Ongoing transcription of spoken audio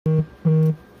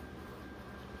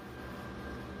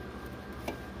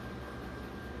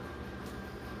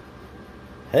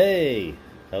Hey,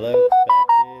 hello,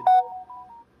 expected.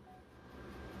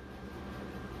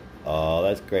 Oh,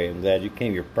 that's great. I'm glad you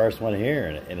came. Your first one here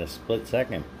in a split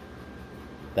second.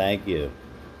 Thank you.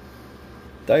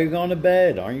 Thought you were going to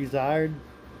bed. Aren't you tired?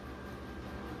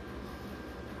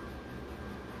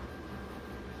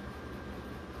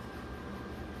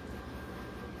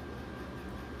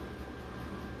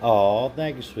 Oh,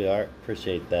 thank you, sweetheart.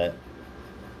 Appreciate that.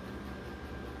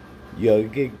 Yo,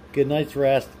 get good night's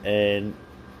rest and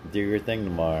do your thing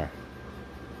tomorrow.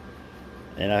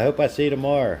 And I hope I see you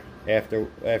tomorrow after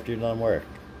you're done work.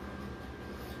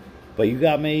 But you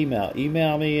got my email.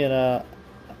 Email me and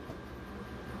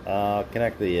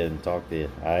connect with you and talk to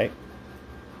you. All right.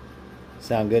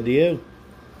 Sound good to you?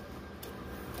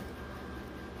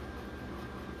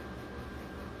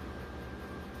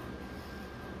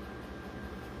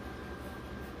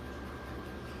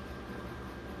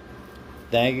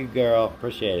 Thank you, girl.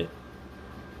 Appreciate it.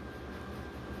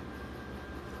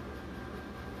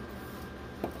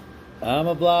 I'm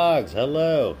a blogs.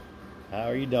 Hello. How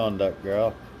are you doing, duck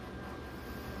girl?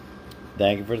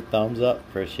 Thank you for the thumbs up.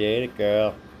 Appreciate it,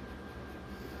 girl.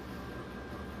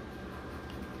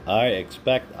 Alright,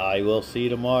 expect I will see you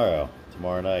tomorrow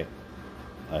night.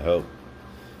 I hope.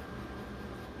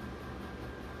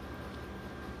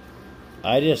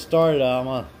 I just started,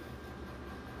 Alma.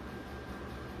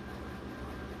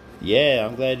 Yeah,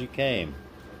 I'm glad you came.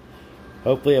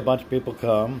 Hopefully a bunch of people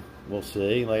come. We'll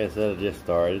see. Like I said, I just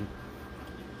started.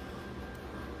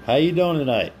 How you doing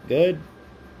tonight? Good?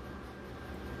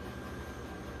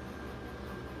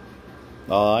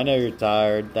 Oh, I know you're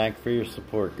tired. Thanks for your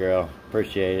support, girl.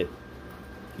 Appreciate it.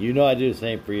 You know I do the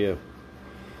same for you.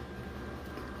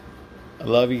 I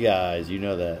love you guys. You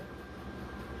know that.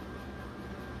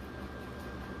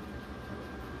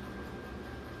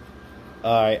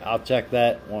 Alright, I'll check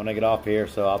that when I get off here,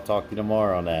 so I'll talk to you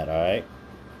tomorrow on that, alright?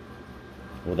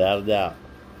 Without a doubt.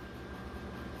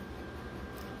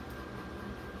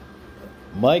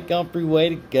 Mike Humphrey, way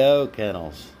to go,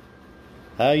 Kennels.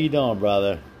 How you doing,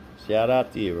 brother? Shout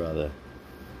out to you, brother.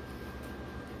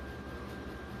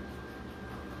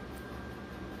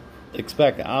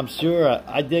 I'm sure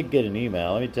I did get an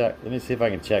email. Let me check. Let me see if I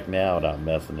can check now without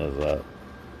messing this up.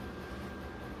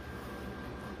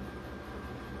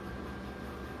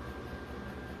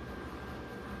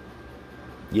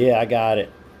 Yeah, I got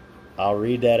it. I'll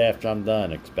read that after I'm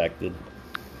done, expected.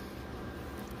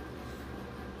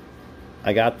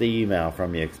 I got the email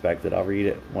from you, expected. I'll read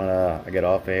it when I get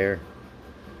off air,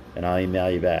 and I'll email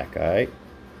you back, alright?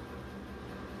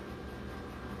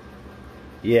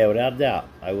 Yeah, without a doubt,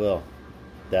 I will.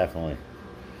 Definitely.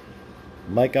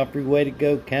 Mike Humphrey, way to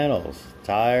go, Kennels.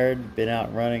 Tired, been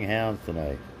out running hounds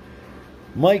tonight.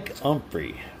 Mike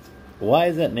Humphrey. Why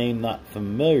is that name not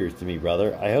familiar to me,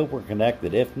 brother? I hope we're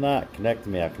connected. If not, connect to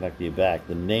me. I'll connect to you back.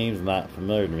 The name's not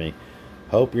familiar to me.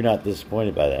 Hope you're not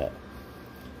disappointed by that.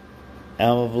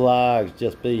 Alma Vlogs,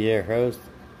 just be here, host.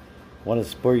 Want to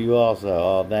support you also.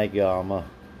 Oh, thank you, Alma.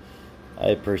 I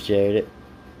appreciate it.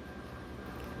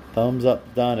 Thumbs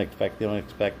up done. Expected,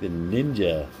 unexpected.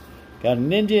 Ninja. Got a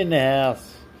ninja in the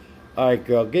house. Alright,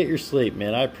 girl. Get your sleep,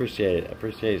 man. I appreciate it. I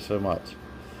appreciate it so much.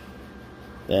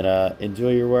 Then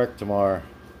enjoy your work tomorrow.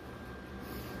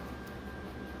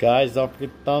 Guys, don't forget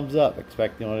the thumbs up.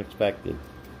 Expected, unexpected.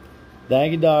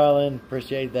 Thank you, darling.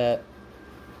 Appreciate that.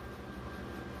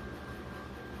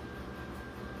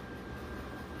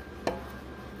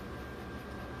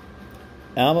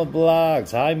 Alma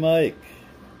Blogs. Hi, Mike.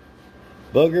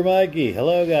 Booger Mikey.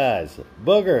 Hello, guys.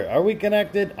 Booger, are we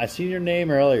connected? I seen your name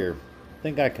earlier. I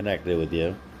think I connected with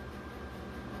you.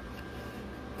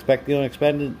 Expect the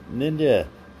unexpected ninja.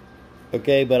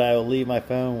 Okay, but I will leave my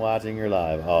phone watching your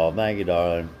live. Oh, thank you,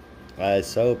 darling. I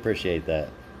so appreciate that.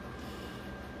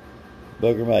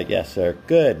 Booger Mike, yes, sir.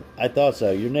 Good. I thought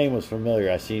so. Your name was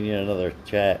familiar. I seen you in another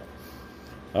chat.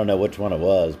 I don't know which one it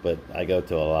was, but I go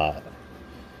to a lot.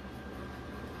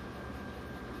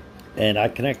 And I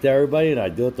connect to everybody, and I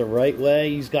do it the right way.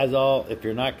 You guys all, if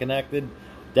you're not connected,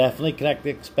 definitely connect to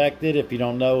expected. If you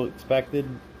don't know expected,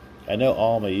 I know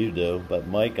Alma you do, but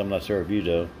Mike, I'm not sure if you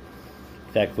do.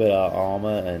 Connect with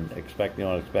Alma and expect the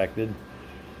unexpected.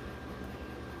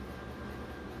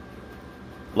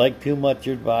 Like too much,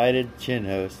 you're divided. Chin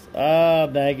host. Ah,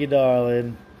 thank you,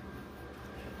 darling.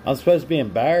 I'm supposed to be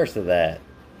embarrassed of that.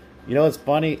 You know what's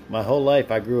funny? My whole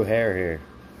life I grew hair here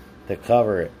to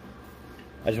cover it.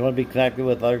 I just want to be connected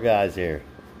with other guys here.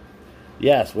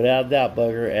 Yes, without a doubt,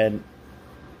 Booger. And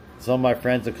some of my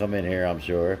friends will come in here, I'm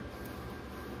sure.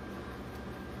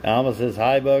 Alma says,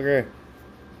 hi, Booger.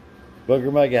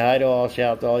 Booger Mike, hi to all.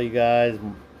 Shout out to all you guys.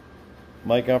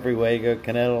 Mike Humphrey, way to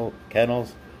go.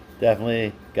 Kennels.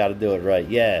 Definitely got to do it right.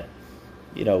 Yeah,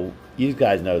 you know, you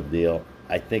guys know the deal.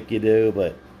 I think you do,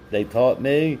 but they taught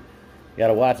me. You got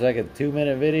to watch like a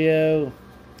 2-minute video,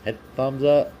 hit the thumbs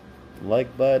up,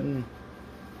 like button,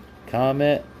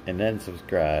 comment, and then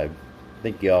subscribe. I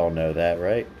think you all know that,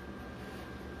 right?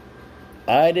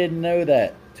 I didn't know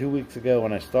that 2 weeks ago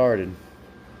when I started.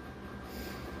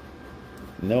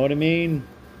 Know what I mean?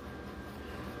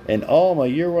 And Alma,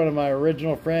 you're one of my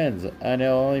original friends. I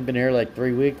know I've only been here like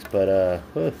 3 weeks, but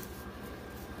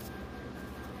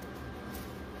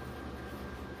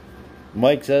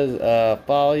Mike says,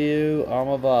 follow you,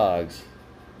 Alma Vlogs.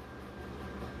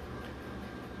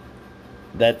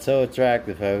 That's so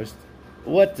attractive, host.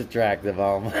 What's attractive,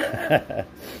 Alma?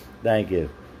 Thank you.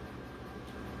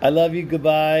 I love you,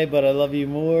 goodbye, but I love you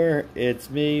more.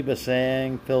 It's me,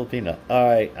 Basang Filipina.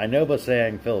 Alright, I know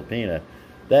Basang Filipina.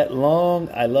 That long,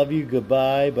 I love you,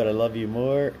 goodbye, but I love you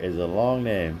more is a long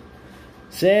name.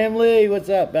 Sam Lee, what's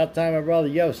up? About time, my brother.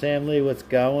 Yo, Sam Lee, what's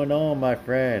going on, my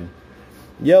friend?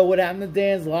 Yo, what happened to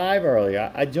Dan's live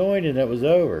earlier? I joined and it was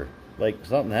over. Like,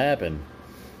 something happened.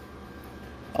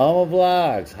 Alma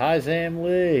Vlogs. Hi, Sam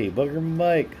Lee. Booger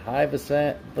Mike. Hi,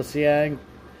 Basiang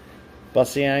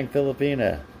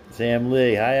Filipina. Sam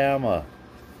Lee. Hi, Alma.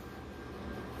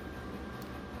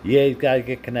 Yeah, you gotta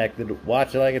get connected.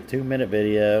 Watch like a 2-minute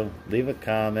video. Leave a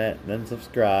comment. Then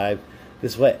subscribe.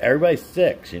 This way, everybody's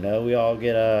 6, you know. We all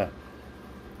get,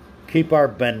 keep our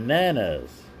bananas.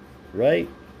 Right?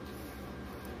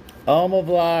 Alma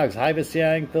Vlogs. Hi,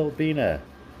 Basiang Filipina.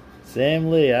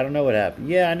 Sam Lee. I don't know what happened.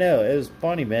 Yeah, I know. It was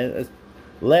funny, man.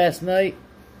 Last night,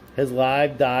 his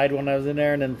live died when I was in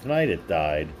there, and then tonight it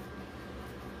died.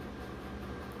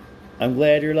 I'm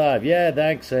glad you're live. Yeah,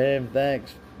 thanks, Sam.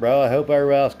 Thanks, bro. I hope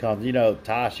everyone else comes. You know,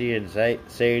 Tashi and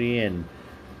Sadie and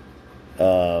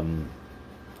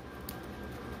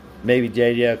maybe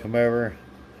JD will come over.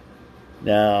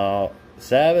 Now,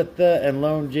 Sabbatha and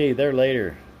Lone G, they're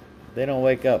later. They don't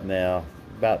wake up now.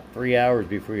 About 3 hours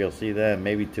before you'll see them.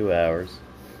 Maybe 2 hours.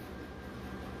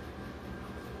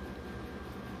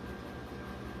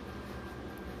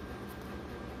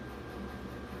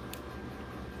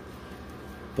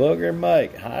 Booger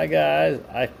Mike, hi guys,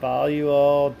 I follow you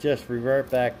all, just revert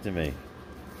back to me.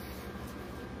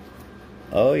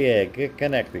 Oh yeah, get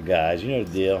connected guys, you know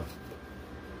the deal.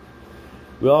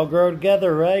 We all grow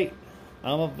together, right?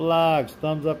 I'm a Vlogs,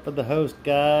 thumbs up for the host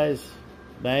guys.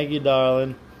 Thank you,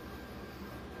 darling.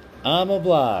 I'm a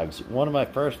Vlogs, one of my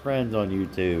first friends on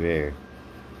YouTube here.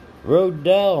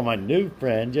 Rodell, my new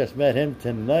friend, just met him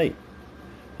tonight.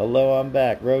 Hello, I'm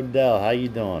back. Rodell, how you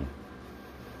doing?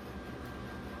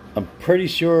 I'm pretty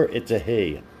sure it's a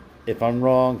he. If I'm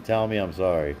wrong, tell me I'm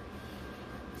sorry.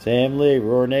 Sam Lee,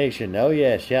 Roar Nation. Oh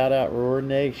yeah, shout out Roar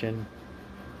Nation.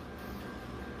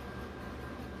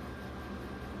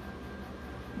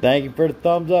 Thank you for the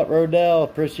thumbs up, Rodell.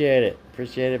 Appreciate it.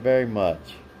 Appreciate it very much.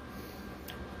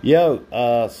 Yo,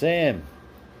 Sam.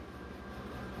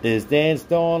 Is Dan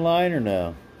still online or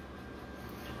no?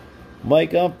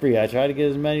 Mike Humphrey. I try to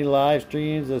get as many live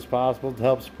streams as possible to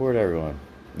help support everyone.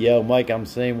 Yo, Mike, I'm the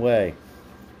same way.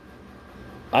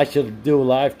 I should do a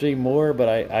live stream more, but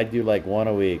I do like one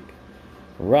a week.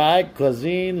 Right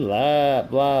Cuisine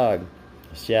Live Blog.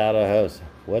 Shout out host.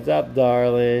 What's up,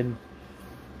 darling?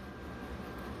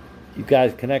 You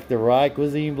guys connect the Rye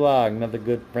Cuisine blog. Another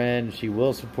good friend. She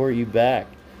will support you back.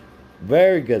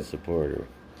 Very good supporter.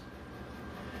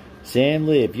 Sam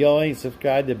Lee, if y'all ain't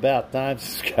subscribed to About Time,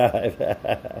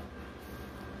 subscribe.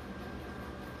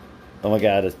 Oh my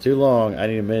god, it's too long. I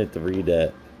need a minute to read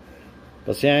that.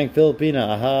 Basiang Filipina,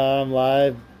 aha, I'm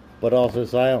live, but also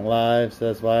silent live, so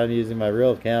that's why I'm using my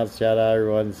real account. Shout out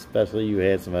everyone, especially you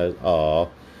handsome host. Aw.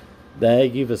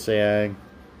 Thank you, Basiang.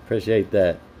 Appreciate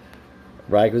that.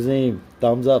 Right Cuisine,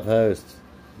 thumbs up, host.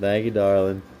 Thank you,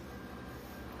 darling.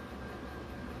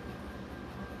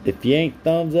 If you ain't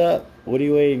thumbs up, what are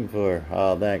you waiting for?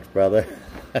 Oh, thanks, brother.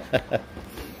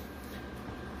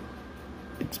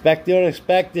 Expect the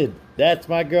unexpected. That's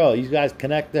my girl. You guys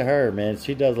connect to her, man.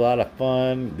 She does a lot of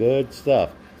fun, good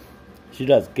stuff. She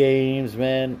does games,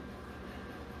 man.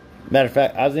 Matter of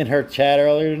fact, I was in her chat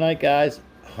earlier tonight, guys.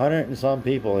 100 and some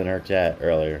people in her chat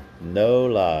earlier. No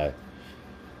lie.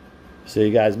 So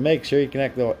you guys make sure you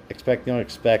connect to Expect the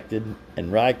Unexpected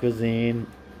and Rye Cuisine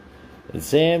and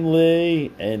Sam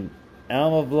Lee and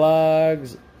Alma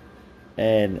Vlogs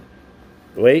and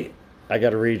wait, I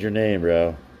gotta read your name,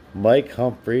 bro. Mike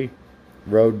Humphrey,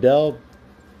 Rodell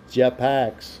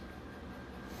Jetpacks.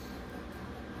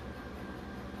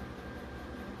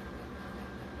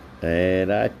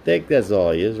 And I think that's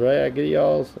all he is, right? I get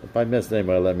y'all. If I missed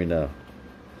anybody, let me know.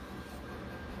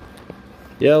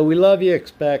 Yo, we love you,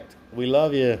 Expect. We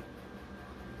love you.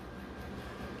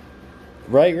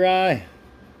 Right, Rye?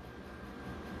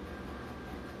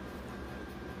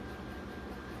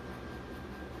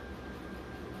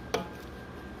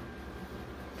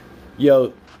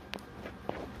 Yo,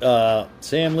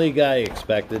 Sam Lee got you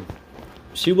expected.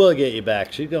 She will get you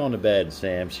back. She's going to bed,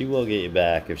 Sam. She will get you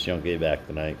back if she don't get you back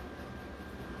tonight.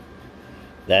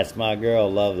 That's my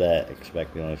girl. Love that.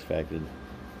 Expected, unexpected.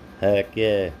 Heck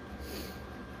yeah.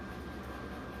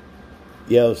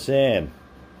 Yo, Sam.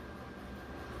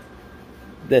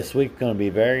 This week's going to be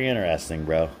very interesting,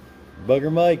 bro.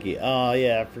 Booger Mikey. Oh,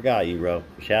 yeah, I forgot you, bro.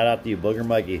 Shout out to you, Booger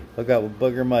Mikey. Hook up with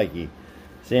Booger Mikey.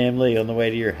 Sam Lee on the way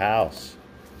to your house.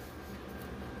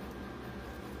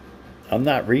 I'm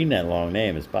not reading that long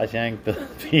name. It's by Shang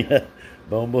Filipina.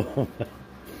 Boom, boom.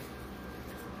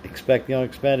 Expect the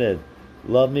unexpected.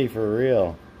 Love me for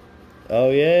real.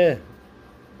 Oh, yeah.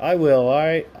 I will, all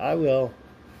right. I will.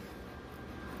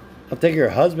 I think your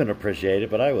husband appreciate it,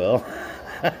 but I will.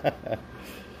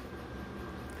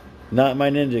 Not my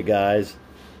ninja, guys.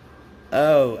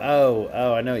 Oh,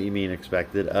 I know what you mean,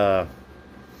 expected.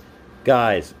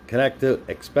 Guys, connect to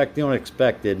Expect the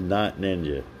Unexpected, not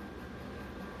ninja.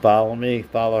 Follow me,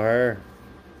 follow her.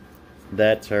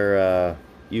 That's her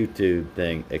YouTube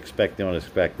thing. Expect the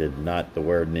Unexpected, not the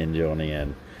word ninja on the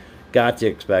end. Gotcha,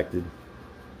 expected.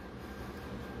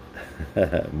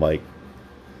 Mike.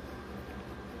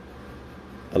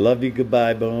 I love you.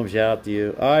 Goodbye. Boom. Shout out to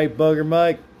you. All right, Booger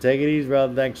Mike. Take it easy,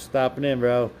 brother. Thanks for stopping in,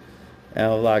 bro.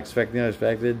 Vlog Expect the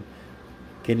Unexpected.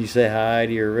 Can you say hi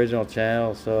to your original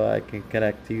channel so I can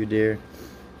connect to you, dear?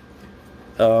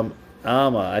 Alma,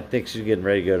 I think she's getting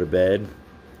ready to go to bed,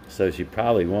 so she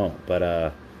probably won't. But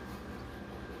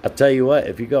I'll tell you what,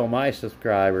 if you go on my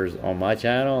subscribers on my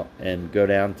channel and go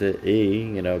down to E,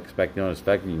 you know, Expect the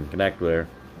Unexpected, you can connect with her.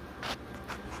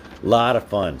 A lot of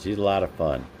fun. She's a lot of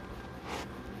fun.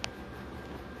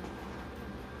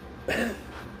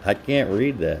 I can't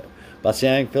read that.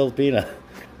 Basyang Filipina.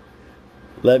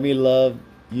 Let me love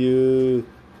you,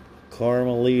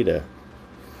 Carmelita.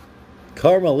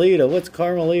 Carmelita? What's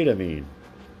Carmelita mean?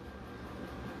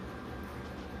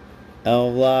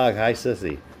 Vlog. Hi,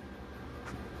 sissy.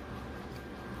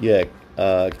 Yeah,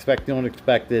 Expect the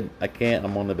Unexpected. I can't.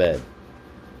 I'm on the bed.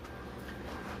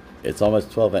 It's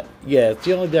almost 12. Yeah, it's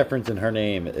the only difference in her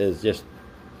name is just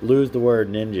lose the word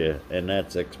ninja, and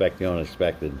that's Expect the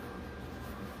Unexpected.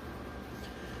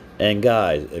 And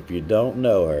guys, if you don't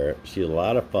know her, she's a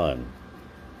lot of fun.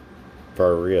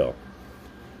 For real.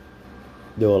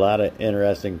 Do a lot of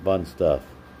interesting, fun stuff.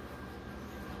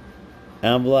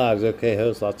 And vlogs. Okay,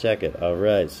 host, I'll check it.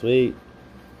 Alright, sweet.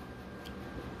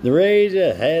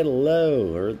 Narasia,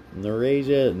 hello. Or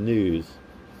Narasia News.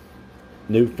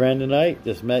 New friend tonight.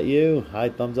 Just met you. Hi,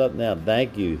 thumbs up now.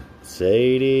 Thank you.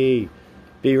 Sadie.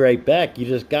 Be right back. You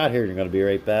just got here. You're going to be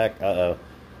right back. Uh-oh.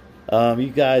 You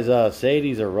guys,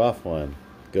 Sadie's a rough one.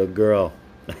 Good girl.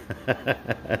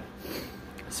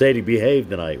 Sadie, behave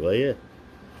tonight, will you?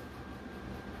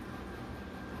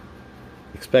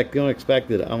 Expect the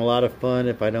Unexpected. I'm a lot of fun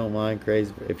if you don't mind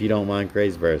crazy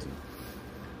person.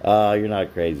 You're not a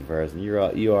crazy person.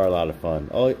 You are a lot of fun.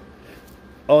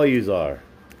 All yous are.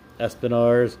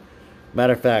 Espinars.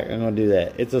 Matter of fact, I'm gonna do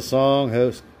that. It's a song,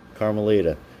 host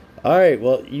Carmelita. Alright,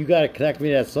 well, you gotta connect me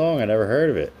to that song. I never heard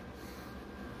of it.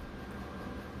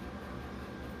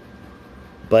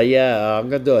 But yeah, I'm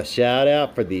going to do a shout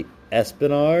out for the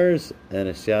Espinars and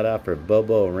a shout out for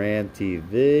Bobo Ram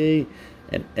TV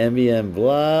and MVM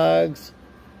Vlogs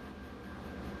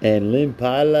and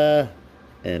Limpala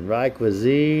and Rye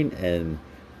Cuisine and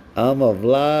Alma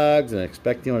Vlogs and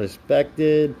Expect the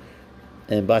Unexpected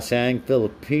and Basyang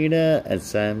Filipina and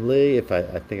Sam Lee. I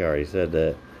think I already said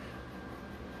that.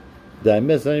 Did I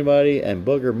miss anybody? And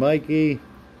Booger Mikey.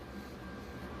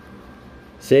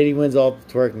 Sadie wins all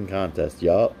the twerking contests,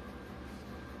 y'all.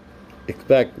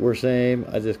 Expect we're same.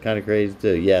 I just kind of crazy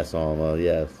too. Yes, Alma,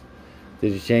 yes.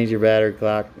 Did you change your battery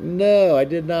clock? No, I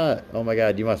did not. Oh my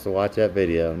God, you must have watched that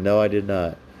video. No, I did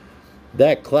not.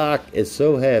 That clock is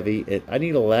so heavy. I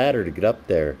need a ladder to get up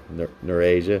there,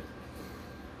 Narasia.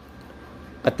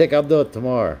 I think I'll do it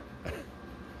tomorrow.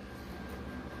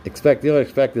 Expect the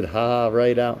Unexpected. Haha,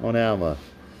 right out on Alma.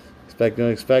 Expect the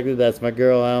Unexpected. That's my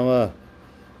girl, Alma.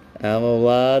 Alma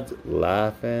Lads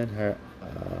laughing her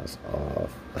ass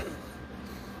off.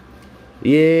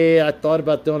 Yeah, I thought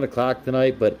about doing the clock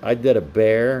tonight, but I did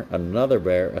another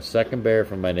bear, a second bear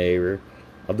from my neighbor.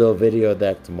 I'll do a video of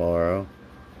that tomorrow.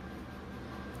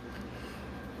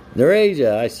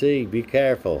 Narasia, I see. Be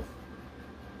careful.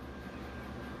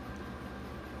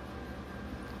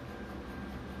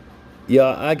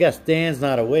 Yeah, I guess Dan's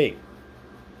not awake.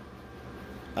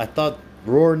 I thought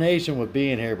Roar Nation would be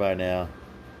in here by now.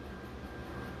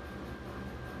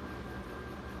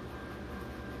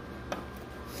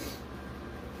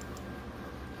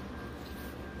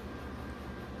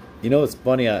 You know what's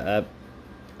funny? I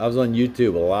was on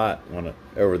YouTube a lot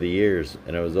over the years,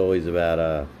 and it was always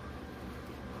about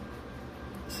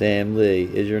Sam Lee.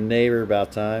 Is your neighbor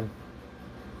about time?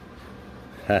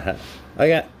 I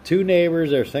got 2 neighbors.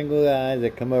 They're single guys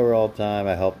that come over all the time.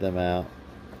 I help them out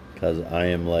because I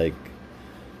am like,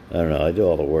 I don't know, I do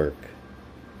all the work.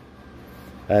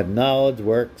 I have knowledge,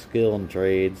 work, skill, and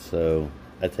trades, so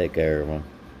I take care of them.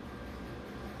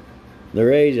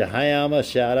 Lareja, hi Alma,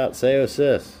 shout out, say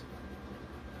sis.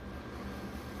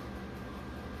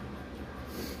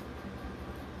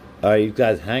 Alright, you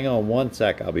guys hang on 1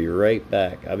 sec. I'll be right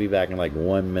back. I'll be back in like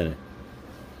 1 minute.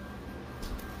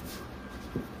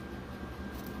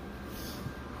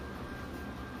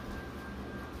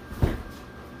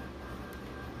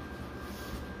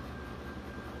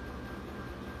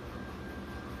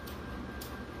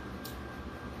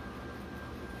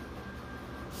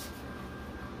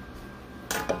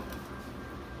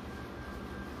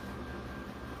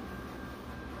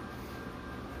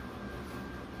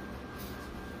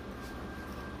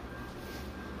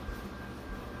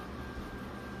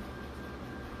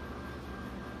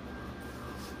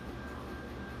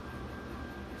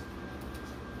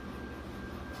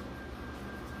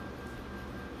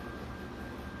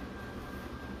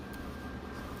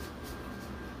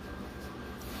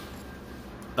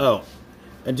 Oh,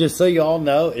 and just so you all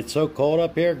know, it's so cold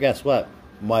up here, guess what?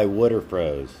 My water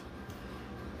froze.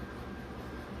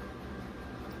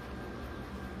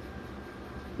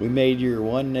 We made your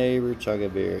one neighbor chug a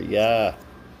beer. Yeah.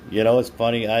 You know, it's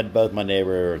funny. I had both my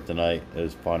neighbor over tonight. It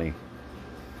was funny.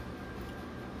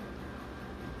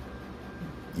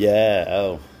 Yeah.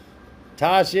 Oh.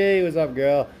 Tashi, what's up,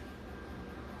 girl?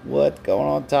 What's going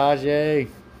on, Tashi?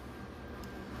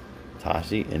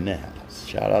 Tashi in the house.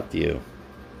 Shout out to you.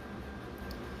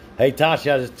 Hey, Tashi,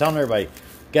 I was just telling everybody,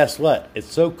 guess what? It's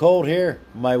so cold here,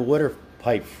 my water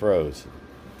pipe froze.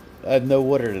 I have no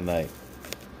water tonight.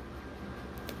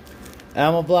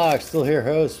 Alma Vlog, still here,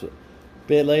 host. A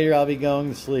bit later, I'll be going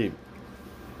to sleep.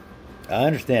 I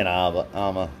understand,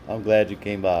 Alma. I'm glad you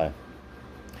came by.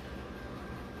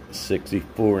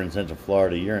 64 in Central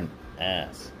Florida. You're an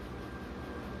ass.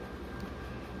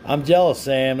 I'm jealous,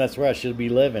 Sam. That's where I should be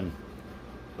living.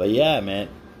 But yeah, man.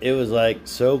 It was like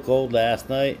so cold last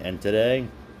night and today.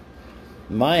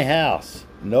 My house,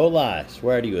 no lie,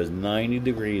 swear to you, is 90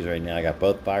 degrees right now. I got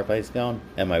both fireplaces going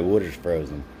and my water's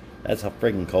frozen. That's how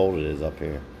freaking cold it is up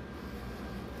here.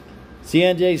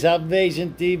 CNJ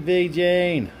Salvation TV,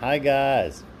 Jane. Hi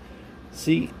guys.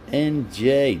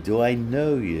 CNJ, do I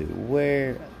know you?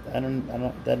 Where? I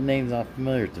don't. That name's not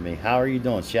familiar to me. How are you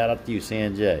doing? Shout out to you,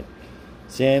 CNJ.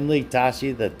 Sam Lee,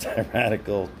 Tashi, the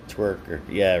tyrannical twerker.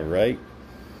 Yeah, right.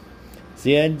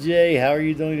 CNJ, how are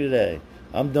you doing today?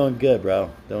 I'm doing good,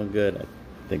 bro. Doing good. I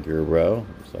think you're a bro.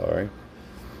 I'm sorry.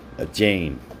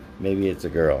 Jane. Maybe it's a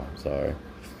girl. I'm sorry.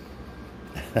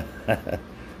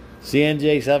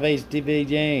 CNJ Salvation TV,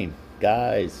 Jane.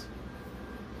 Guys.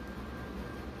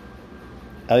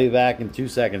 I'll be back in 2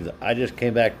 seconds. I just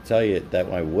came back to tell you that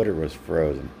my water was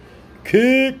frozen.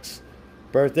 Kicks!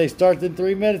 Birthday starts in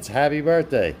 3 minutes. Happy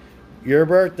birthday. Your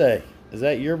birthday. Is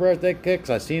that your birthday, Kicks?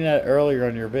 I seen that earlier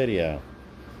on your video.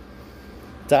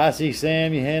 Tashi,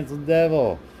 Sam, you handsome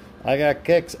devil. I got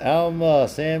Kicks. Alma,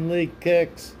 Sam Lee,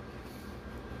 Kicks.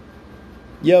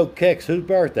 Yo, Kicks, whose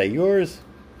birthday? Yours?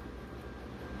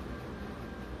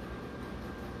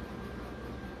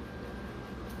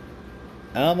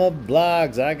 Alma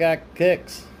Vlogs, I got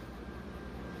Kicks.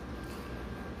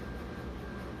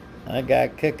 I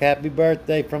got Kick. Happy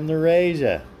birthday from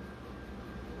Lareja.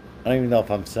 I don't even know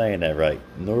if I'm saying that right.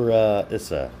 Nura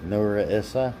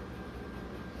Issa.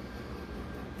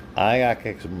 I got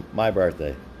Kicks my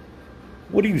birthday.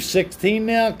 What are you, 16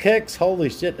 now, Kicks? Holy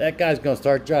shit, that guy's gonna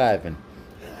start driving.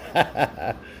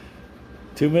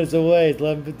 2 minutes away, it's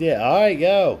 11:58. Alright,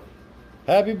 yo.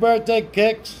 Happy birthday,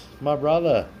 Kicks. My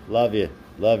brother. Love you.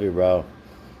 Love you, bro.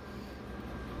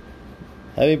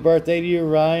 Happy birthday to you,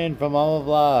 Ryan from Alma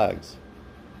Vlogs.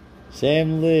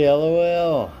 Sam Lee,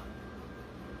 LOL.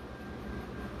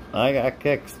 I got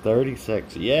Kicks,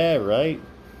 36. Yeah, right.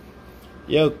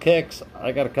 Yo, Kicks,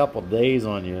 I got a couple days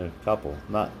on you. A couple.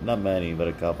 Not many, but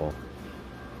a couple.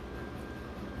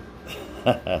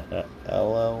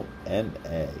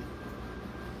 LONA.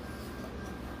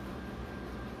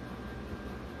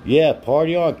 Yeah,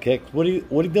 party on, Kicks. What are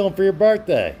you doing for your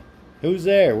birthday? Who's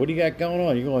there? What do you got going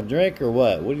on? You going to drink or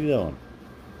what? What are you doing?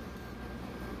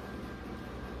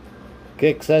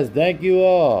 Kick says, thank you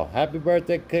all. Happy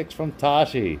birthday, Kicks from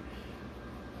Tashi.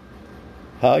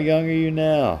 How young are you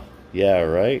now? Yeah,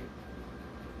 right?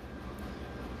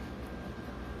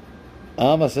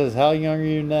 Amma says, how young are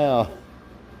you now?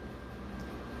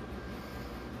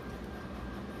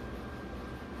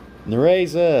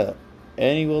 Nereza,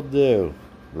 any will do,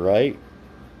 right?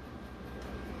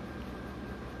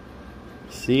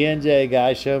 CNJ,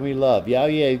 guys, show me love. Yeah,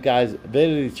 you guys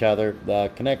visit each other.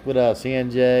 Connect with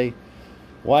CNJ.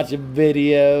 Watch a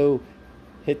video.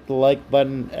 Hit the like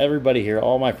button. Everybody here,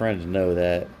 all my friends know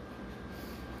that.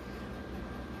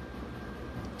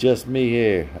 Just me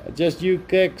here. Just you,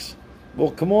 Kicks. Well,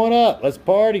 come on up. Let's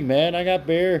party, man. I got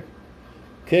beer.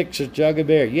 Kicks or chug a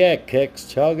beer? Yeah, Kicks,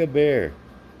 chug a beer.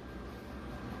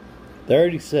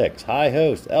 36. Hi,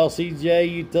 host. LCJ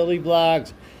Utility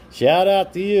Vlogs. Shout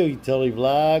out to you, Utility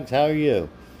Vlogs. How are you?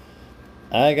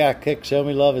 I got Kicks. Show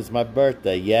me love. It's my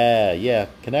birthday. Yeah.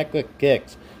 Connect with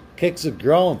Kicks. Kicks is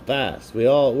growing fast. We're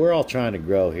all trying to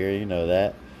grow here. You know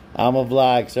that. I'm a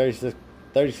vlog.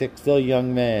 36, still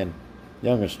young man.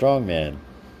 Young and strong man.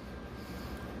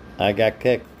 I got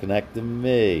Kicks. Connect to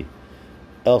me.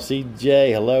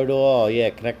 LCJ. Hello to all.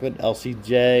 Yeah, connect with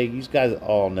LCJ. You guys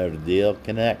all know the deal.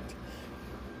 Connect.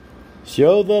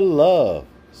 Show the love.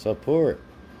 Support.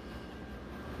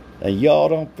 And y'all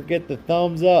don't forget the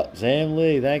thumbs up. Sam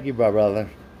Lee, thank you, my brother.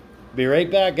 Be right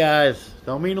back, guys.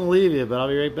 Don't mean to leave you, but I'll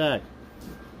be right back.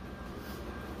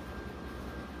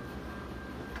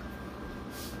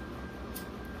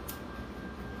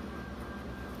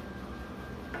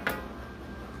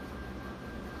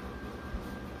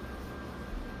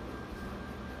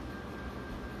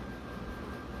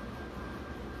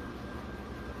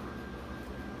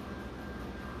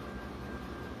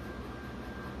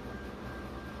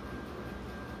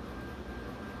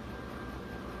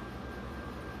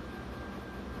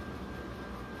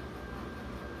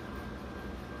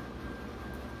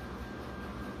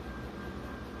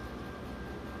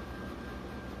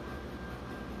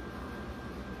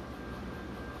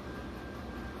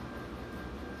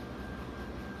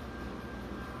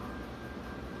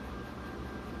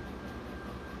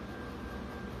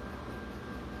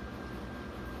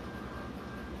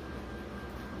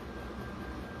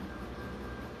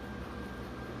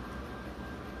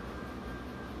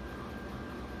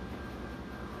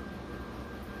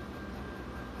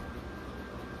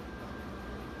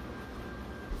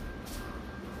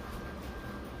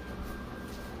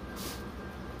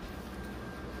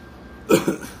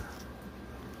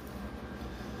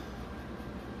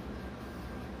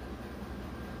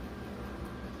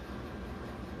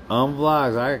 On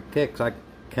vlogs, I got Kicks.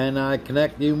 Can I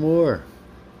connect you more?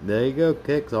 There you go,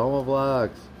 Kicks. All my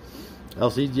vlogs.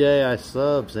 LCJ, I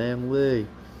sub. Sam Lee.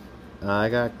 I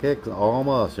got Kicks.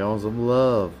 Almost showing some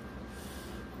love.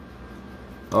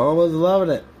 Almost loving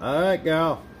it. All right,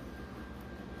 girl.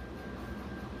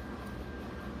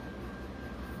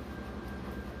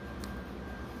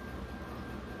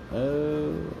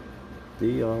 Oh,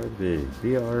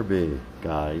 BRB,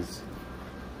 guys.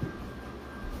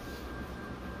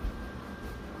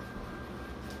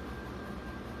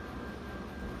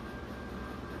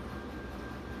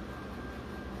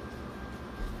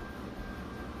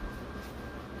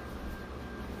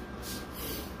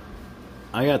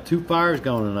 I got 2 fires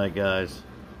going tonight, guys.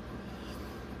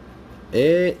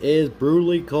 It is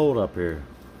brutally cold up here.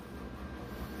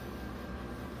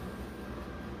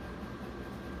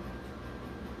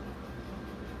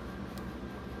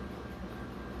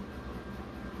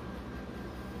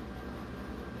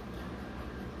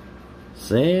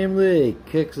 Sam Lee,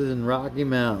 Kicks in Rocky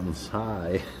Mountains.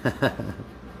 Hi.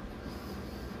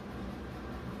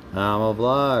 I'm a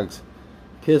vlogs.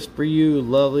 Kiss for you,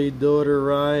 lovely daughter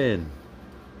Ryan.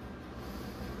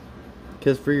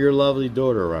 Kiss for your lovely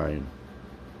daughter, Ryan.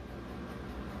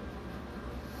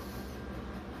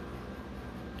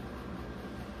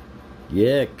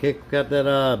 Yeah, Kick got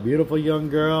that beautiful young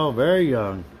girl, very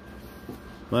young.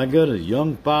 My goodness,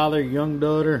 young father, young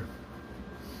daughter.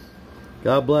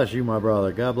 God bless you, my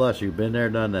brother. God bless you. Been there,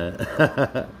 done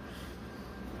that.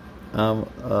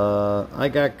 I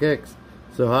got Kicks.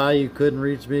 So high you couldn't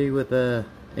reach me with a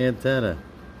antenna.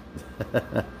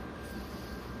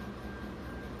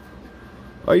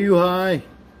 Are you high?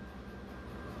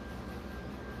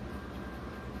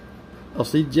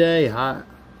 LCJ,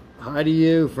 hi to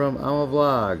you from Alma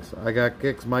Vlogs. I got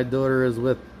Kicks. My daughter is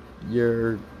with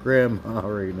your grandma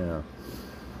right now.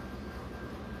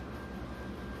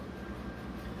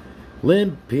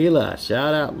 Lynn Pila.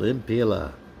 Shout out Lynn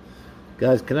Pila.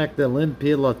 Guys, connect to Lynn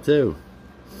Pila too.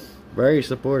 Very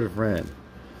supportive friend.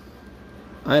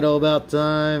 Idle about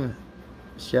time.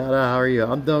 Shout out, how are you?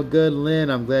 I'm doing good, Lynn.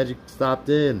 I'm glad you stopped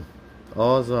in.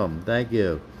 Awesome. Thank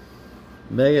you.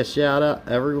 Mega shout out,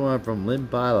 everyone from Lynn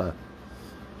Pila.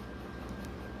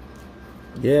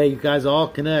 Yeah, you guys all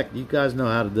connect. You guys know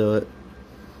how to do it.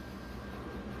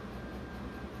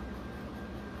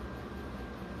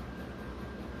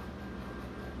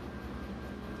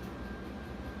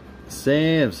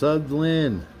 Sam, sub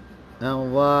Lynn.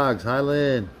 Alan Vlogs. Hi,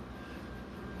 Lynn.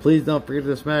 Please don't forget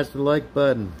to smash the like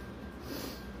button.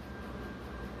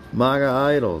 Manga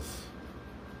Idols.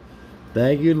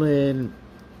 Thank you, Lynn.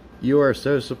 You are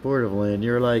so supportive, Lynn.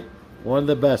 You're like one of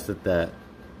the best at that.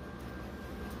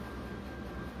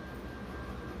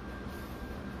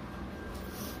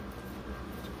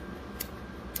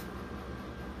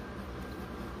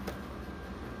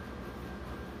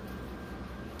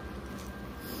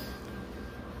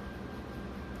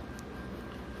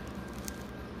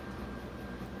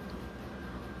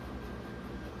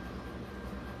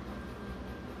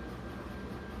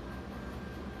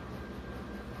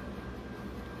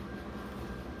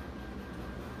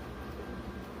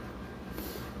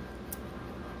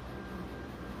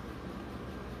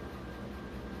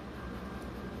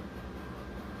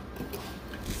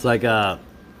 It's like I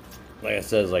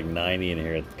said, it's like 90 in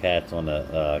here. The cat's on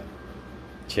the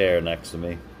chair next to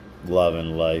me,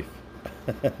 loving life.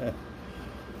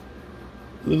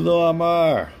 Lulu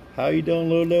Amar, how you doing,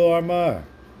 Lulu Amar?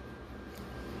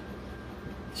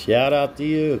 Shout out to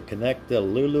you. Connect to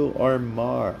Lulu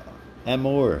Amar.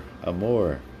 Amor.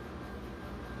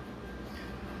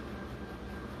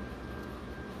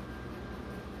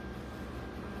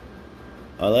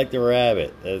 I like the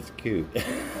rabbit. That's cute.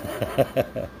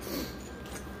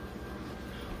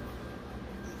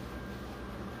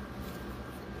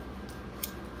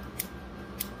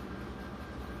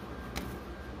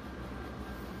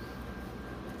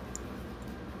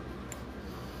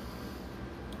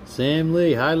 Sam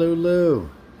Lee. Hi, Lulu.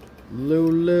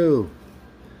 Lulu.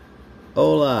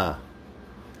 Hola.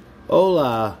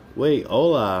 Hola. Wait,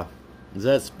 hola. Is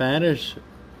that Spanish?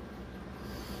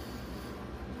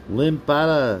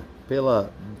 Limpala Pila,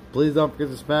 please don't forget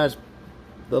to smash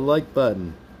the like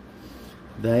button.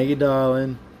 Thank you,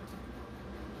 darling.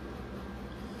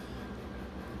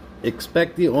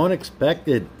 Expect the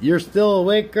unexpected. You're still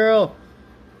awake, girl?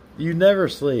 You never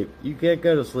sleep. You can't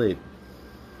go to sleep.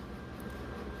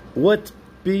 What's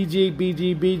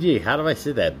BG? How do I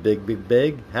say that?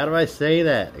 Big? How do I say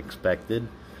that? Expected.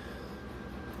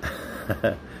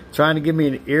 Trying to give me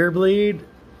an ear bleed?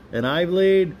 An eye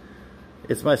bleed?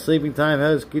 It's my sleeping time,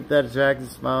 host. Keep that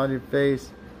attractive smile on your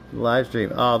face. Live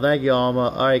stream. Oh, thank you, Alma.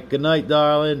 All right, good night,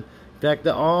 darling. Connect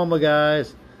to Alma,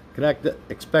 guys. Connect to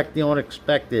expect the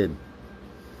unexpected.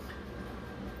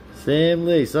 Sam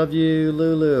Lee, sub you,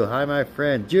 Lulu. Hi, my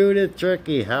friend. Judith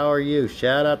Tricky, how are you?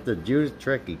 Shout out to Judith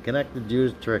Tricky. Connect to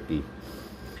Judith Tricky.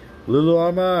 Lulu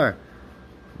Amar.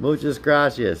 Muchas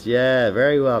gracias. Yeah,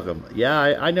 very welcome. Yeah,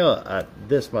 I know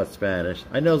this much Spanish.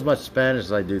 I know as much Spanish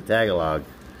as I do Tagalog.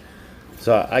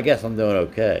 So I guess I'm doing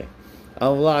okay.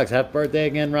 Vlogs, happy birthday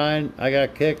again, Ryan. I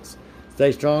got kicks.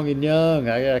 Stay strong and young.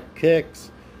 I got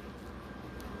kicks.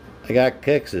 I got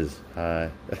kickses. Hi.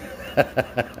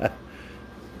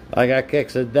 I got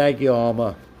kicks, and thank you,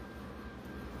 Alma.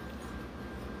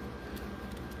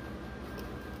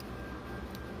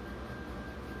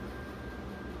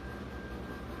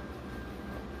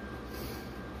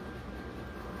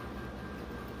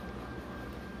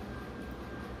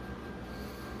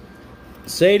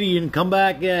 Sadie, you didn't come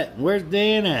back yet. Where's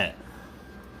Dan at?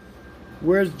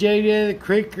 Where's JD the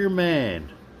Creeker Man?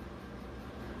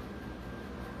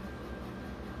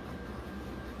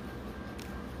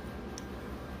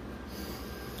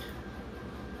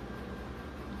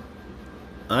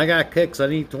 I got kicks. I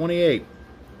need 28.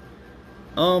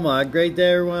 Oh my, great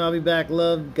day, everyone. I'll be back.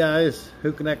 Love, guys.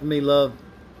 Who connect with me? Love.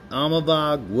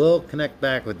 Vlog will connect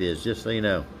back with you, just so you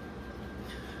know.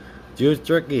 Judith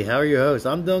Tricky, how are you, host?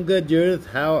 I'm doing good, Judith.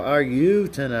 How are you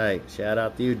tonight? Shout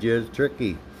out to you, Judith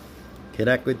Tricky.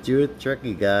 Connect with Judith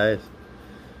Tricky, guys.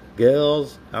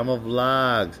 Girls,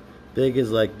 Vlogs. Big is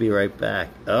like, be right back.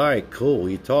 All right, cool.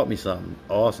 You taught me something.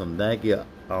 Awesome. Thank you,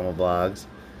 Vlogs.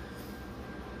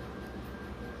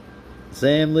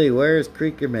 Sam Lee, where's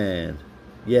Creeker Man?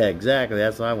 Yeah, exactly.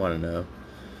 That's what I want to know.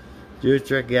 Judith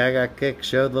Tricky, I got kicked.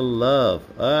 Show the love.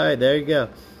 All right, there you go.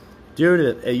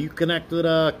 Judith, you connect with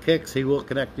Kicks, he will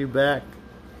connect you back.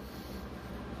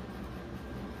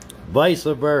 Vice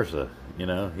versa, you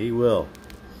know, he will.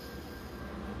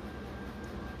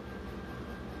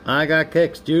 I got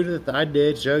Kicks, Judith, I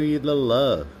did show you the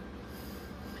love.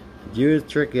 Judith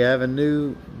Tricky, I have a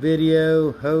new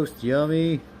video, host,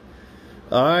 yummy.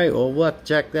 Alright, well, we'll have to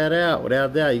check that out.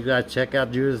 Without doubt, you gotta check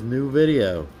out Judith's new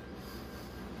video.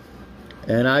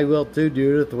 And I will too,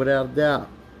 Judith, without a doubt.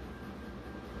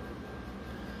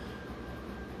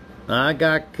 I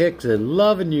got kicks at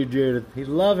loving you, Judith. He's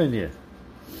loving you.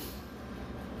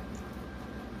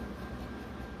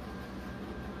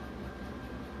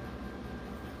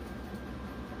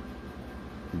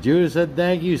 Judith said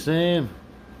thank you, Sam.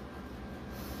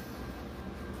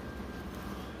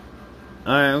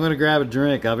 Alright, I'm gonna grab a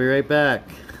drink. I'll be right back.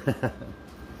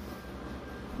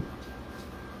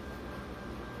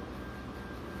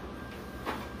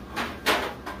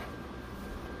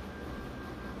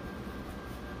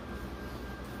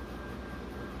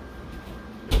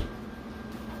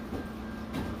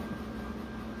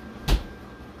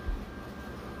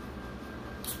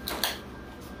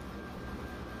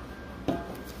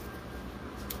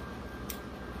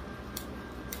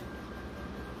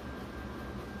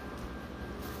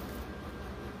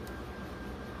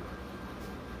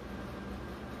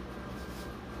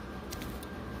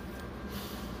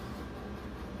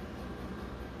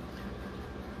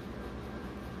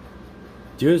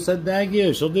 Judith said thank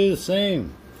you. She'll do the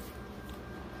same.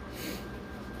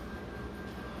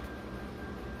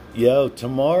 Yo,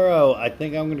 tomorrow I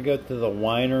think I'm going to go to the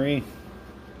winery.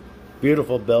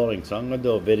 Beautiful building. So I'm going to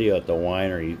do a video at the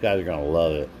winery. You guys are going to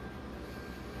love it.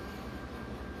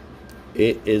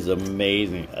 It is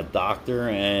amazing. A doctor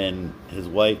and his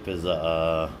wife is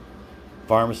a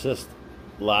pharmacist.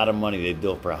 A lot of money. They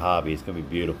do it for a hobby. It's going to be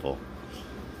beautiful.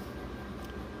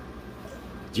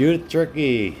 Judith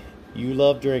Tricky. You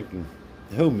love drinking.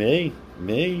 Who, me?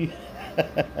 Me?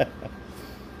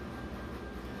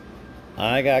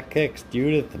 I got kicks.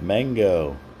 Judith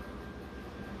Mango.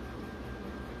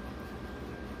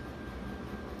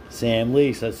 Sam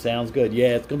Lee says, sounds good.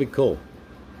 Yeah, it's going to be cool.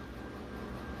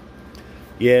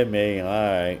 Yeah, me.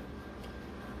 Alright.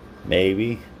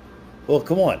 Maybe. Well,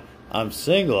 come on. I'm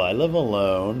single. I live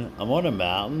alone. I'm on a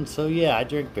mountain. So, yeah, I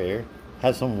drink beer.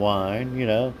 Have some wine, you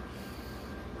know.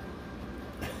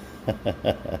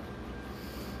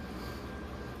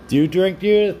 Do you drink,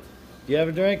 Judith? Do you have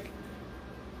a drink?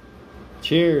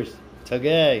 Cheers.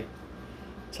 Tagay.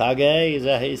 Tagay? Is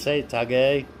that how you say it?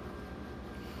 Tagay?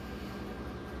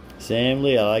 Sam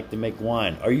Lee, I like to make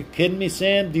wine. Are you kidding me,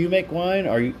 Sam? Do you make wine?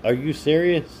 Are you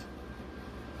serious?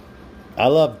 I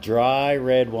love dry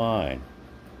red wine.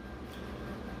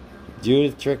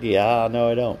 Judith Tricky. Ah, no,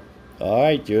 I don't.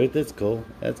 Alright, Judith, that's cool.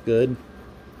 That's good.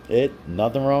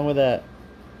 Nothing wrong with that.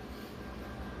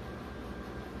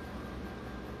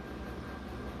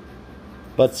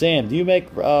 But Sam, do you make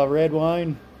red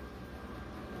wine?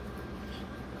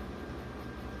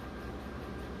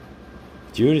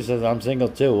 Judy says I'm single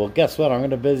too. Well, guess what? I'm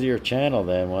going to visit your channel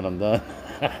then when I'm done.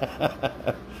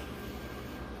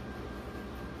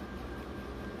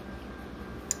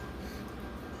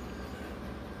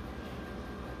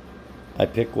 I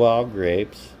pick wild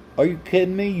grapes. Are you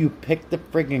kidding me? You pick the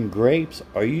friggin' grapes?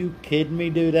 Are you kidding me,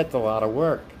 dude? That's a lot of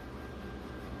work.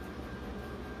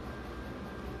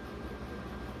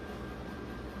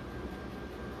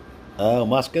 Oh,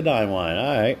 muscadine wine.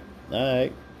 Alright.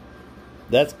 Alright.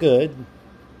 That's good.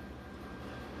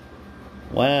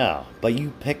 Wow. But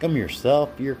you pick them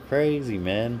yourself? You're crazy,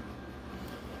 man.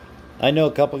 I know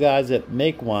a couple guys that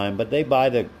make wine, but they buy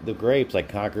the grapes, like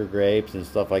Concord grapes and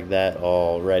stuff like that,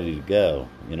 all ready to go.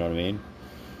 You know what I mean?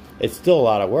 It's still a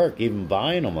lot of work, even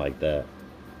buying them like that.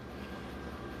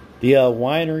 The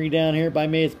winery down here by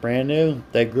me, it's brand new.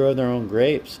 They grow their own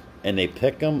grapes. And they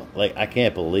pick them, like, I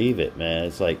can't believe it, man.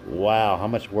 It's like, wow, how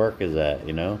much work is that,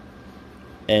 you know?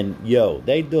 And, yo,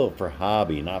 they do it for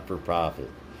hobby, not for profit.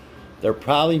 They're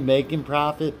probably making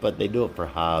profit, but they do it for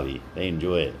hobby. They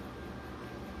enjoy it.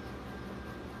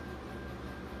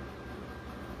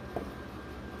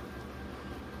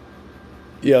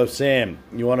 Yo, Sam,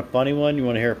 you want a funny one? You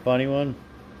want to hear a funny one?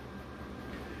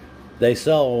 They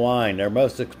sell a wine. Their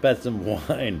most expensive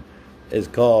wine is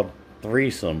called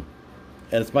Threesome.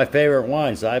 And it's my favorite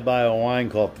wine, so I buy a wine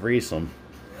called Threesome.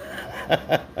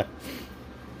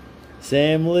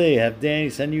 Sam Lee, have Danny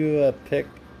send you a pic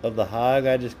of the hog?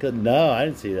 I just couldn't. No, I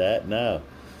didn't see that. No.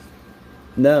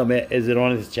 No, man. Is it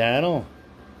on his channel?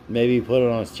 Maybe he put it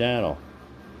on his channel.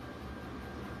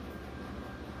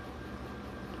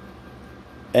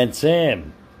 And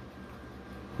Sam.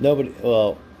 Nobody.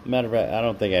 Well, matter of fact, I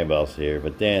don't think anybody else is here,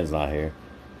 but Dan's not here.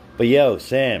 But yo,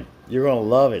 Sam, you're going to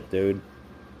love it, dude.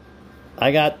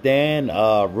 I got Dan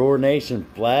Roar Nation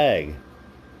flag.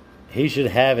 He should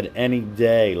have it any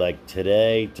day, like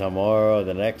today, tomorrow,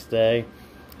 the next day.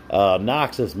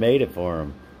 Noxus made it for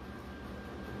him.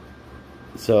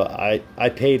 So I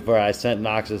paid for it. I sent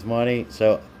Noxus money.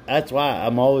 So That's why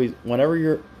I'm always, whenever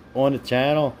you're on the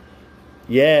channel,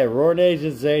 yeah, Roar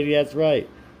Nation Sadie, that's right.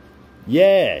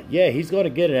 Yeah, he's going to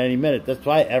get it any minute. That's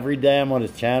why every day I'm on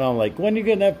his channel, I'm like, when you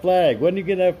getting that flag? When you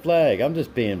getting that flag? I'm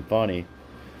just being funny.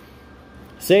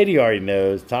 Sadie already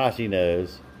knows. Tashi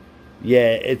knows.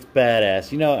 Yeah, it's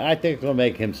badass. You know, I think it's going to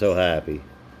make him so happy.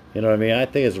 You know what I mean? I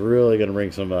think it's really going to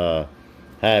bring some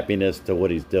happiness to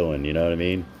what he's doing. You know what I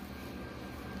mean?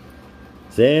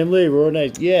 Sam Lee, Roar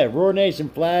Nation. Yeah, Roar Nation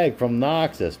flag from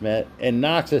Noxus, man. And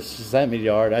Noxus sent me the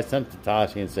art. I sent it to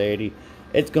Tashi and Sadie.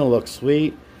 It's going to look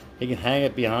sweet. He can hang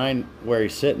it behind where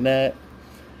he's sitting at.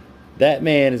 That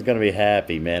man is going to be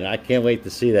happy, man. I can't wait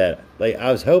to see that. Like,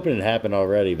 I was hoping it happened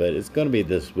already, but it's going to be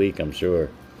this week, I'm sure.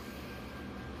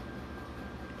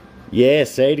 Yeah,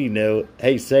 Sadie knew.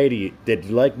 Hey, Sadie, did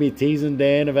you like me teasing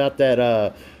Dan about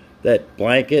that that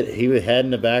blanket he had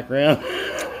in the background?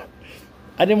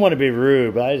 I didn't want to be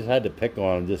rude, but I just had to pick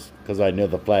on him just because I knew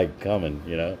the flag coming,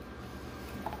 you know.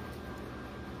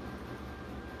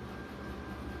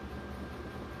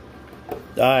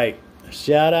 Alright,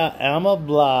 shout out Alma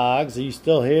Vlogs. Are you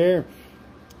still here?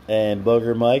 And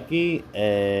Booger Mikey.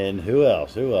 And who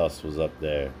else? Who else was up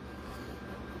there?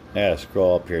 I gotta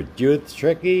scroll up here. Judith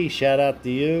Tricky, shout out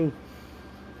to you.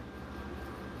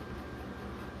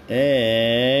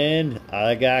 And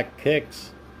I got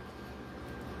Kicks.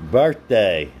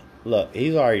 Birthday. Look,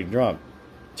 he's already drunk.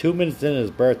 2 minutes into his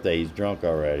birthday, he's drunk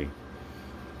already.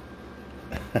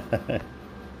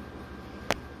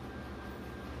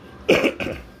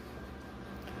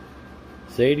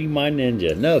 Sadie, my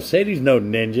ninja. No, Sadie's no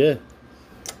ninja.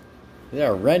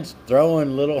 They're a wrench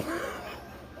throwing little.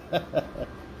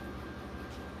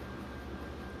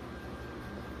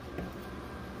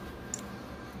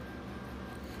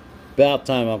 About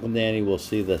time Uncle Danny will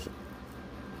see this.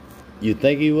 You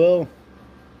think he will?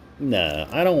 No,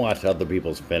 I don't watch other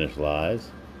people's finish lives.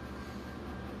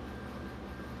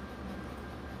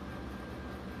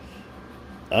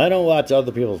 I don't watch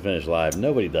other people's finish live.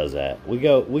 Nobody does that. We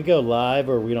go live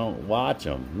or we don't watch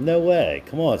them. No way.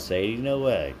 Come on, Sadie. No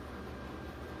way.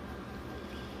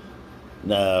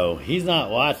 No, he's not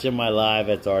watching my live.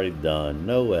 It's already done.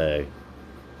 No way.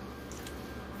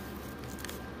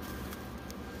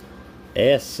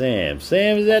 Ask Sam.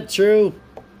 Sam, is that true?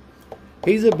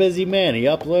 He's a busy man. He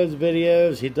uploads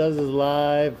videos. He does his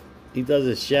live. He does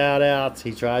his shout outs.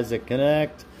 He tries to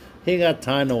connect. He ain't got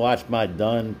time to watch my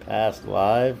done past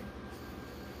live.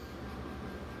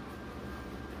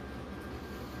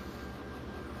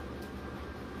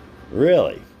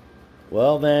 Really?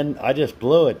 Well, then, I just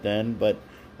blew it then, but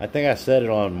I think I said it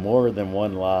on more than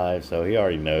one live, so he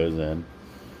already knows then.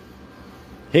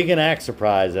 He can act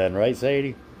surprised then, right,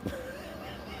 Sadie?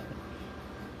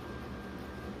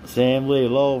 Sam Lee,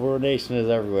 Lowell Nation is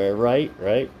everywhere, right?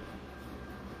 Right?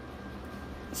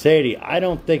 Sadie, I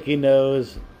don't think he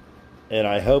knows. And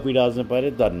I hope he doesn't, but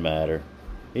it doesn't matter.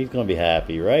 He's going to be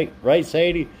happy, right? Right,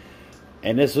 Sadie?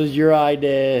 And this was your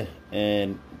idea,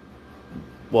 and,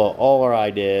 well, all our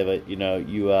idea, but, you know,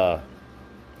 you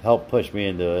helped push me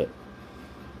into it.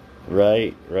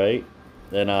 Right, right?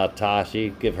 Then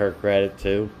Tashi, give her credit,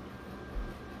 too.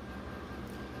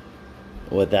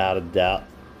 Without a doubt.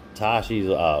 Tashi's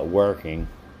working.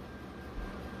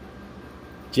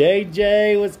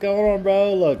 JJ, what's going on,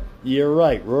 bro? Look, you're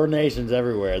right. Roar Nation's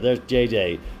everywhere. There's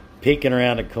JJ peeking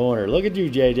around the corner. Look at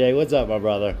you, JJ. What's up, my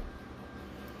brother?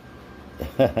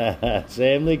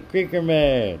 Sam Lee Creeker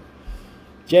Man.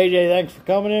 JJ, thanks for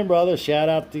coming in, brother. Shout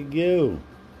out to you.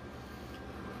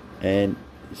 And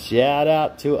shout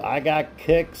out to I Got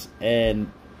Kicks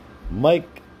and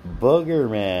Mike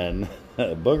Boogerman.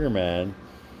 Boogerman.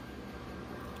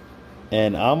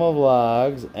 And Alma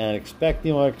Vlogs, and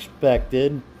Expecting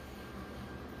Unexpected,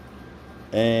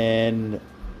 and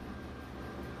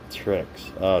Tricks.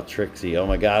 Oh, Trixie. Oh,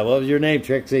 my God. What was your name,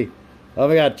 Trixie? Oh,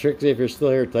 my God, Trixie, if you're still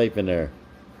here, type in there.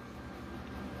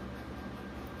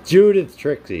 Judith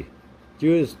Trixie.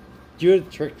 Judith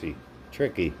Trixie.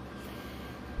 Tricky.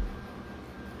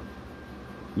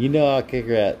 You know I'll kick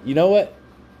her out. You know what?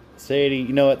 Sadie,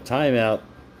 you know what? Timeout.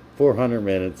 400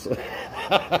 minutes.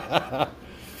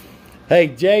 Hey,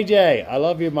 JJ, I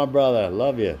love you, my brother.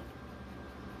 Love you.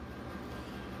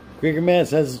 Creeker Man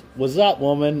says, what's up,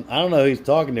 woman? I don't know who he's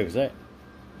talking to. Cause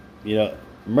you know,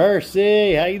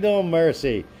 Mercy. How you doing,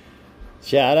 Mercy?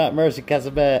 Shout out, Mercy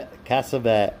Cabasag.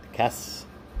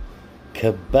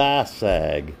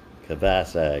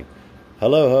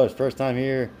 Hello, host. First time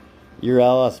here. You're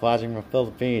LS watching from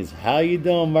Philippines. How you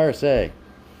doing, Mercy?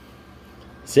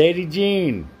 Sadie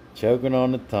Jean. Choking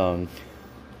on the tongue.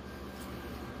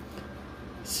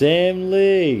 Sam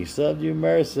Lee, sub you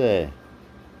Mercy.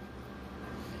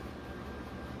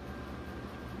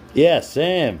 Yeah,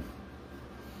 Sam.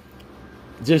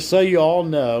 Just so you all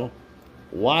know,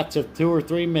 watch a 2 or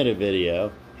 3 minute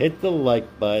video, hit the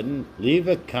like button, leave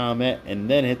a comment, and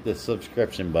then hit the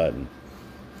subscription button.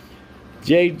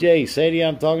 JJ, Sadie,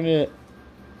 I'm talking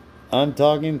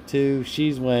to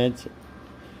She's Went,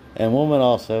 and woman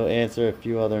also answer a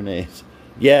few other names.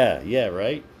 Yeah,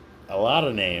 right? A lot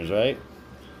of names, right?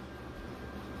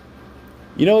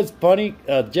 You know what's funny?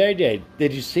 JJ,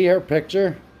 did you see her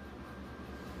picture?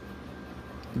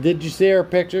 Did you see her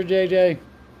picture, JJ?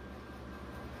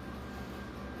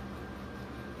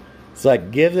 It's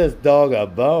like, give this dog a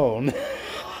bone.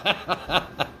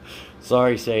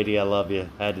 Sorry, Sadie, I love you.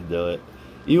 Had to do it.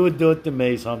 You would do it to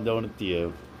me, so I'm doing it to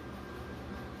you.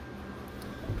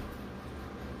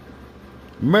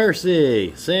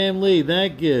 Mercy. Sam Lee,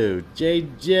 thank you.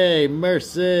 JJ,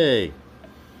 mercy.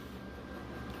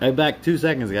 I'll be back 2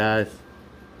 seconds, guys.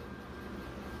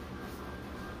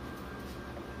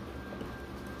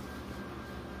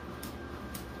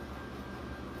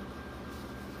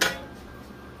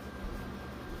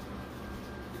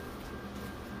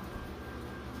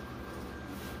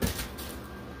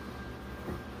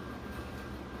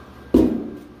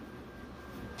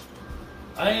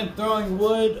 I am throwing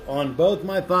wood on both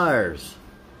my fires.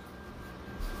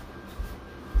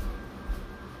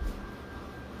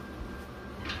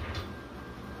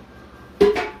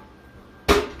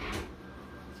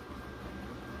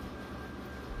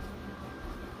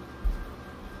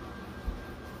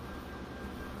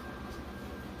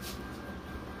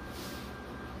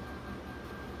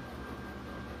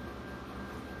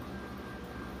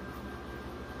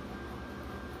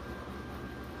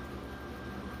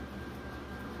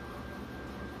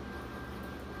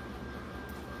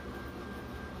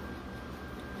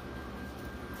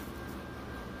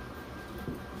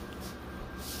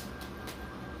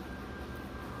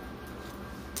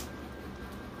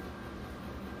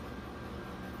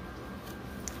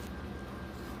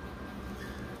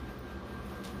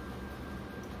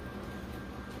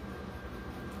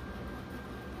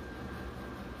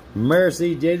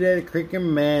 Mercy, JJ the Creeker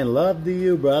Man, love to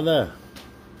you, brother.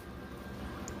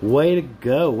 Way to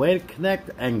go, way to connect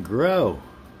and grow.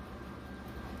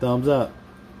 Thumbs up.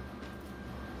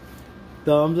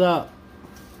 Thumbs up.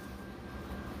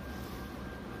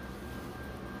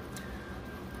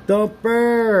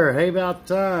 Thumper, hey, about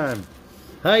time.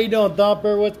 How you doing,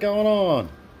 Thumper? What's going on?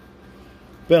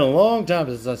 Been a long time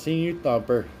since I seen you,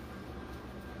 Thumper.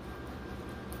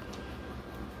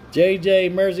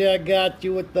 JJ, Mercy, I got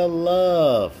you with the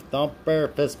love. Thumper,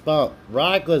 fist bump.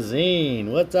 Rye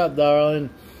Cuisine, what's up, darling?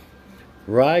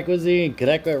 Rye Cuisine,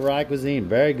 connect with Rye Cuisine.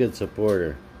 Very good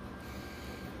supporter.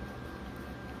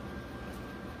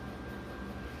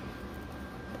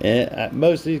 And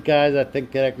most of these guys, I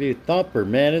think, connect with you. Thumper,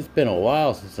 man, it's been a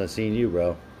while since I seen you,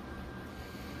 bro.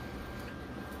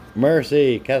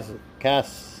 Mercy, I'm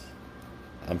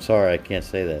sorry, I can't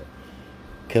say that.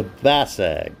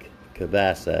 Kabasag.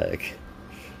 JJ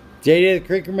the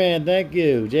Creeker Man, thank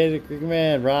you. JJ the Creeker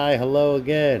Man, Rye, hello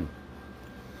again.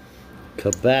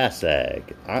 Kabasag.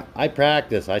 I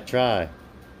practice, I try.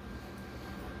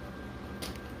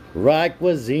 Rye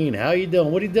Cuisine, how you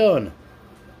doing? What are you doing?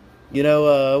 You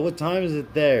know, what time is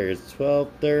it there? It's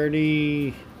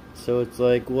 12:30, so it's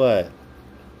like what?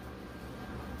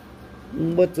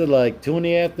 What's it like, 2 in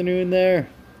the afternoon there?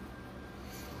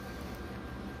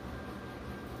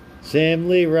 Sam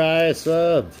Lee, Rye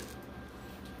subbed.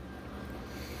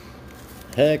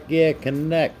 Heck yeah,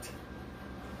 connect.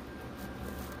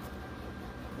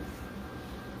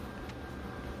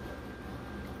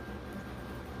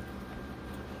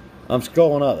 I'm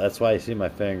scrolling up, that's why you see my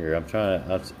finger. I'm trying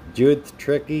to, Judith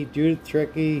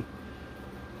Tricky.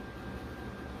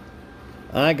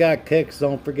 I got kicks,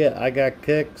 don't forget, I got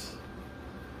kicks.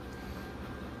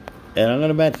 And I'm going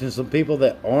to mention some people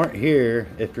that aren't here,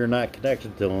 if you're not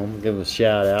connected to them. Give them a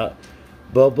shout out.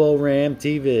 Bobo Ram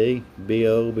TV,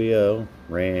 B-O-B-O,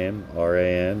 Ram,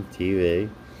 R-A-M, TV.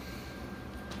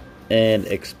 And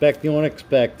Expecting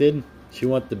Unexpected, She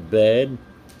Went to Bed.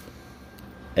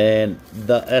 And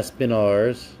The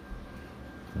Espinars,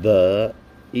 the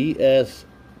E-S-P-I-A-N-A-R-S.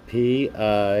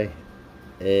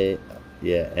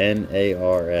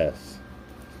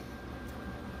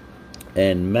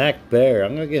 And Mac Bear,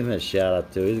 I'm going to give him a shout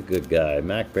out too. He's a good guy.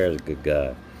 Mac Bear's a good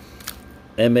guy.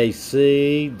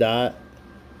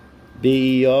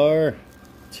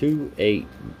 MAC.BER28.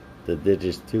 The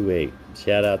digits 28.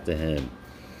 Shout out to him.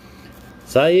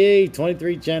 Saeed,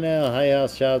 23 channel. Hi,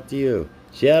 house. Shout out to you.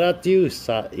 Shout out to you,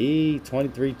 Saeed,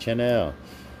 23 channel.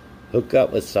 Hook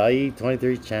up with Saeed,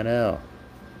 23 channel.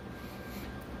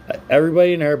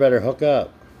 Everybody in here better hook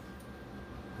up.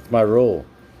 It's my rule.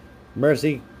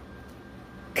 Mercy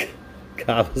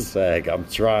Kavasag, I'm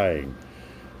trying.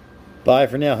 Bye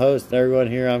for now, host and everyone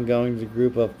here. I'm going to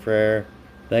group of prayer.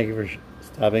 Thank you for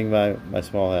stopping by my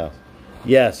small house.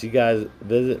 Yes, you guys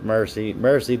visit Mercy.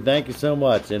 Mercy, thank you so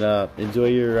much, and enjoy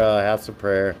your house of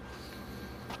prayer.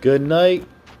 Good night.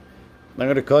 I'm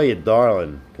going to call you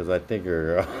darling because I think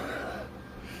you're...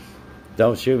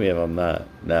 Don't shoot me if I'm not.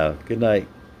 No. Good night.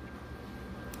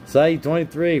 Saeed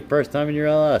 23, first time in your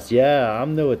LS. Yeah,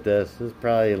 I'm new at this. This is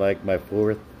probably like my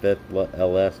 4th, 5th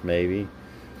LS maybe.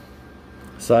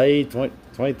 Saeed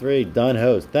 23, done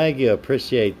host. Thank you,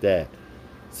 appreciate that.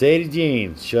 Sadie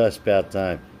Jean, shush, about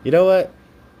time. You know what?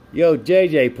 Yo,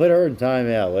 JJ, put her in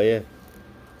timeout, will you?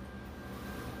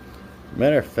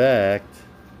 Matter of fact,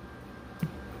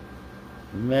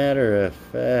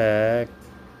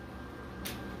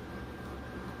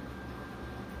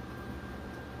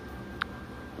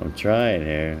 I'm trying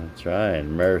here. I'm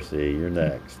trying. Mercy, you're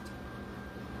next.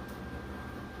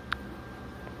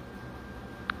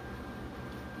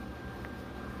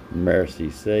 Mercy,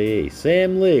 say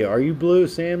Sam Lee. Are you blue,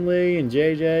 Sam Lee and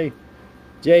JJ?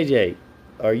 JJ,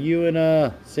 are you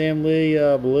and Sam Lee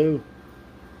blue?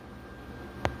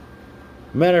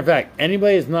 Matter of fact,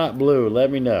 anybody that's not blue, let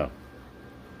me know.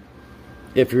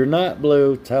 If you're not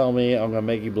blue, tell me. I'm going to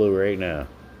make you blue right now.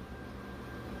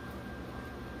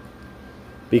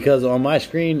 Because on my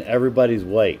screen, everybody's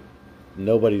white.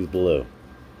 Nobody's blue.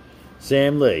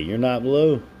 Sam Lee, you're not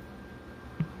blue?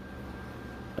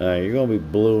 Alright, you're going to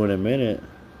be blue in a minute.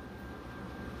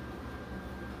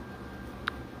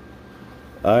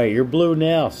 Alright, you're blue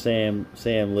now, Sam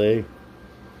Lee.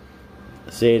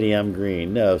 Sadie, I'm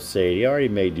green. No, Sadie, I already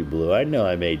made you blue. I know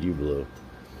I made you blue.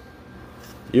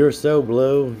 You're so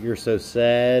blue. You're so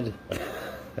sad.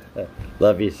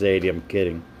 Love you, Sadie. I'm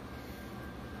kidding.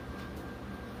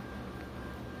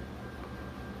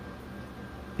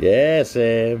 Yeah,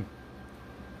 Sam.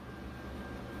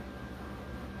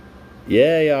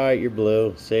 Yeah, alright, you're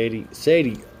blue.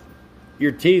 Sadie,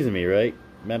 you're teasing me, right?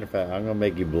 Matter of fact, I'm going to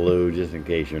make you blue just in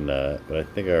case you're not. But I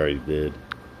think I already did.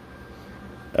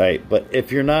 Alright, but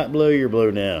if you're not blue, you're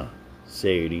blue now.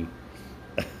 Sadie.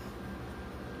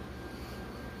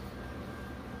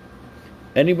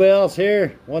 Anybody else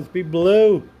here wants to be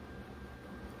blue?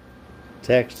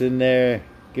 Text in there.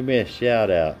 Give me a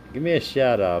shout out. Give me a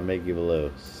shout out. I'll make you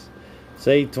blue.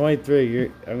 Say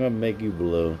 23. I'm going to make you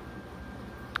blue.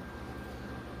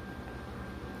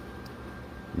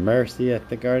 Mercy, I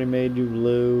think I already made you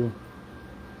blue.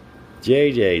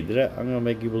 JJ, I'm going to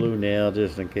make you blue now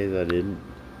just in case I didn't.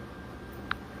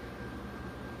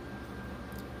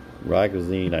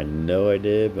 Rockazine, I know I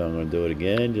did, but I'm going to do it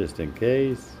again just in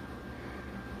case.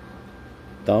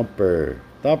 Thumper,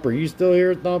 you still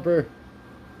here, Thumper?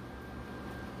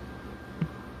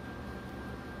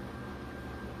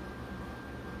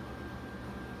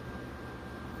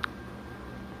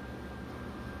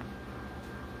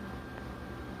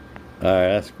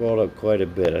 Alright, I scrolled up quite a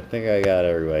bit. I think I got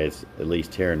everybody. It's at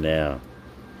least here now.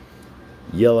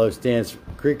 Yellow stands for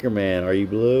Creeker Man. Are you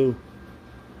blue?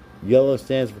 Yellow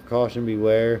stands for Caution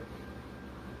Beware.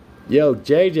 Yo,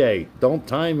 JJ, don't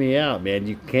time me out, man.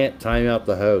 You can't time out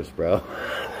the host, bro.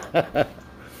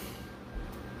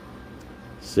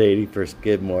 Sadie for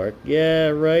Skidmark. Yeah,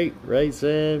 right,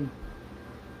 Sam.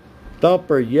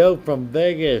 Thumper, yo, from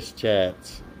Vegas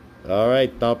chats.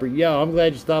 Alright, Thumper. Yo, I'm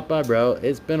glad you stopped by, bro.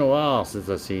 It's been a while since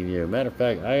I've seen you. Matter of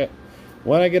fact,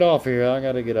 when I get off here, I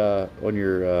gotta get on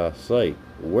your site.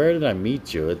 Where did I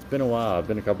meet you? It's been a while. It's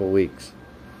been a couple of weeks.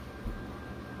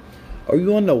 Are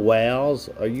you on the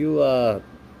WoWs? Are you the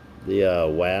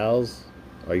WoWs?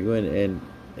 Are you in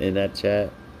that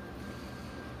chat?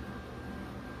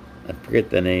 I forget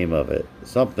the name of it.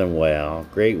 Something WoW.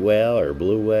 Great WoW or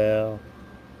Blue WoW.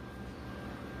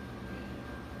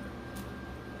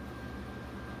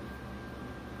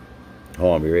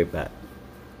 Hold on, I'll be right back.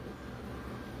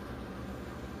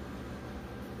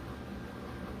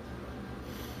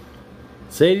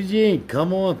 Sadie Jean,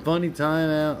 come on, funny time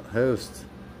out, host.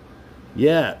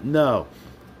 Yeah, no.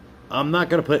 I'm not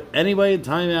going to put anybody in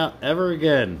timeout ever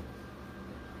again.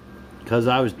 Because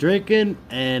I was drinking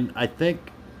and I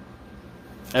think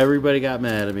everybody got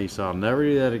mad at me, so I'll never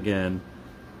do that again.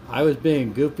 I was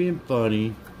being goofy and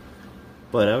funny,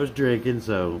 but I was drinking,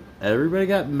 so everybody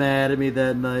got mad at me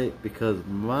that night because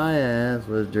my ass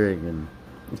was drinking.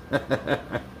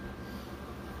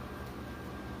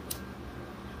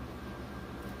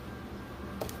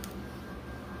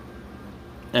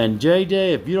 And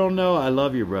JJ, if you don't know, I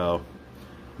love you, bro.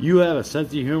 You have a sense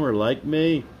of humor like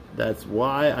me. That's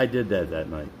why I did that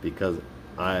night. Because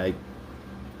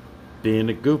being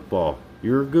a goofball.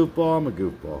 You're a goofball, I'm a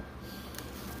goofball.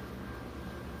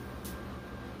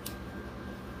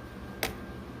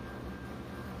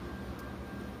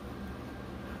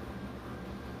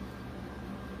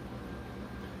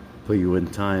 Put you in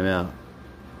timeout.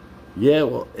 Yeah,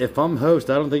 well, if I'm host,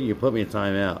 I don't think you can put me in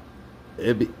timeout.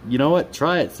 You know what?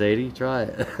 Try it, Sadie. Try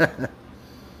it.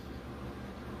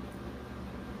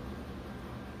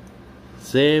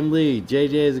 Sam Lee,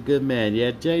 JJ is a good man.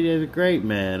 Yeah, JJ is a great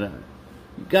man.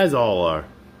 You guys all are.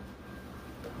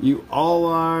 You all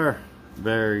are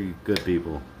very good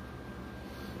people.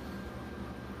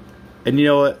 And you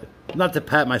know what? Not to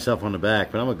pat myself on the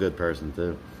back, but I'm a good person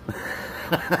too.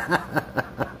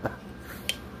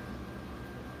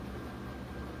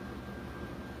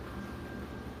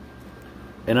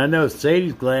 And I know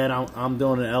Sadie's glad I'm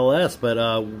doing an LS,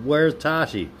 but where's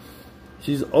Tashi?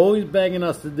 She's always begging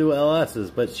us to do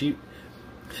LSs, but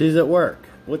she's at work.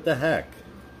 What the heck?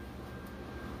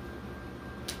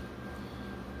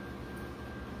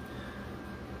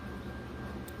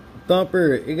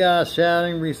 Thumper, you got a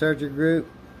shouting researcher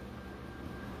group.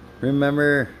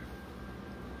 Remember,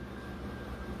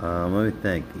 let me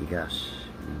think.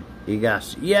 You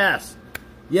got, yes,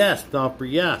 Thumper,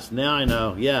 yes. Now I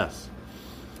know, yes.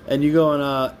 And you go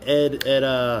on Ed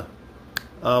at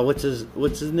what's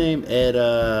his name?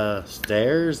 Ed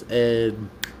Stairs. Ed,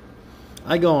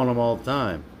 I go on him all the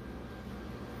time.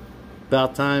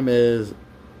 About time is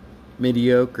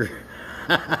mediocre.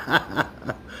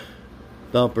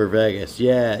 Thumper Vegas.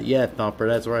 Yeah, Thumper.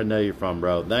 That's where I know you're from,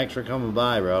 bro. Thanks for coming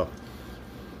by, bro.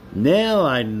 Now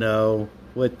I know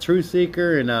with True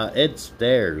Seeker and Ed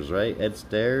Stairs, right? Ed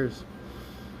Stairs.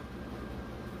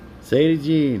 Sadie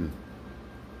Jean.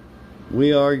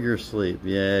 We are your sleep.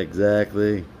 Yeah,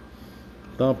 exactly.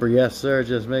 Thumper, yes, sir.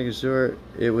 Just making sure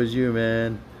it was you,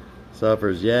 man.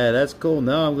 Suffers. Yeah, that's cool.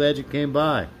 No, I'm glad you came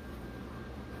by.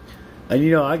 And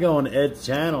you know, I go on Ed's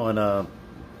channel and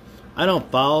I don't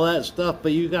follow that stuff,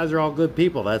 but you guys are all good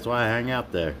people. That's why I hang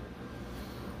out there.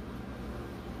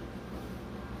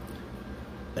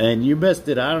 And you missed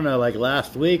it. I don't know, like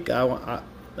last week, I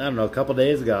don't know, a couple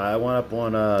days ago, I went up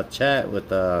on chat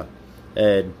with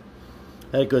Ed.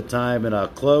 Had a good time,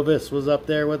 and Clovis was up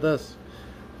there with us.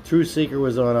 True Seeker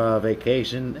was on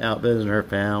vacation, out visiting her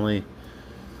family.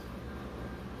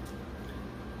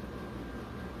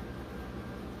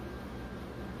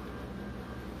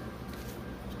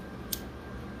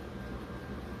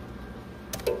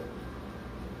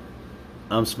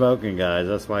 I'm smoking, guys.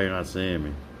 That's why you're not seeing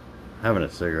me. Having a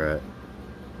cigarette.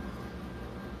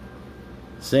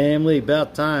 Sam Lee,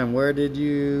 about time. Where did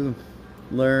you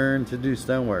learn to do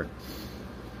stonework?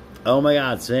 Oh my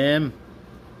God, Sam.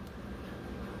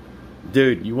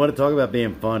 Dude, you want to talk about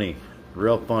being funny.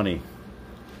 Real funny.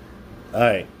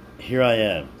 Alright, here I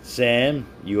am. Sam,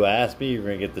 you asked me, you're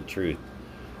going to get the truth.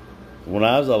 When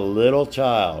I was a little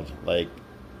child, like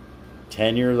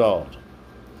 10 years old,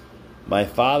 my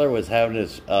father was having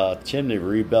his chimney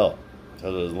rebuilt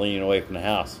because it was leaning away from the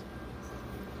house.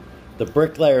 The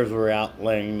bricklayers were out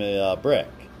laying the brick.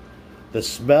 The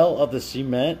smell of the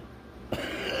cement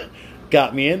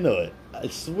got me into it. I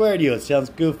swear to you, it sounds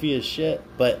goofy as shit,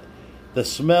 but the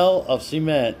smell of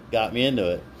cement got me into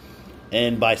it.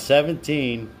 And by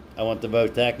 17, I went to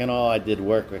Votech and all. I did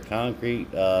work with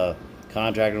concrete,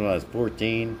 contracting when I was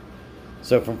 14.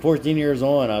 So from 14 years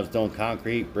on, I was doing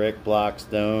concrete, brick, block,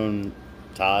 stone,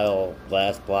 tile,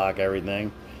 glass block,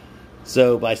 everything.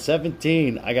 So by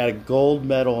 17, I got a gold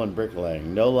medal in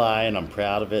bricklaying. No lying, I'm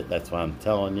proud of it. That's why I'm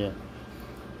telling you.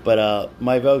 But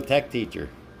my Votech teacher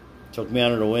took me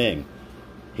under the wing.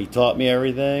 He taught me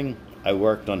everything. I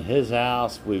worked on his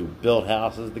house. We built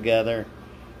houses together.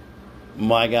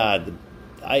 My God,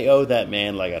 I owe that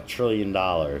man like $1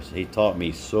 trillion. He taught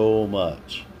me so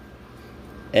much.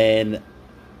 And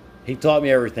he taught me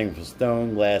everything from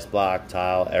stone, glass block,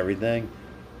 tile, everything.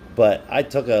 But I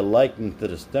took a liking to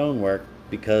the stonework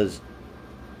because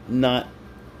not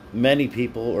many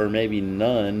people, or maybe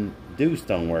none, do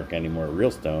stonework anymore,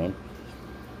 real stone.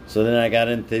 So then I got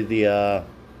into the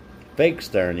fake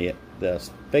stone,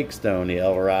 the fake stone, the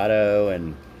Eldorado,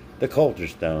 and the culture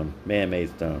stone, man-made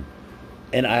stone.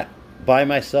 And I, by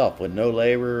myself, with no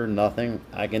labor, nothing,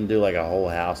 I can do like a whole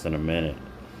house in a minute.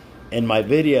 In my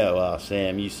video,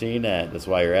 Sam, you seen that. That's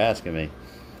why you're asking me.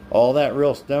 All that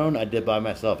real stone, I did by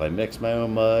myself. I mixed my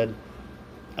own mud.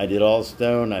 I did all the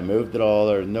stone. I moved it all.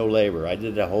 There was no labor. I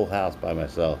did the whole house by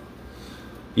myself.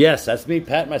 Yes, that's me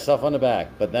patting myself on the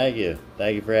back. But thank you.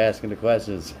 Thank you for asking the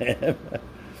questions, Sam.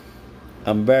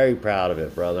 I'm very proud of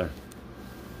it, brother.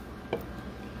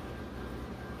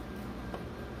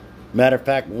 Matter of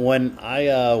fact, when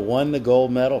I won the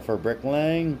gold medal for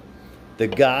bricklaying, the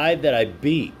guy that I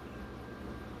beat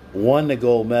won the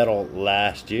gold medal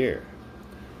last year.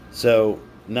 So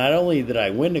not only did I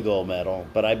win the gold medal,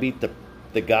 but I beat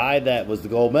the guy that was the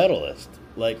gold medalist.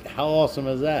 Like, how awesome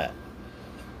is that?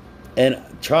 And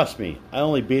trust me, I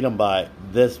only beat him by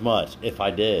this much, if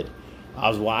I did. I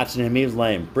was watching him, he was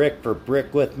laying brick for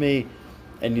brick with me.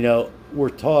 And, we're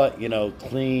taught,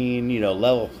 clean,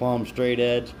 level plumb, straight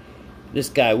edge. This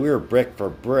guy, we were brick for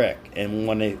brick. And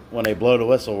when they blow the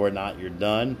whistle, we're not, you're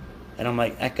done. And I'm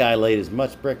like, that guy laid as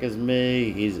much brick as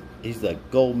me. He's the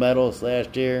gold medalist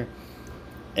last year.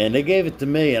 And they gave it to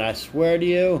me, and I swear to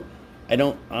you, I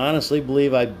don't honestly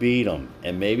believe I beat him.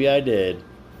 And maybe I did.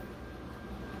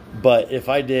 But if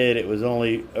I did, it was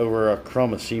only over a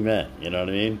crumb of cement. You know what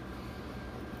I mean?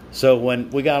 So when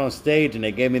we got on stage and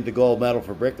they gave me the gold medal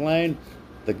for bricklaying,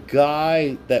 the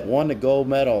guy that won the gold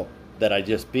medal that I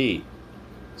just beat,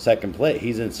 second place,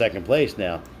 he's in second place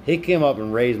now. He came up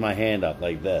and raised my hand up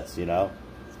like this,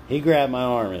 He grabbed my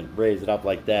arm and raised it up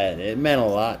like that. It meant a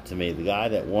lot to me. The guy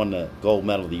that won the gold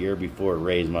medal the year before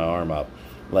raised my arm up.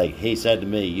 Like he said to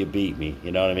me, you beat me.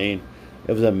 You know what I mean?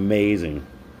 It was amazing.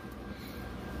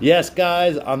 Yes,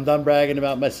 guys, I'm done bragging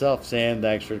about myself. Sam,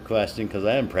 thanks for the question, because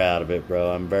I am proud of it,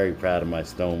 bro. I'm very proud of my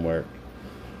stonework.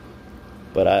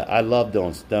 But I love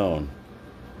doing stone.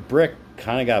 Brick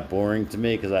kind of got boring to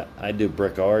me because I do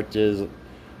brick arches.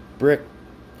 Brick.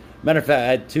 Matter of fact, I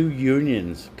had 2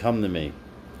 unions come to me.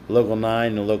 Local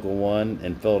 9 and Local 1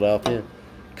 in Philadelphia.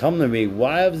 Come to me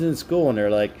while I was in school, and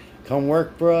they're like, come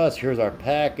work for us. Here's our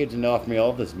package. And they offer me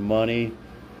all this money.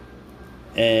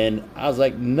 And I was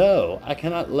like, no, I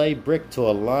cannot lay brick to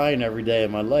a line every day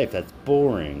of my life. That's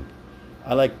boring.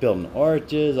 I like building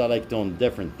arches. I like doing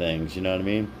different things. You know what I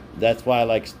mean? That's why I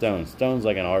like stone. Stone's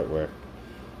like an artwork.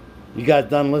 You guys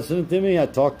done listening to me? I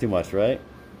talk too much, right?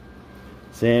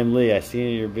 Sam Lee, I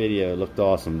seen your video. It looked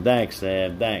awesome. Thanks,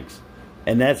 Sam. Thanks.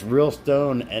 And that's real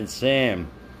stone. And Sam,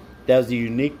 that was a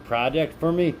unique project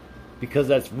for me because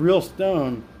that's real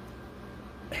stone.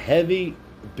 Heavy,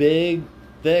 big,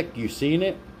 thick. You seen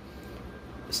it?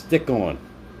 Stick on,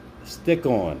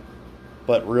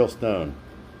 but real stone.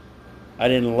 I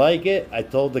didn't like it. I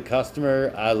told the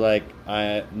customer, I was like,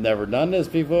 I've never done this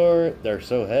before. They're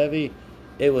so heavy.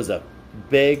 It was a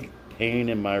big pain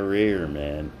in my rear,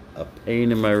 man. A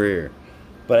pain in my rear.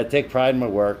 But I take pride in my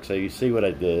work, so you see what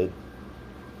I did.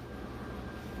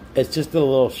 It's just a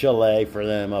little chalet for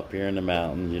them up here in the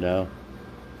mountains,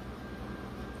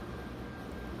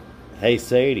 Hey,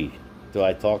 Sadie. Do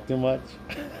I talk too much?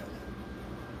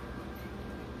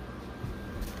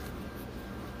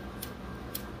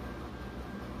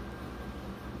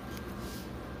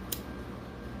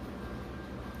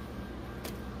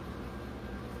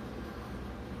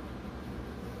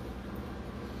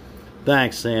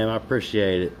 Thanks, Sam. I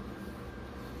appreciate it.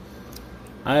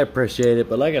 I appreciate it.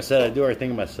 But like I said, I do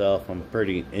everything myself. I'm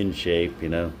pretty in shape,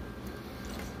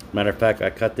 Matter of fact, I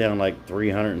cut down like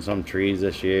 300 and some trees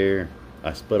this year.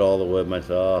 I split all the wood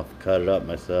myself, cut it up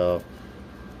myself.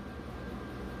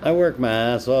 I work my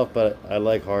ass off, but I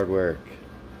like hard work.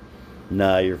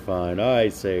 Nah, you're fine. All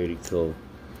right, Sadie, cool.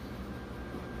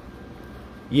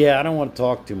 Yeah, I don't want to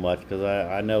talk too much because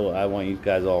I know I want you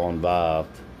guys all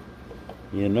involved.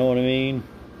 You know what I mean?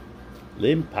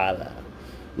 Lynn Pala.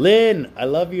 Lynn, I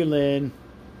love you, Lynn.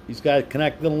 You guys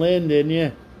connected to Lynn, didn't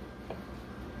you?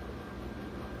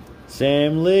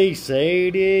 Sam Lee,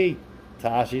 Sadie.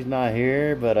 Tashi's not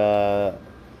here, but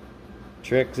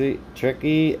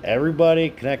Tricky, everybody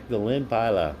connect to Lynn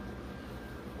Pila.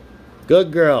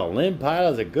 Good girl. Lynn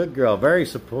Pila's a good girl. Very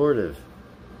supportive.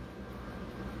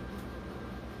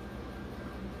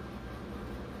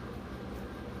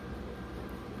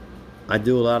 I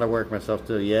do a lot of work myself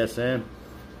too. Yeah, Sam?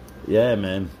 Yeah,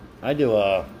 man. I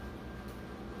do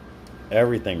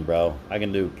everything, bro. I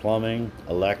can do plumbing,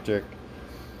 electric.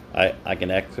 I can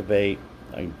excavate.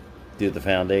 I can do the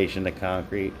foundation, the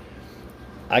concrete.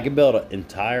 I can build an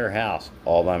entire house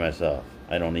all by myself.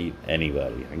 I don't need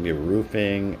anybody. I can do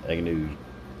roofing. I can do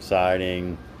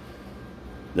siding.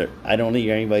 I don't need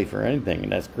anybody for anything,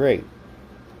 and that's great.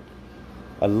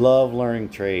 I love learning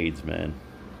trades, man.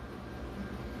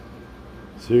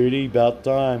 Sudie, about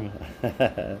time.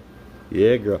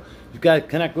 Yeah, girl. You've got to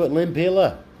connect with Lynn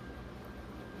Pila.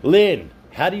 Lynn,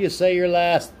 how do you say your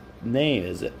last name?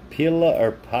 Is it Pila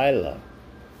or Pila?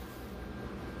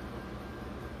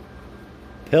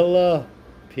 Pila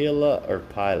or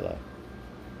Pila?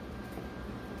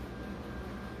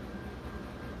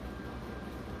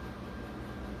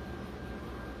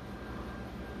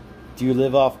 Do you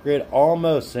live off grid?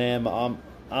 Almost, Sam.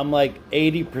 I'm like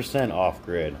 80% off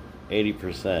grid.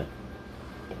 80%.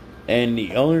 And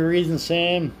the only reason,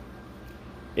 Sam,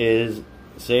 is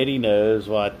Sadie knows,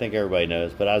 well, I think everybody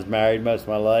knows, but I was married most of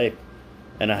my life,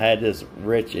 and I had this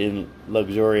rich and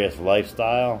luxurious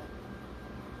lifestyle.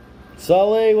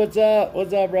 Sully, what's up?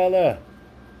 What's up, brother?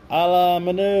 A la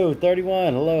Manu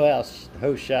 31. Hello,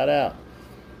 host shout out.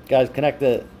 Guys, connect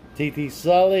to TT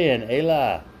Sully and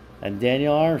Ayla and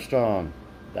Daniel Armstrong.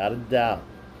 Without a doubt.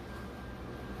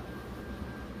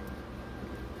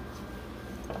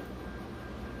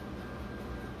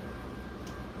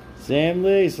 Sam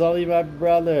Lee, Sully, my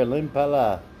brother,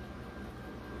 Limpala.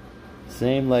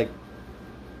 Same like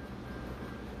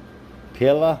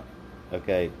Pila?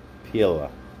 Okay, Pila.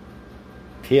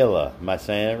 Pila. Am I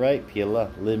saying it right?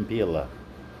 Pila. Lim Pila.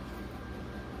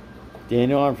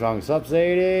 Daniel Armstrong. Sup,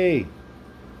 Sadie?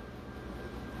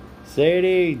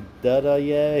 Sadie. Da-da,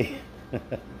 yay.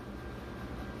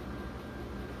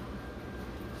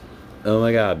 Oh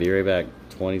my god, be right back.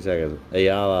 20 seconds.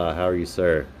 Ayala, how are you,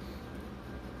 sir?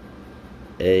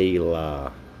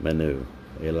 Ayla Manu.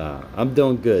 Ayla. I'm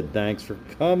doing good. Thanks for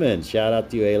coming. Shout out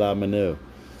to you, Ayla Manu.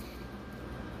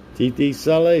 TT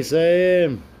Sully,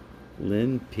 Sam.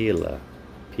 Lynn Pila.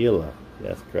 Pila.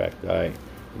 That's correct. Alright.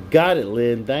 Got it,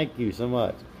 Lynn. Thank you so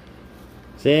much.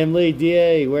 Sam Lee,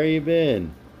 DA, where you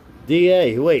been?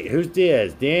 DA. Wait, who's DA?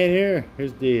 Is Dan here?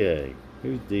 Who's DA?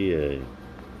 Who's DA?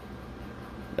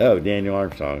 Oh, Daniel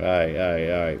Armstrong.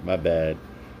 Alright. My bad.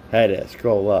 Had to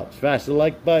scroll up. Smash the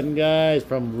like button, guys,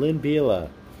 from Lynn Pila.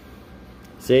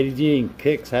 Sadie Jean,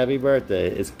 Kicks, happy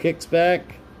birthday. Is Kicks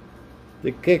back?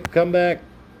 Did Kicks come back?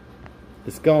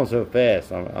 It's going so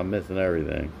fast. I'm missing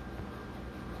everything.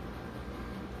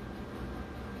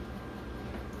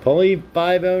 Pauline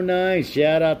 509,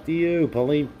 shout out to you.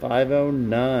 Pauline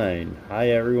 509. Hi,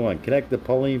 everyone. Connect to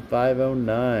Pauline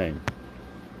 509.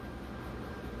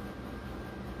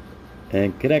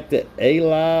 And connect to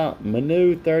Ayla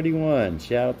Manu 31.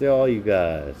 Shout out to all you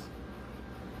guys.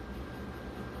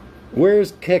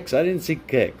 Where's Kicks? I didn't see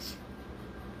Kicks.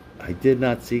 I did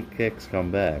not see Kicks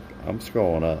come back. I'm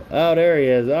scrolling up. Oh, there he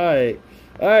is.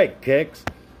 Alright, Kicks.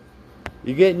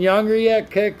 You getting younger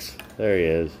yet, Kicks? There he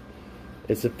is.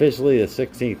 It's officially the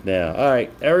 16th now.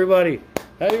 Alright, everybody.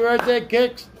 Happy birthday,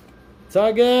 Kicks.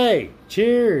 Tagay.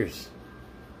 Cheers.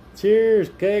 Cheers,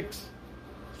 Kicks.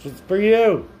 This is for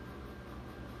you.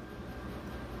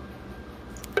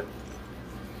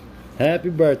 Happy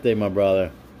birthday, my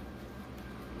brother.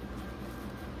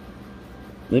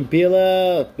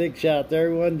 Limpila, big shout out to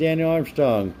everyone. Daniel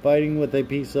Armstrong, fighting with a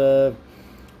piece of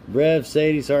Rev,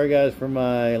 Sadie, sorry guys for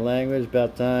my language,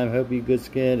 about time. Hope you good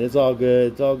skin. It's all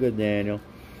good. It's all good, Daniel.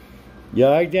 You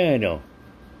alright, Daniel?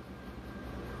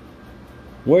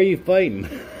 Where are you fighting?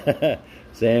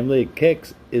 Sam Lee,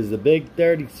 Kicks is the big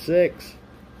 36.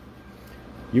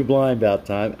 You blind about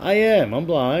time. I am. I'm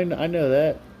blind. I know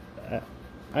that.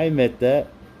 I admit that.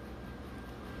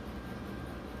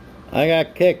 I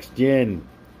got Kicks, gin.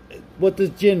 What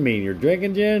does gin mean? You're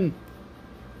drinking gin?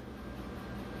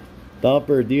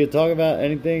 Thumper, do you talk about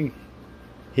anything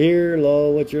here?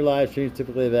 Low, what's your live stream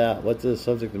typically about? What's the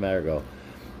subject matter go?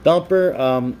 Thumper,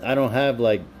 I don't have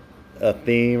like a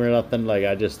theme or nothing. Like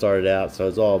I just started out, so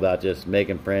it's all about just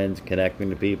making friends, connecting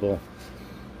to people.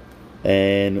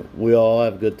 And we all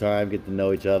have a good time, get to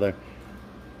know each other.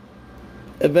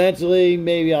 Eventually,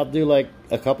 maybe I'll do like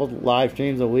a couple live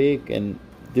streams a week and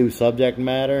do subject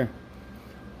matter.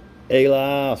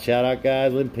 Ayla, shout out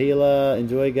guys. Limpila,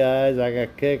 enjoy guys. I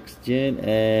got Kicks, gin,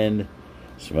 and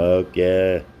smoke.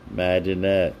 Yeah, imagine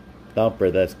that.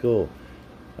 Thumper, that's cool.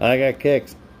 I got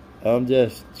Kicks. I'm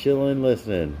just chilling,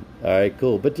 listening. Alright,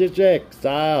 cool. Bajik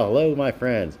style. Hello, my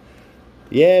friends.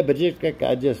 Yeah, Bajik,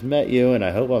 I just met you, and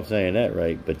I hope I'm saying that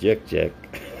right. Bajik.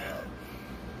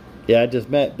 Yeah, I just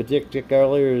met Bajik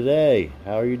earlier today.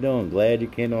 How are you doing? Glad you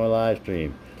came to my live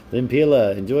stream.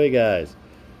 Limpila, enjoy guys.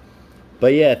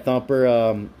 But yeah, Thumper,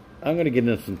 I'm going to get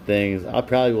into some things. I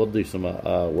probably will do some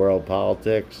world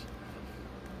politics.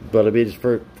 But it'll be just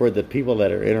for the people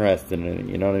that are interested in it,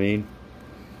 you know what I mean?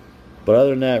 But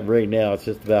other than that, right now, it's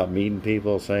just about meeting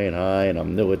people, saying hi, and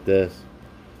I'm new at this.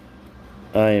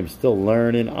 I am still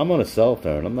learning. I'm on a cell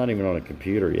phone. I'm not even on a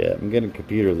computer yet. I'm getting a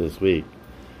computer this week.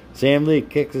 Sam Lee,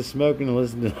 Kicks is smoking and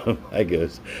listening to my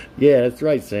goes. Yeah, that's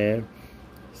right, Sam.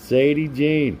 Sadie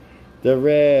Jean, the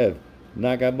Rev.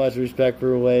 Not got much respect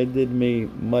for what it did to me.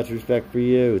 Much respect for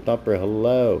you. Thumper,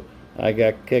 hello. I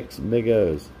got Kicks,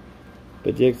 Migos.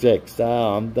 Bajik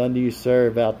style. I'm done to you, sir.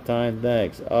 About time.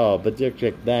 Thanks. Oh,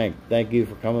 Bajik, thank you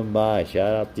for coming by.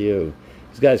 Shout out to you.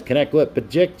 These guys connect with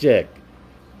Bajik.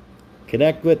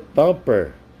 Connect with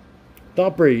Thumper.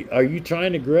 Thumper, are you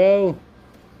trying to grow?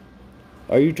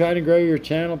 Are you trying to grow your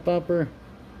channel, Thumper?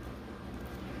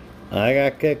 I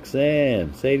got Kicks,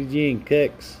 Sam. Sadie Jean,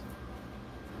 Kicks.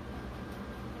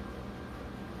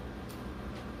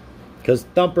 Because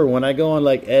Thumper, when I go on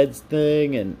like Ed's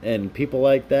thing and people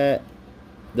like that,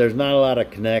 there's not a lot of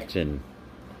connection.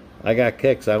 I got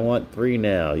kicks. I want 3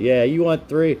 now. Yeah, you want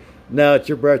 3? No, it's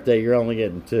your birthday. You're only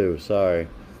getting 2. Sorry.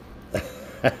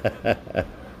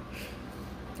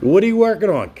 What are you working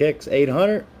on? Kicks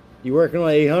 800? You working on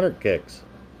 800 kicks?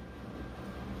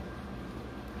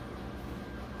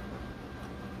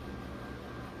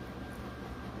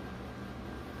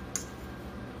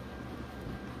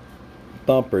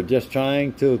 Thumper, just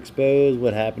trying to expose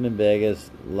what happened in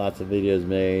Vegas. Lots of videos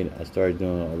made. I started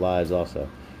doing lives also.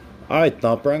 Alright,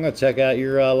 Thumper, I'm going to check out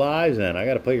your lives then. I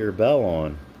got to put your bell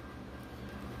on.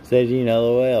 Sagine,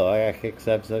 LOL. I got kicked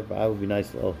 775. Would be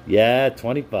nice. Little. Yeah,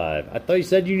 25. I thought you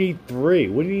said you need 3.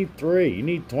 What do you need 3? You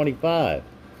need 25.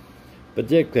 But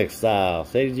Dick Pick style.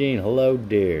 Sagine, hello,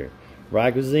 dear.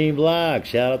 Rye Cuisine blog.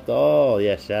 Shout out to all.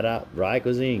 Yeah, shout out Rye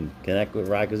Cuisine. Connect with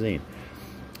Rye Cuisine.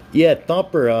 Yeah,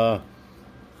 Thumper,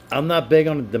 I'm not big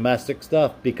on the domestic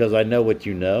stuff because I know what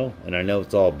you know, and I know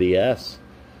it's all BS.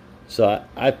 So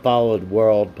I followed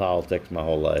world politics my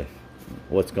whole life.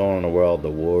 What's going on in the world, the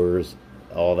wars,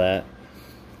 all that.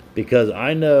 Because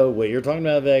I know what you're talking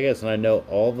about in Vegas, and I know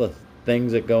all the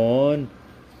things that go on.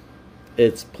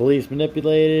 It's police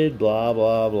manipulated, blah,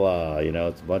 blah, blah. You know,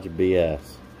 it's a bunch of BS.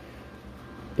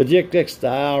 Bajik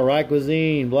style, Rye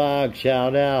Cuisine, blog,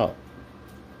 shout out.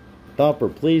 Thumper,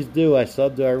 please do. I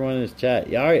sub to everyone in this chat.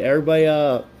 Yeah, all right,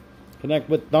 everybody, connect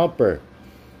with Thumper.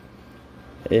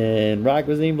 And Rye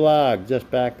Cuisine blog,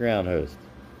 just background host.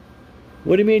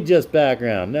 What do you mean just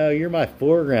background? No, you're my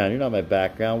foreground. You're not my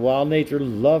background. Wild Nature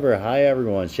Lover. Hi,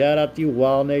 everyone. Shout out to you,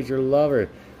 Wild Nature Lover.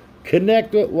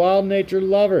 Connect with Wild Nature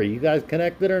Lover. You guys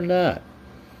connected or not?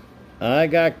 I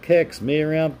got kicks. Me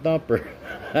around Thumper.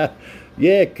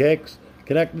 Yeah, kicks.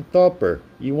 Connect with Thumper.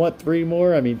 You want 3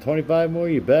 more? I mean, 25 more?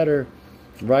 You better.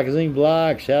 Rockazine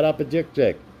blog. Shout out to Jick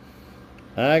Jick.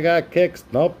 I got kicks.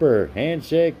 Thumper.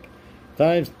 Handshake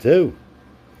times 2.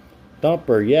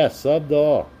 Thumper. Yes, sub to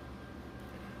all.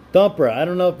 Thumper, I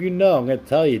don't know if you know. I'm going to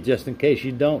tell you just in case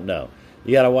you don't know.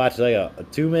 You got to watch like a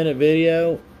 2-minute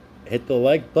video. Hit the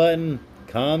like button,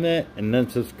 comment, and then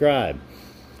subscribe.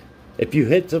 If you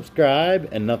hit subscribe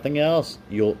and nothing else,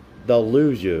 they'll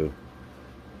lose you.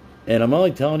 And I'm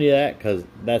only telling you that because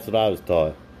that's what I was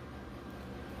taught.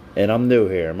 And I'm new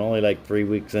here. I'm only like 3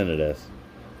 weeks into this.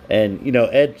 And, you know,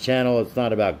 Ed's channel, it's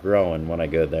not about growing when I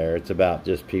go there. It's about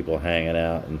just people hanging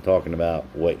out and talking about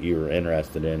what you're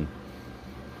interested in.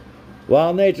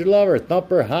 Wild Nature Lover,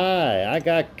 Thumper, hi. I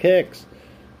got kicks.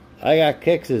 I got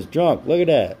kicks is drunk. Look at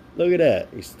that. Look at that.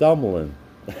 He's stumbling.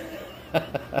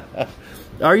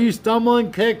 Are you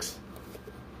stumbling, Kicks?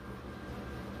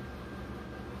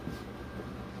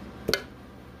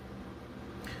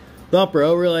 Thumper,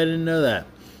 oh really? I didn't know that.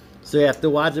 So you have to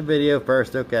watch a video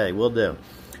first. Okay, we'll do.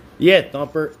 Yeah,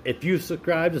 Thumper, if you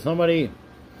subscribe to somebody,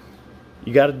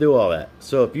 you got to do all that.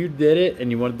 So if you did it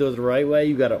and you want to do it the right way,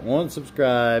 you got to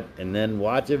unsubscribe and then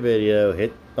watch a video,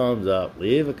 hit thumbs up,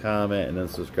 leave a comment, and then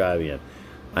subscribe again.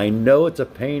 I know it's a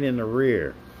pain in the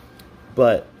rear,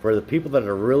 but for the people that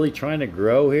are really trying to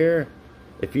grow here,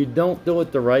 if you don't do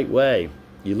it the right way,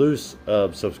 you lose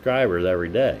subscribers every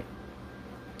day.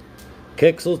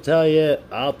 Kix will tell you,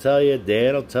 I'll tell you,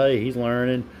 Dan will tell you, he's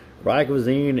learning. Rye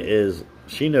Cuisine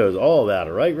she knows all about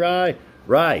it, right, Rye?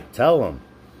 Rye, tell them.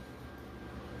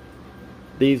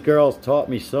 These girls taught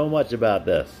me so much about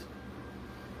this.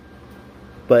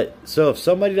 But, so if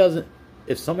somebody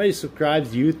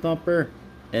subscribes to you, Thumper,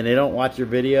 and they don't watch your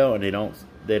video, and they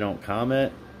don't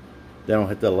comment, they don't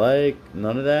hit the like,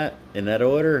 none of that, in that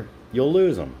order, you'll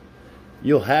lose them.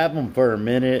 You'll have them for a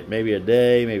minute, maybe a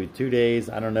day, maybe 2 days.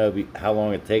 I don't know how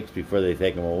long it takes before they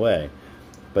take them away.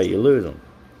 But you lose them.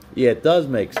 Yeah, it does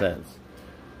make sense.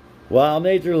 Wild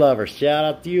Nature Lover, shout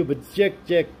out to you. But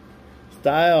Jick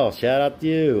Style, shout out to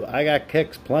you. I got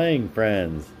kicks playing,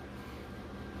 friends.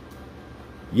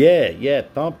 Yeah,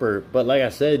 Thumper. But like I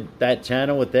said, that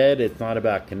channel with Ed, it's not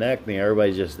about connecting.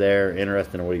 Everybody's just there,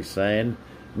 interested in what he's saying.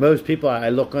 Most people, I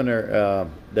look on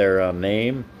their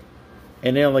name,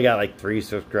 and they only got like 3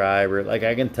 subscribers. Like,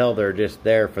 I can tell they're just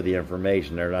there for the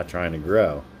information. They're not trying to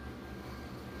grow.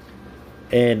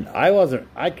 And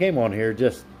I came on here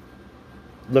just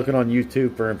looking on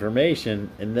YouTube for information,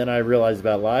 and then I realized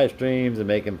about live streams and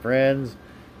making friends,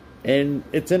 and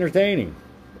it's entertaining.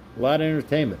 A lot of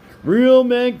entertainment. Real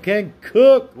Men Can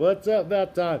Cook. What's up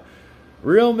about time?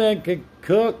 Real Men Can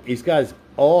Cook. These guys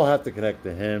all have to connect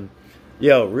to him.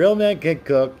 Yo, Real Men Can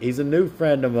Cook. He's a new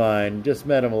friend of mine. Just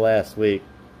met him last week.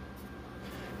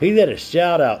 He did a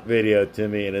shout-out video to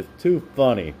me, and it's too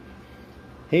funny.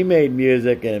 He made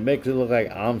music, and it makes it look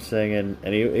like I'm singing,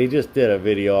 and he just did a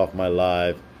video off my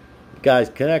live. Guys,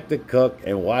 connect to Cook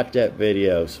and watch that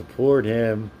video. Support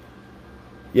him.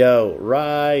 Yo,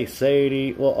 Rye,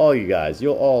 Sadie, well, all you guys,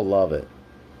 you'll all love it.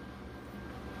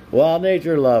 Wild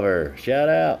Nature Lover, shout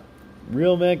out.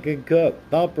 Real Men Can Cook.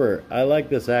 Thumper, I like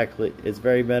this actually. It's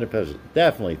very beneficial.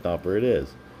 Definitely, Thumper, it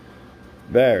is.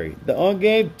 Very. The On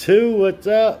Game 2, what's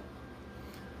up?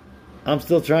 I'm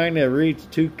still trying to reach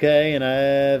 2K and I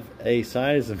have a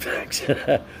sinus infection.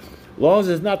 As long as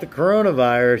it's not the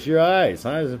coronavirus, you're alright.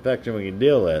 Sinus infection we can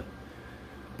deal with.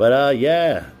 But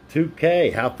yeah,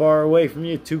 2K. How far away from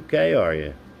you 2K are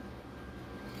you?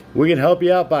 We can help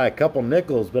you out by a couple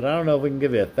nickels, but I don't know if we can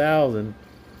give you 1,000.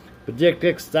 But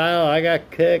Jick style, I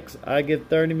got kicks. I get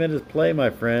 30 minutes play,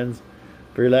 my friends,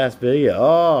 for your last video.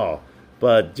 Oh,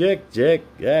 but Jick,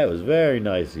 that was very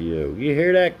nice of you. You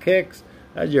hear that, kicks?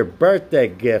 That's your birthday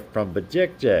gift from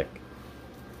Bajik.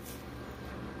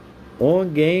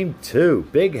 On Game 2,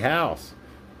 big house.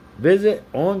 Visit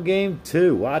On Game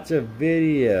 2. Watch a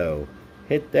video.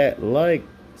 Hit that like,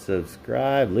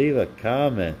 subscribe, leave a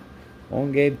comment.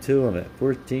 On Game 2, I'm at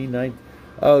 14.19.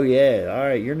 Oh yeah, all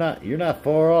right. You're not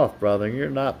far off, brother. You're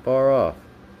not far off.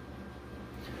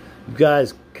 You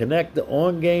guys connect to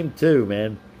On Game 2,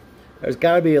 man. There's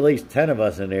got to be at least 10 of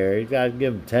us in there. You got to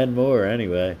give them 10 more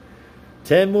anyway.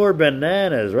 10 more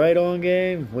bananas, right, On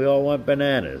Game? We all want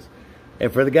bananas.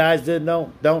 And for the guys that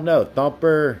don't know,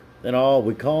 Thumper and all,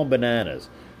 we call them bananas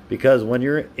because when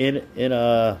you're in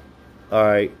all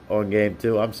right, On Game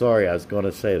 2. I'm sorry, I was going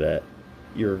to say that.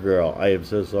 You're a girl. I am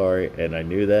so sorry, and I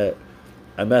knew that.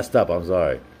 I messed up. I'm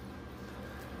sorry.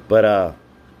 But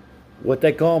what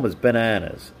they call them is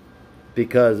bananas.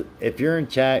 Because if you're in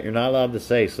chat, you're not allowed to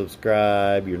say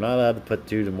subscribe. You're not allowed to put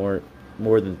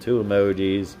more than 2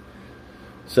 emojis.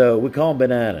 So we call them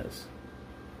bananas.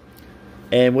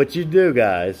 And what you do,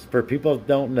 guys, for people that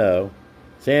don't know,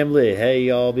 Sam Lee, hey,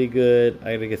 y'all be good.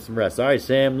 I gotta get some rest. All right,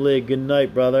 Sam Lee, good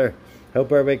night, brother.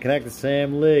 Hope everybody connected.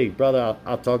 Sam Lee, brother,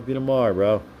 I'll talk to you tomorrow,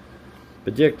 bro.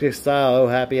 Bajik style, oh,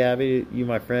 happy you,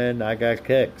 my friend. I got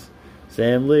kicks.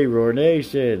 Sam Lee, Roar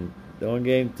Nation, On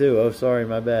Game 2. Oh, sorry,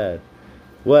 my bad.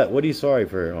 What are you sorry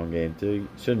for On Game 2? You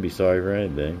shouldn't be sorry for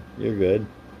anything. You're good.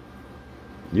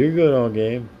 You're good On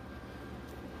Game.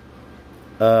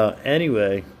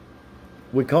 Anyway,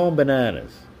 we call them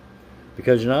bananas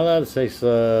because you're not allowed to say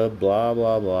sub, blah,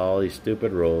 blah, blah, all these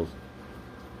stupid rules.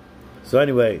 So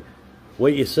anyway,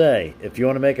 what you say, if you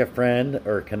want to make a friend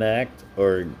or connect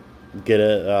or get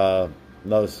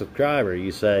another subscriber,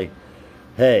 you say,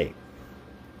 hey,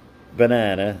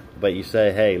 banana, but you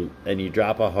say, hey, and you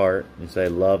drop a heart, and you say,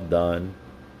 love done.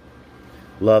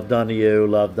 Love done to you,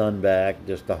 love done back,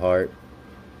 just a heart.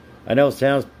 I know it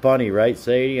sounds funny, right,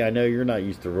 Sadie? I know you're not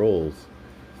used to rules.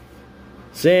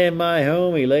 Sam, my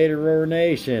homie, later Roar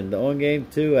Nation. The On Game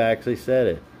 2 actually said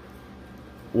it.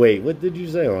 Wait, what did you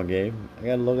say, On Game? I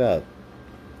gotta look up.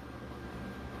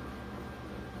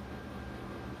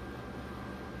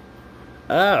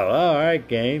 Oh, alright,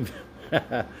 Game.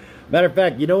 Matter of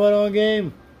fact, you know what, On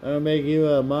Game? I'll make you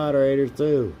a moderator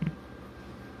too.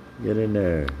 Get in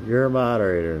there. You're a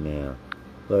moderator now.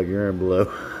 Look, you're in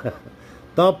blue.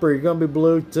 Thumper, you're going to be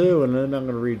blue too, and then I'm going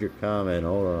to read your comment.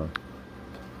 Hold on.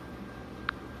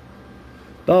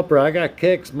 Thumper, I got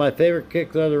kicks. My favorite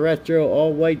kicks are the retro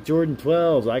all-white Jordan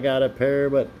 12s. I got a pair,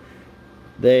 but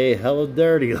they hella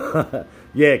dirty.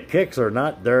 Yeah, kicks are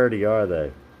not dirty, are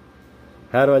they?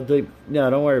 How do I do? No,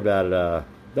 don't worry about it.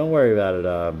 Don't worry about it,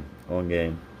 On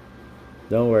Game.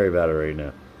 Don't worry about it right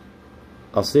now.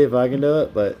 I'll see if I can do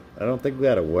it, but I don't think we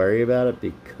got to worry about it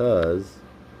because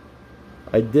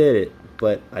I did it.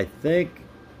 But I think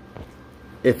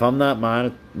if I'm not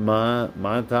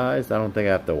monetized, I don't think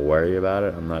I have to worry about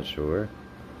it. I'm not sure.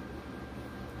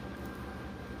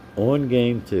 On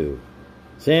Game 2.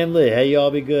 Sam Lee, hey, y'all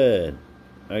be good.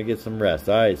 I get some rest.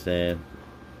 All right, Sam.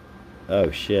 Oh,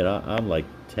 shit. I'm like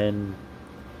 10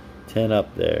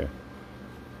 up there.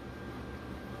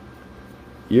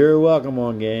 You're welcome,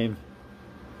 On Game.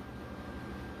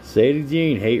 Sadie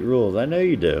Jean, hate rules. I know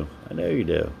you do. I know you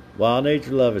do. Wild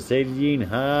Nature Lover, Sadie Jean,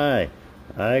 hi.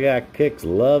 I got kicks,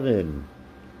 loving.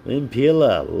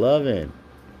 Limpila, loving.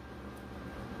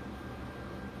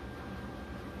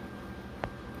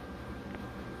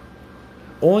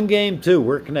 On Game 2,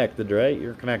 we're connected, right?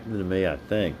 You're connected to me, I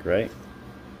think, right?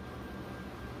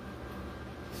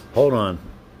 Hold on.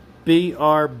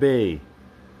 BRB.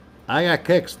 I got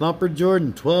kicks. Thumper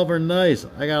Jordan, 12 are nice.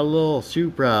 I got a little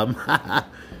shoe problem.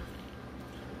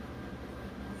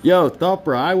 Yo,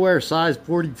 Thumper, I wear size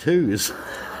 42s.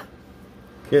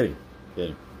 Kidding.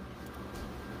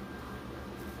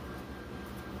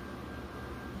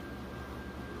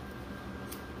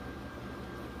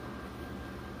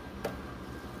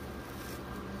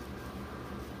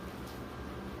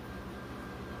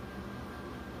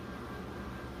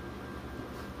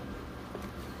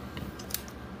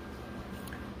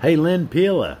 Hey, Lynn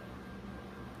Pila.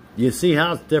 You see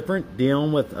how it's different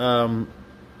dealing with,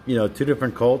 you know, two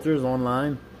different cultures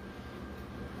online?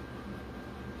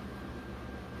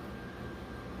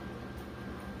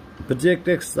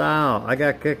 Projectic style. I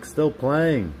got Kicks still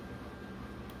playing.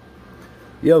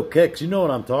 Yo, Kicks, you know what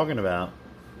I'm talking about.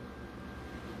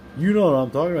 You know what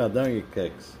I'm talking about, don't you,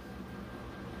 Kicks?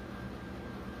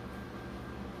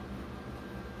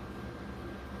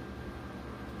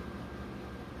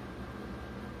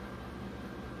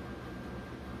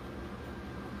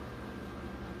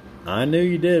 I knew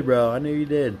you did, bro. I knew you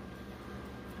did.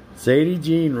 Sadie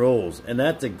Jean rolls. And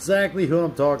that's exactly who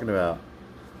I'm talking about.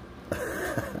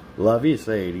 Love you,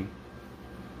 Sadie.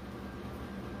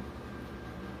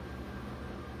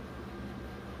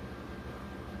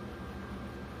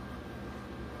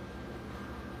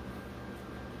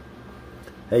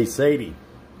 Hey, Sadie.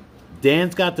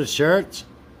 Dan's got the shirts.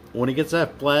 When he gets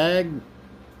that flag,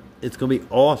 it's going to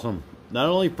be awesome. Not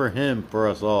only for him, for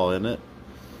us all, isn't it?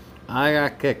 I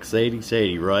got Kicks,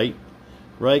 Sadie, right?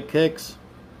 Right, Kicks?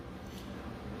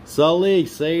 Sully,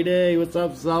 Sadie, what's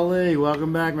up, Sully?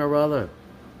 Welcome back, my brother.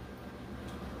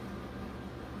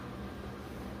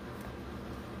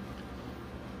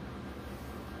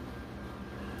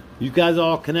 You guys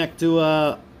all connect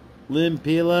to Lynn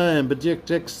Pila and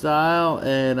Bajik Style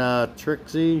and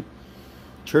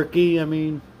Tricky, I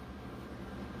mean.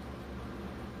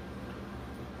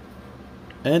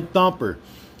 And Thumper.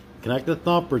 Connect to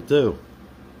Thumper too.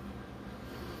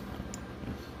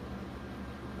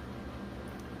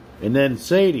 And then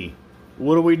Sadie,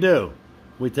 what do?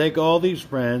 We take all these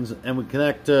friends and we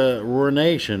connect to Roar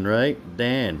Nation, right?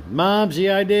 Dan. Mom's the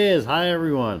Ideas. Hi,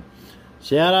 everyone.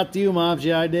 Shout out to you, Mom's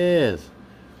the Ideas.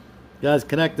 Guys,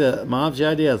 connect to Mom's the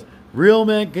Ideas. Real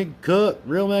Men Can Cook.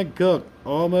 Real Men Cook.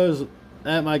 Almost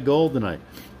at my goal tonight.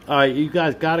 All right, you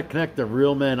guys got to connect to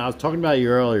Real Men. I was talking about you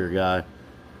earlier, guy.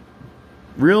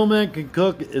 Real Men Can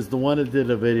Cook is the one that did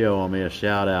a video on me. A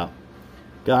shout out.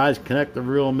 Guys, connect to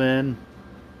Real Men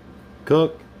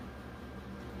Cook.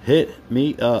 Hit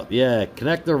me up. Yeah,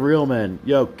 connect to Real Men.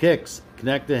 Yo, Kicks,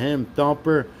 connect to him.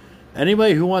 Thumper.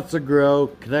 Anybody who wants to grow,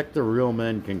 connect to Real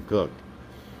Men Can Cook.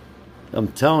 I'm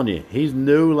telling you, he's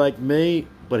new like me,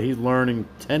 but he's learning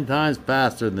 10 times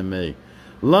faster than me.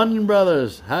 London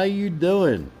Brothers, how you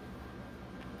doing?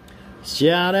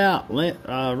 Shout out,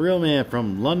 Real Man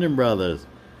from London Brothers.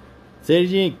 Sadie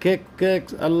Jean,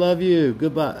 Kicks, I love you.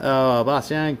 Goodbye.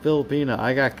 Basyang, Filipina,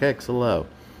 I got Kicks, hello.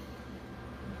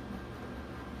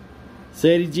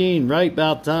 Sadie Jean, right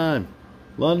about time.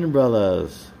 London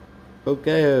Brothers.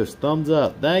 Okay, host, thumbs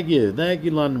up. Thank you,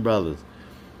 London Brothers.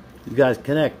 You guys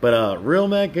connect, but Real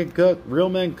Men Can Cook. Real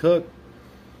Men Cook.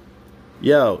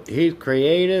 Yo, he's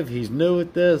creative. He's new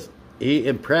at this. He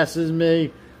impresses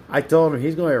me. I told him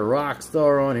he's going to be a rock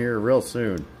star on here real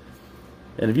soon.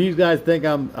 And if you guys think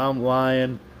I'm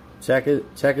lying, check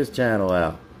his channel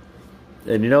out.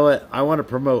 And you know what? I want to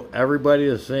promote everybody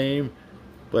the same,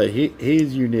 but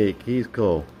he's unique. He's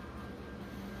cool.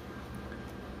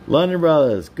 London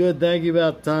Brothers, good, thank you,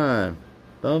 about time.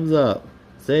 Thumbs up.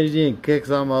 Sadie Jean, Kicks,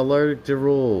 I'm allergic to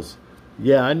rules.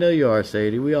 Yeah, I know you are,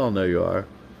 Sadie. We all know you are.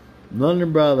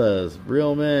 London Brothers,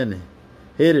 Real Men,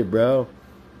 hit it, bro.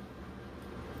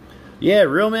 Yeah,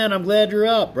 Real Man, I'm glad you're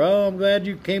up, bro. I'm glad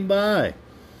you came by.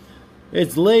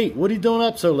 It's late. What are you doing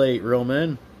up so late, Real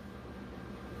Man?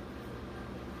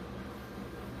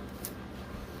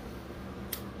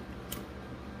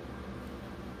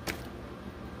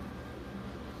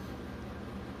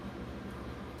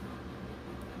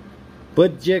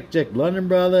 But Jick, London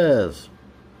Brothers.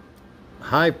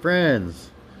 Hi, friends.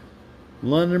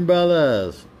 London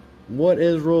Brothers. What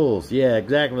is rules? Yeah,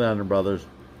 exactly, London Brothers.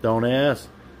 Don't ask.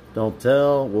 Don't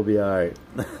tell. We'll be alright.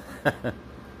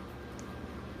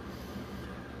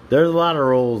 There's a lot of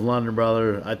rules, London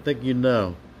Brothers. I think you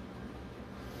know.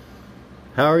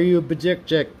 How are you,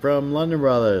 Bajik from London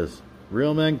Brothers?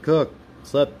 Real Men Cook.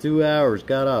 Slept 2 hours.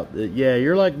 Got up. Yeah,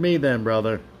 you're like me then,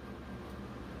 brother.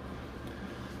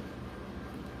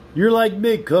 You're like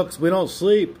me, Cooks. We don't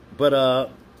sleep. But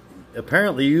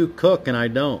apparently you cook and I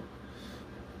don't.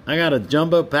 I got a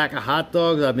jumbo pack of hot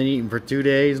dogs I've been eating for 2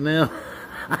 days now.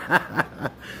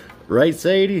 Right,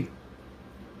 Sadie?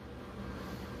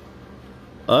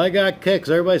 I got Kicks.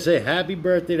 Everybody say happy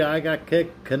birthday to I got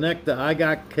Kicks. Connect to I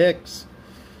got Kicks.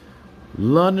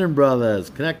 London Brothers.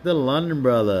 Connect to London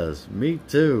Brothers. Me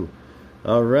too.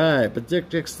 Alright.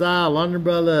 Particular style. London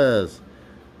Brothers.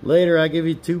 Later, I give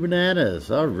you 2 bananas.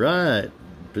 Alright.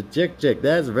 Particular.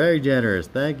 That's very generous.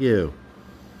 Thank you.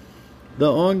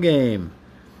 The On Game.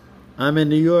 I'm a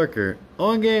New Yorker.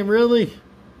 On Game, really?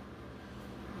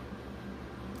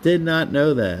 Did not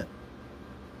know that.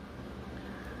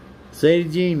 Sadie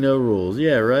Jean, no rules.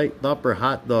 Yeah, right? Thumper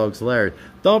hot dogs, hilarious.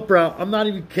 Thumper, I'm not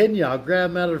even kidding you. I'll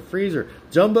grab them out of the freezer.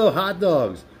 Jumbo hot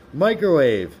dogs,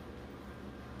 microwave.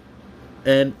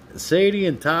 And Sadie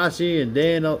and Tashi and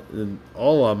Dan and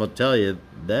all of them, I'll tell you,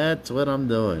 that's what I'm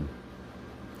doing.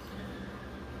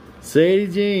 Sadie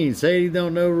Jean, Sadie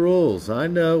don't know rules. I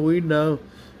know, we know.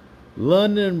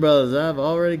 London Brothers, I've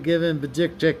already given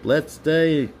Bajik Chick. Let's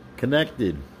stay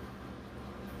connected.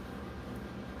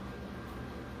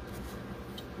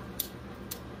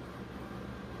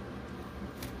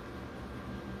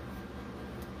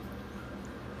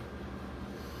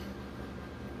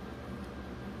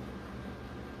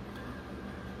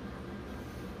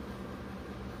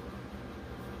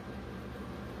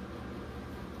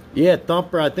 Yeah,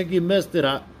 Thumper, I think you missed it.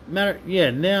 Yeah,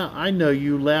 now I know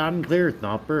you loud and clear,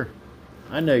 Thumper.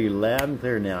 I know you loud and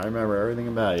clear now. I remember everything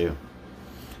about you.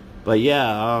 But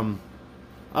yeah,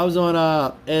 I was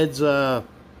on Ed's. I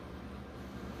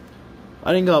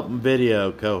didn't go up in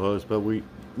video co-host, but we,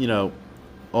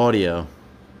 audio.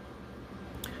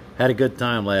 Had a good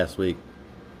time last week.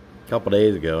 A couple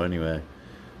days ago, anyway.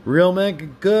 Real men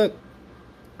can cook.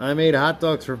 I made hot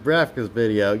dogs for breakfast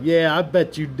video. Yeah, I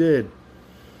bet you did.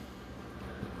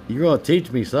 You're going to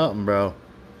teach me something, bro.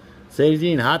 Sadie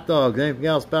Jean, hot dogs. Anything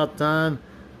else about time?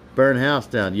 Burn house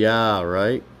down. Yeah,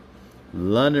 right.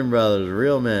 London Brothers,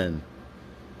 real men.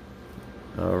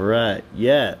 All right.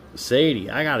 Yeah, Sadie,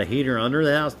 I got a heater under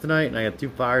the house tonight, and I got 2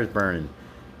 fires burning.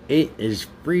 It is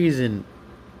freezing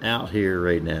out here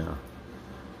right now.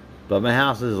 But my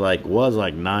house is was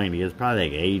like 90. It's probably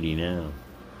like 80 now.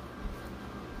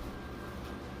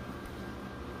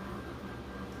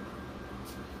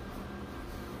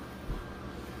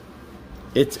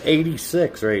 It's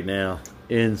 86 right now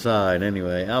inside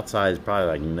anyway. Outside is probably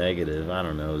like negative. I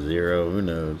don't know, 0. Who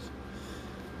knows?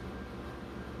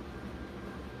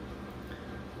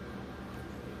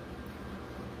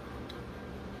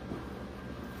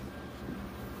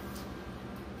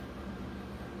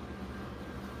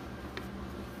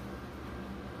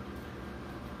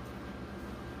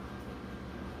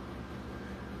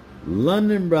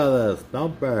 London Brothers,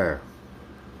 Thumper.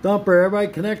 Thumper,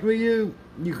 everybody connect with you?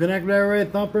 You connect with everybody,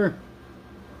 Thumper?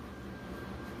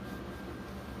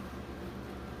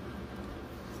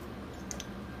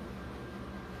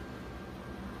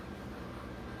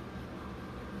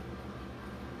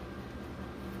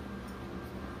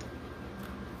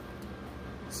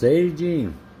 Sadie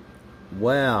Jean.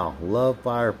 Wow, love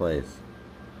fireplace.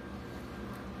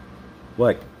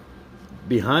 What?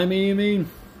 Behind me, you mean?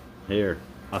 Here,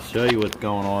 I'll show you what's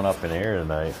going on up in here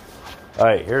tonight.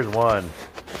 Alright, here's one.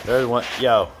 There's one.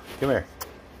 Yo, come here.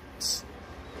 Psst.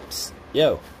 Psst.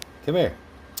 Yo, come here.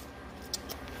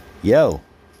 Yo.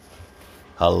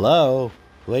 Hello.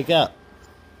 Wake up.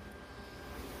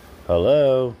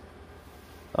 Hello.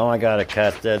 Oh my god, a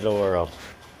cat's dead to the world.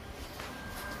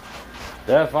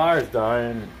 That fire's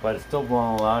dying, but it's still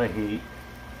blowing a lot of heat.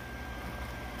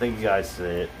 I think you guys see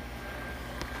it.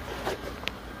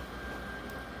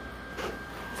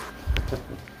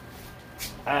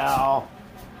 Ow.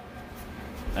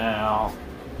 Ow.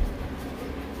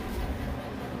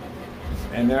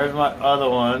 And there's my other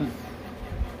one.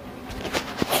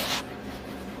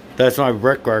 That's my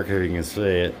brickwork, if you can see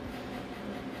it.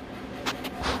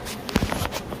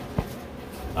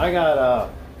 I got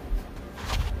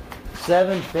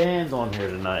 7 fans on here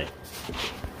tonight.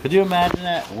 Could you imagine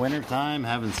that? Winter time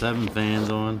having 7 fans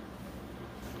on?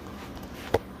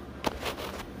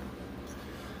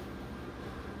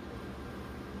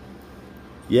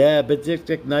 Yeah, but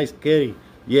Dick, nice kitty.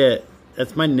 Yeah,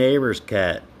 that's my neighbor's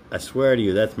cat. I swear to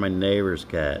you, that's my neighbor's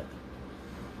cat.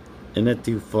 Isn't that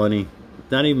too funny?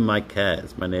 It's not even my cat,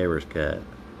 it's my neighbor's cat.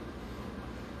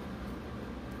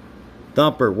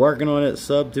 Thumper, working on it,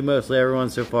 sub to mostly everyone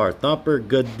so far. Thumper,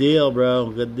 good deal, bro,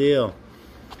 good deal.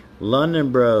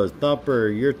 London Bros, Thumper,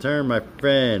 your turn, my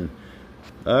friend.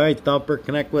 Alright, Thumper,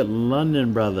 connect with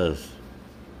London Brothers.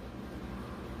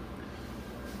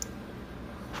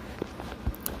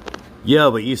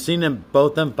 Yo, but you seen them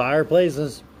both them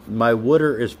fireplaces? My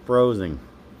wooder is frozen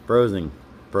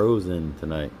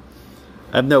tonight.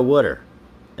 I have no wooder,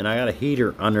 and I got a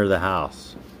heater under the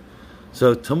house.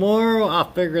 So tomorrow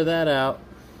I'll figure that out.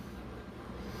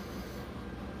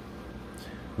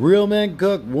 Real men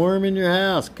cook, warm in your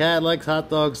house. Cat likes hot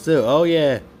dogs too. Oh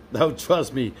yeah, oh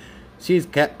trust me, she's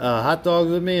hot dogs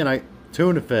with me, and I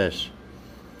tuna fish.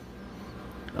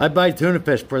 I buy tuna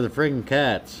fish for the friggin'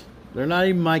 cats. They're not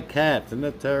even my cats. Isn't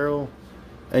that terrible?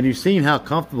 And you've seen how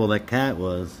comfortable that cat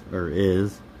was, or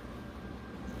is.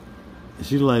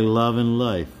 She's like loving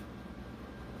life.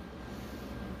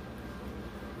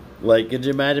 Like, could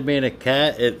you imagine being a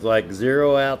cat? It's like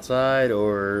 0 outside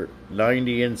or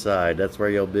 90 inside. That's where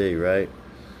you'll be, right?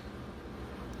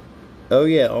 Oh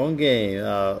yeah, on game.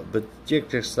 But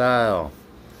Jictor style.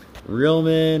 Real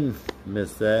men,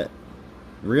 miss that.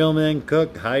 Real men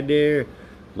cook. Hi there.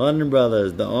 London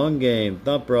Brothers, the on game.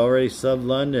 Thumper already subbed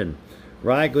London.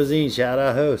 Rye Cuisine, shout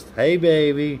out host. Hey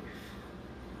baby.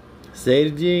 Say to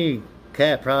G.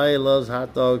 Cat probably loves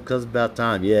hot dogs because it's about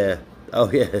time. Yeah. Oh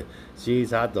yeah. She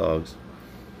eats hot dogs.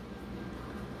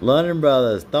 London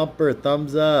Brothers, Thumper,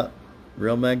 thumbs up.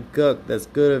 Real men cook. That's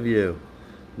good of you.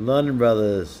 London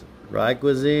Brothers, Rye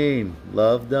Cuisine,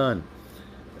 love done.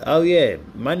 Oh yeah,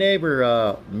 my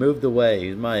neighbor moved away.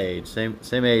 He's my age, same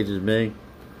age as me.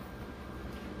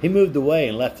 He moved away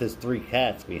and left his 3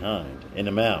 cats behind in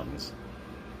the mountains.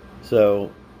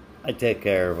 So I take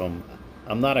care of them.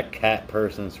 I'm not a cat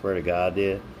person, swear to God,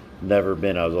 dude. Never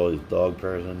been. I was always a dog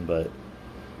person, but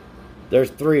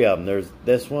there's 3 of them. There's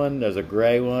this one, there's a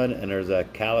gray one, and there's a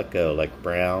calico, like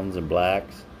browns and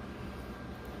blacks.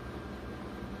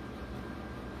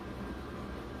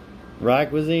 Rye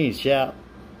Cuisine, shout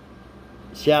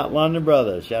London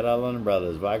Brothers. Shout out London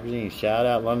Brothers. Rye Cuisine, shout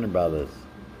out London Brothers.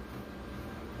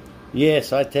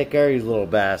 Yes, I take care of these little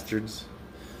bastards.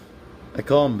 I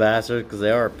call them bastards because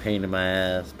they are a pain in my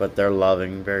ass, but they're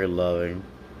loving, very loving.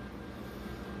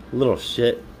 Little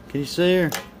shit. Can you see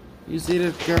her? You see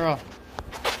this girl?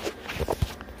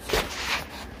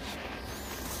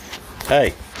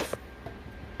 Hey.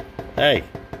 Hey.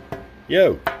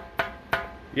 Yo.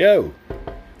 Yo.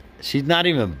 She's not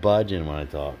even budging when I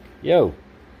talk. Yo.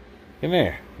 Come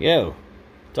here. Yo.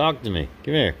 Talk to me.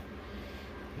 Come here.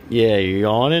 Yeah, you're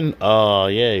yawning? Oh,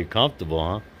 yeah, you're comfortable,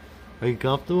 huh? Are you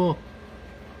comfortable?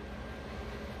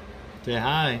 Say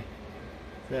hi.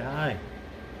 Say hi.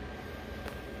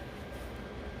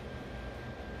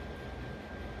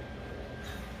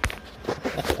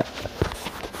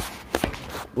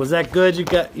 Was that good?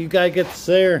 You guys get to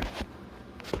see her?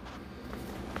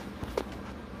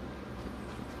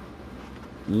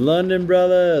 London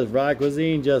Brothers, Rye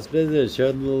Cuisine just visited. Show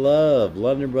them the love.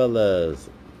 London Brothers,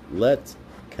 let's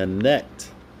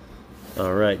connect.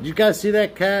 All right, you guys see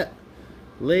that cat?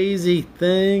 Lazy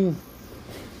thing.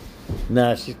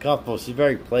 Nah, she's comfortable. She's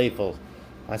very playful.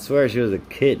 I swear she was a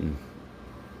kitten.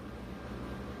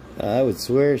 I would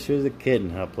swear she was a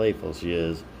kitten. How playful she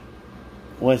is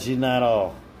when she's not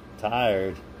all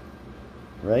tired.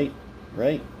 Right?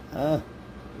 Right?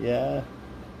 Yeah.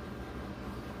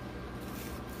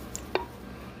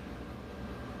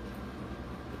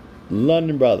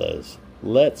 London Brothers,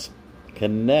 let's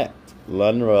connect.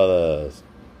 London Brothers,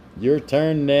 your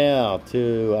turn now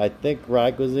to, I think,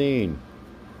 Rye Cuisine.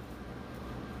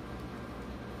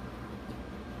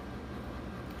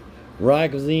 Rye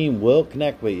Cuisine will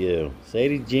connect with you.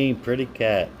 Sadie Jean, pretty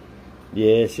cat.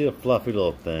 Yeah, she's a fluffy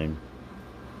little thing.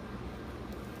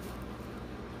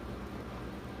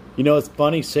 You know, it's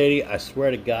funny, Sadie, I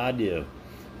swear to God,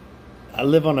 I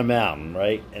live on a mountain,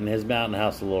 right? And his mountain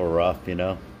house is a little rough, you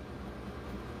know.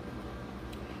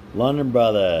 London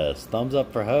Brothers, thumbs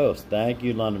up for host. Thank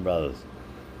you, London Brothers.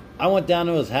 I went down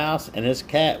to his house, and his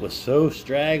cat was so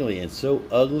straggly and so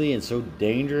ugly and so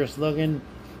dangerous looking.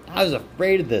 I was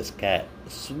afraid of this cat. I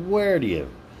swear to you.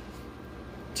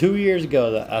 2 years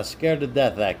ago, I was scared to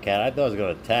death of that cat. I thought it was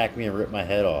going to attack me and rip my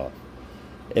head off.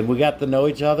 And we got to know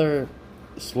each other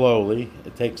slowly.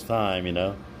 It takes time, you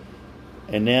know.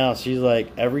 And now she's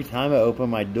like, every time I open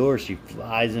my door, she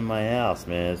flies in my house,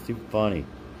 man. It's too funny.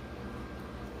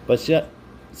 But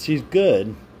she's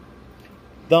good.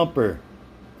 Thumper,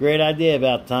 great idea,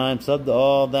 about time. Sub to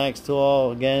all. Thanks to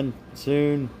all again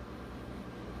soon.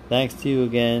 Thanks to you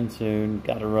again soon.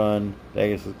 Gotta run.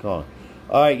 Vegas is calling.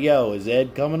 Alright, yo, is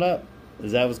Ed coming up?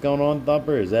 Is that what's going on,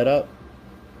 Thumper? Is that up?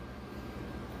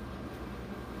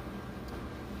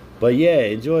 But yeah,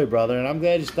 enjoy, brother. And I'm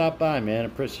glad you stopped by, man.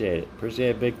 Appreciate it. Appreciate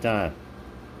it big time.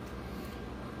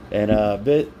 And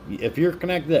if you're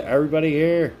connected to everybody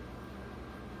here,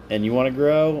 and you want to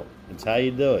grow, it's how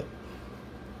you do it.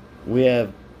 We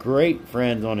have great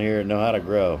friends on here that know how to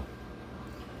grow.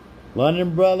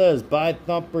 London Brothers, bye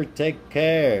Thumper, take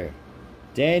care.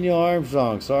 Daniel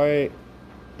Armstrong, sorry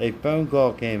a phone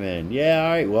call came in. Yeah,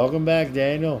 alright, welcome back,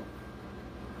 Daniel.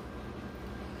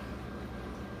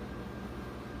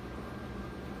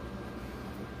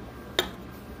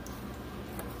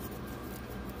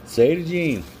 Sadie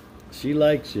Jean, she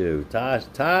likes you.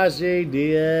 Tashi,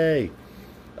 DA.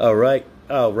 Oh, right.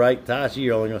 Tashi,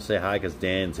 you're only going to say hi because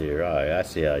Dan's here. All right, I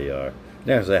see how you are.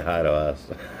 Never say hi to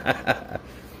us.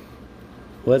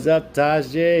 What's up,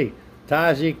 Tashi?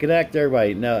 Tashi, connect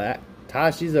everybody. No,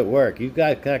 Tashi's at work. You got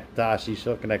to connect Tashi.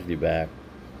 She'll connect you back.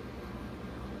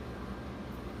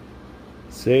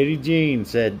 Sadie Jean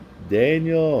said,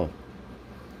 Daniel.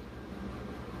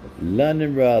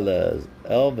 London Brothers.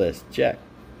 Elvis, check.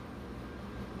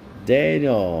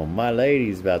 Daniel, my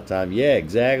lady's about time. Yeah,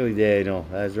 exactly, Daniel.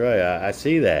 That's right. I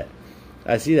see that.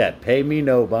 I see that. Pay me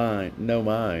no mind. No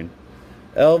mind.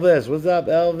 Elvis, what's up,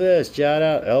 Elvis? Shout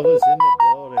out. Elvis in the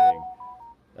building.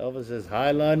 Elvis says,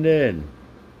 hi, London.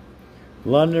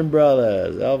 London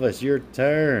Brothers. Elvis, your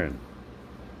turn.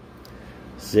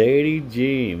 Sadie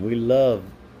Jean, we love.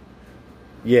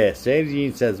 Yeah, Sadie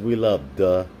Jean says we love,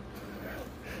 duh.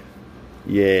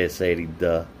 Yeah, Sadie,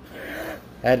 duh.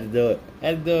 Had to do it.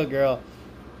 Had to do it, girl.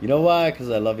 You know why? Because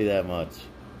I love you that much.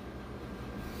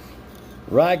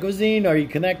 Rye Cuisine, are you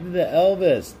connected to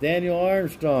Elvis? Daniel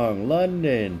Armstrong,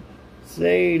 London,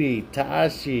 Sadie,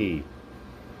 Tashi,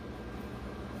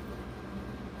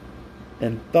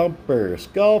 and Thumper.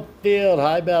 Schofield,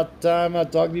 hi, about time. I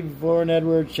talked to you before on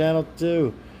Edward's channel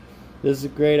too. This is a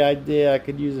great idea. I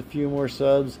could use a few more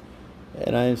subs.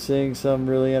 And I am seeing some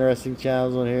really interesting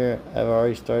channels on here. I've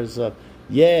already started stuff.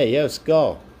 Yeah, yo,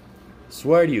 Skull.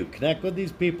 Swear to you, connect with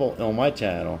these people on my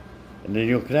channel. And then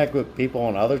you'll connect with people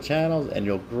on other channels. And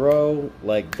you'll grow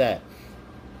like that.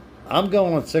 I'm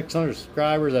going on 600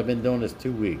 subscribers. I've been doing this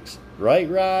 2 weeks. Right,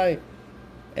 Rye?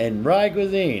 And Rye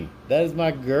Cuisine. That is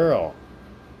my girl.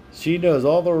 She knows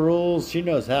all the rules. She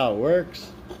knows how it works.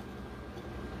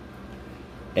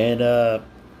 And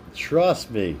trust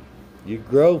me. You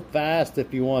grow fast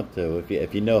if you want to,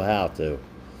 if you know how to.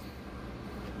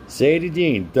 Sadie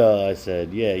Jean, duh, I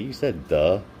said. Yeah, you said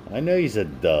duh. I know you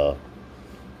said duh.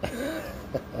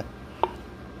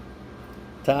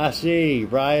 Tashi,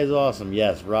 Rye is awesome.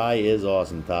 Yes, Rye is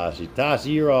awesome, Tashi.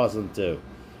 Tashi, you're awesome too.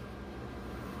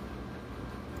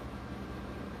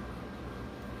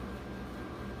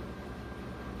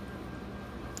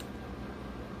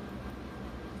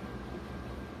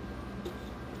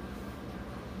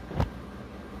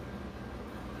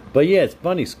 But yeah, it's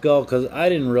funny, Skull, because I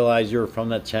didn't realize you were from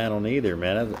that channel either,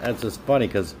 man. That's just funny,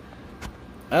 because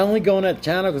I only go on that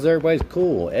channel because everybody's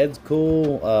cool. Ed's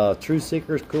cool. True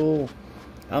Seeker's cool.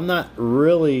 I'm not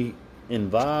really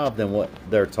involved in what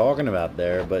they're talking about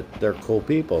there, but they're cool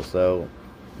people, so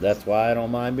that's why I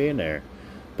don't mind being there.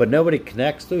 But nobody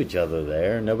connects to each other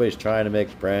there. Nobody's trying to make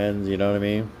friends, you know what I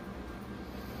mean?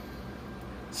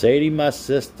 Sadie, my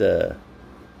sister.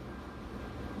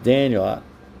 Daniel,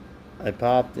 I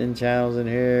popped in channels in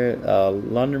here.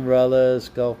 London Brothers,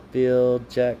 Schofield,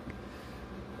 check.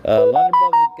 London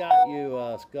Brothers got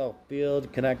you,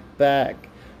 Schofield, connect back.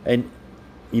 And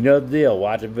you know the deal.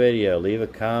 Watch a video, leave a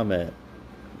comment,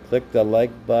 click the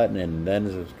like button, and then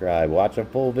subscribe. Watch a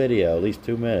full video, at least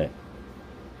 2 minutes.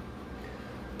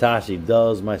 Tashi,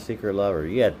 duh's my secret lover.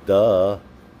 Yeah, duh.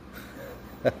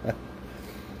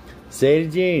 Sadie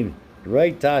Jean,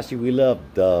 right, Tashi, we love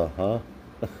duh, huh?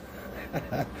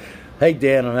 Hey,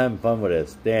 Dan, I'm having fun with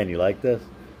this. Dan, you like this?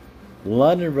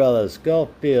 London Brothers,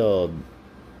 Schofield,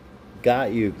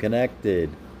 got you connected.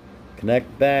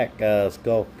 Connect back,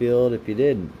 Schofield, if you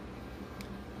didn't.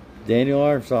 Daniel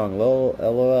Armstrong,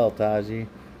 LOL, Taji.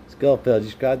 Schofield, you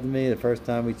subscribed to me the first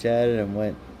time we chatted and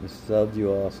went and subbed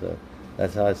you also.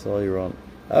 That's how I saw you were on.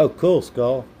 Oh, cool,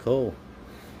 Skull. Cool.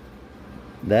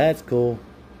 That's cool.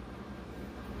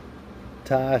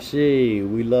 Tashi,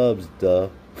 we loves duh.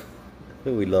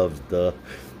 We loves duh.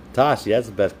 Tashi, that's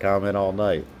the best comment all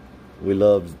night. We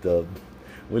loves duh.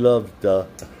 We loves duh.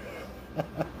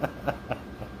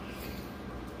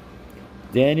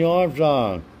 Daniel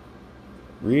Armstrong.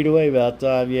 Read away about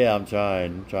time. Yeah, I'm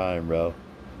trying, bro.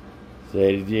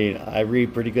 Sadie Jean, I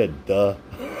read pretty good, duh.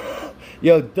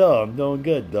 Yo, duh, I'm doing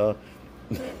good, duh.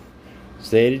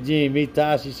 Sadie Jean, me,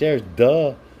 Tashi shares,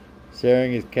 duh.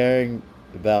 Sharing is caring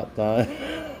about time.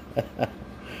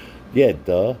 Yeah,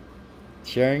 duh.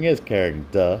 Sharing is caring,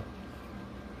 duh.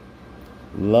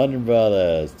 London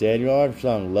Brothers, Daniel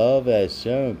Armstrong, love as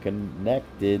shown,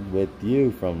 connected with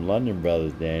you from London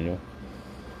Brothers, Daniel.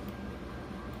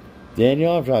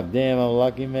 Daniel Armstrong, damn, I'm a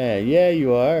lucky man. Yeah,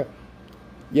 you are.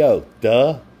 Yo,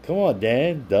 duh. Come on,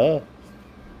 Dan, duh.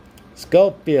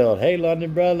 Schofield, hey,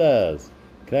 London Brothers.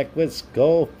 Connect with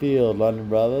Schofield, London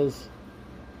Brothers.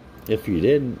 If you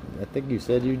didn't, I think you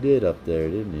said you did up there,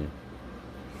 didn't you?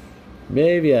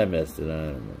 Maybe I missed it,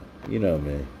 I don't know. You know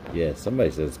me. Yeah,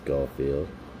 somebody says Schofield.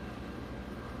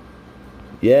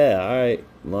 Yeah, alright,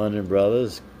 London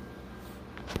Brothers.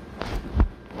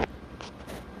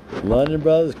 London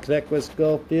Brothers, connect with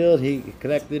Schofield. He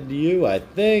connected to you, I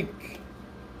think.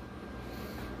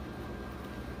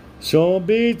 Sean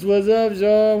Beats, what's up,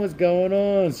 Sean? What's going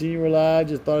on? See you were live.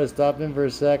 Just thought I'd stop in for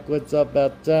a sec. What's up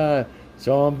about time?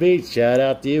 Sean Beats, shout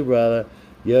out to you, brother.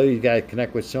 Yo, you gotta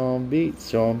connect with Sean Beats.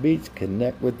 Sean Beats,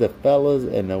 connect with the fellas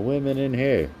and the women in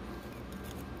here.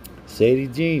 Sadie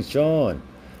Jean, Sean.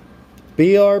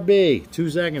 BRB. 2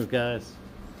 seconds, guys.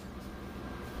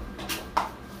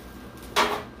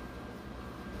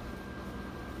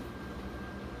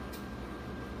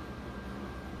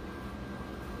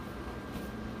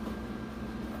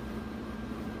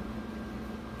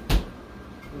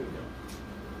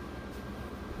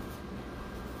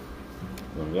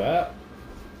 Look at that.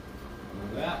 Look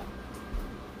at that.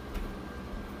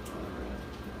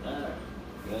 Alright.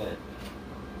 Good.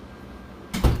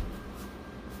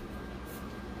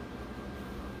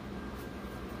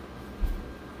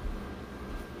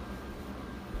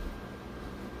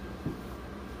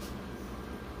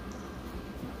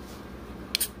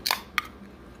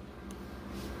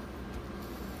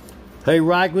 Hey,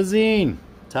 Rye Cuisine.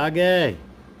 Tage.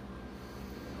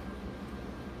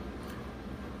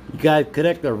 You guys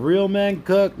connect the real man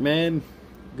cook, man.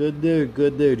 Good dude,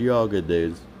 good dude. You're all good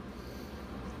dudes.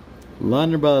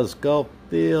 London Brothers,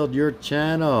 Schofield, your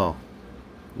channel.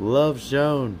 Love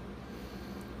Sean.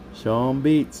 Sean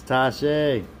Beats,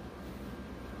 Tasha.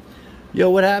 Yo,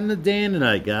 what happened to Dan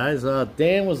tonight, guys?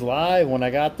 Dan was live when I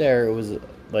got there. It was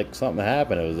like something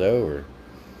happened. It was over.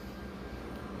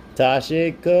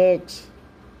 Tasha Cooks.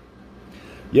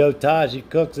 Yo, Tashi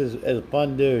Cooks is a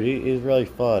fun dude. He's really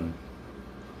fun.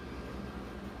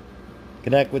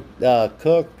 Connect with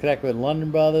Cook, connect with London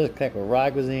Brothers, connect with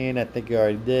Rye Cuisine. I think you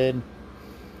already did.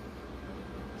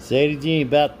 Sadie Jean,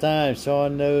 about time.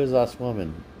 Sean knows us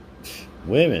women.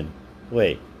 Women?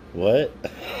 Wait, what?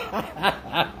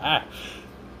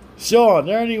 Sean,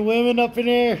 there any women up in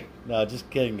here? No, just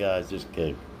kidding, guys. Just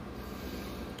kidding.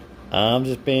 I'm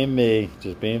just being me.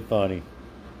 Just being funny.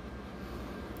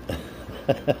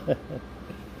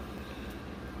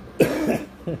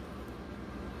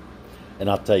 And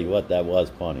I'll tell you what, that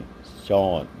was funny.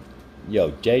 Sean,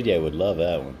 yo, JJ would love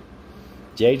that one.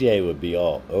 JJ would be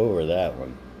all over that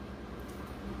one.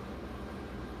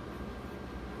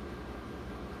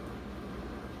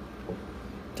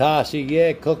 Tashi,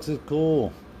 yeah, Cooks is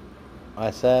cool. I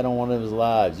sat on one of his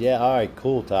lives. Yeah, alright,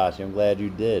 cool, Tashi. I'm glad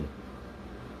you did.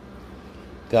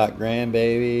 Got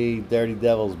grandbaby, Dirty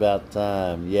Devil's about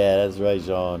time. Yeah, that's right,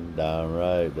 Sean. Darn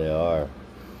right, they are.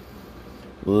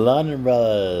 London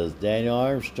Brothers, Daniel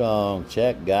Armstrong,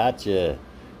 check, gotcha.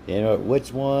 You know,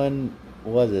 which one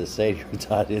was it? Sadie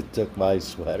Tati took my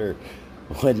sweater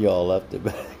when y'all left it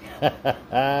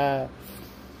back.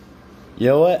 You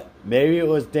know what? Maybe it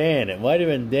was Dan. It might have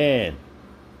been Dan.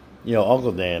 You know,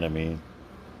 Uncle Dan, I mean.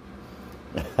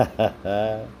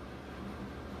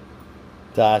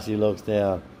 Tashi looks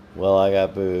down. Well, I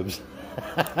got boobs.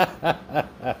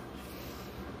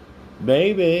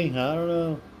 Maybe. I don't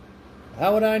know.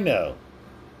 How would I know?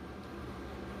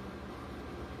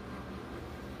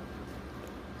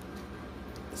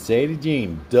 Sadie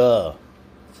Jean. Duh.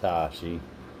 Tashi.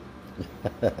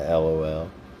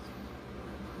 LOL.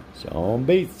 Sean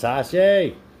Beats.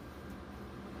 Tashi.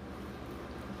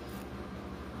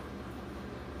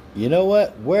 You know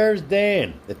what? Where's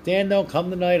Dan? If Dan don't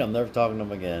come tonight, I'm never talking to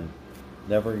him again.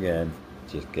 Never again.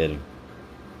 Just kidding.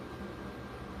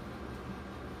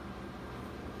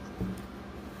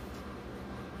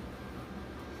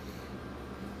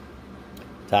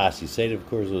 Tashi, Sadie, of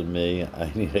course, was me. I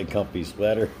need a comfy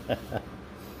sweater.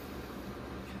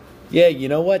 Yeah, you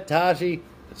know what, Tashi?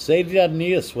 Sadie doesn't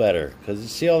need a sweater. Because you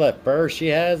see all that fur she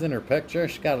has in her picture?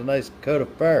 She's got a nice coat of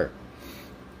fur.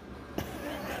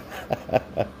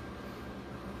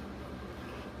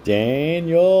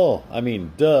 Daniel. I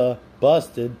mean, duh.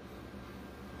 Busted.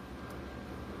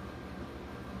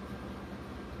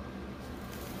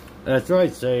 That's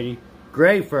right, Sadie.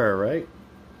 Gray fur, right?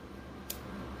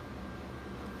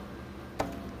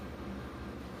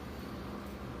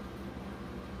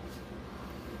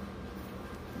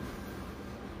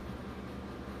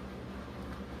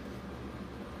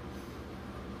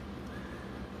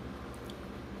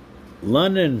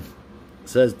 London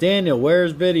says, Daniel,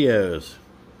 where's videos?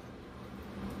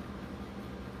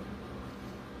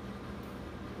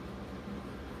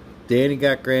 Danny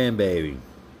got grandbaby.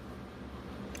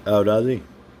 Oh, does he?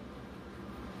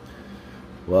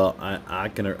 Well, I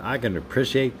can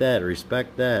appreciate that,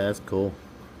 respect that. That's cool.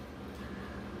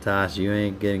 Tosh, you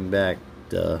ain't getting back,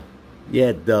 duh.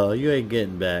 Yeah, duh. You ain't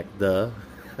getting back, duh.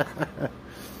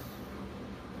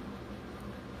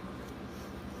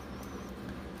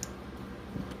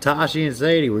 Tashi and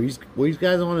Sadie, were you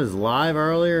guys on his live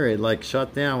earlier? It like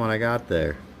shut down when I got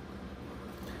there.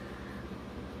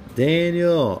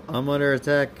 Daniel, I'm under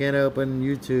attack. Can't open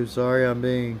YouTube. Sorry, I'm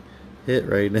being hit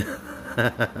right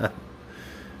now.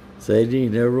 Sadie,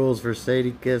 no rules for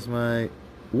Sadie. Kiss my...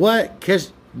 What?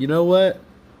 Kiss... You know what?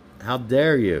 How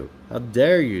dare you? How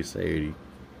dare you, Sadie?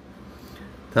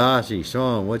 Tashi,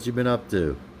 Sean, what you been up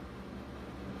to?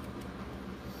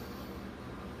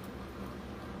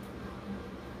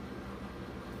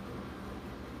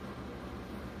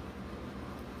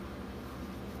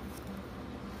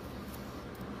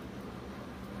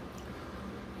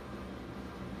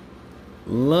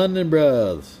 London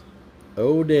Brothers.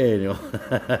 Oh, Daniel.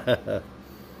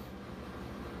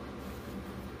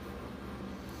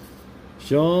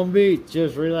 Sean Beat,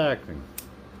 just relaxing.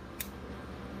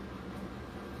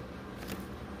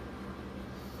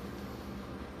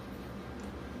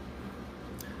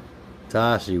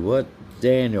 Tashi, what?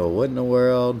 Daniel, what in the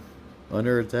world?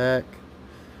 Under attack?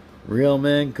 Real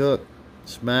Man Cook.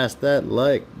 Smash that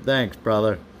like. Thanks,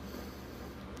 brother.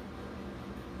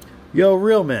 Yo,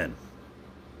 Real Man.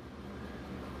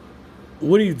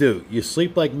 What do? You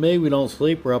sleep like me? We don't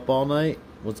sleep. We're up all night.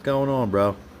 What's going on,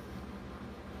 bro?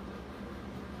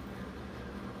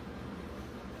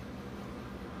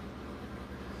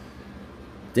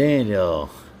 Daniel.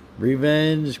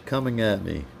 Revenge coming at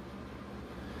me.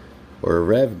 Or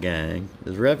Rev Gang.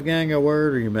 Is Rev Gang a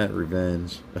word or you meant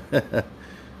revenge? Is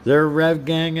there a Rev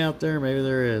Gang out there? Maybe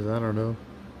there is. I don't know.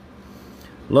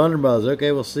 London Brothers.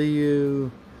 Okay, we'll see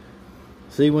you.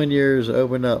 See when yours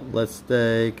open up. Let's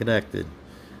stay connected.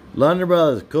 London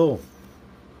Brothers, cool.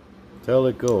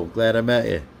 Totally cool. Glad I met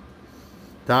you.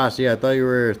 Tashi, I thought you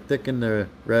were thick in the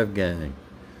Rev Gang.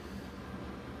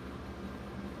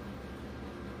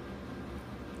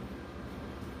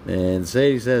 And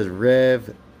Sadie says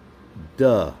Rev,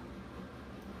 duh.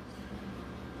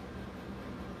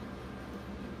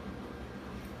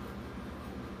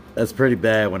 That's pretty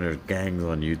bad when there's gangs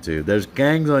on YouTube. There's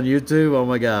gangs on YouTube? Oh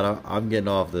my god, I'm getting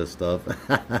off this stuff.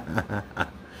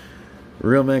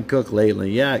 Real Man Cook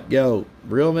lately. Yeah, yo,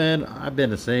 Real Man, I've been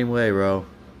the same way, bro.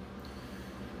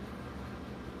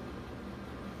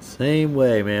 Same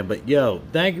way, man. But yo,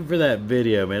 thank you for that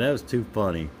video, man. That was too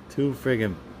funny. Too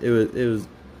friggin', it was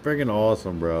friggin'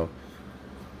 awesome, bro.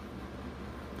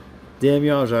 Damn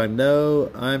y'all, I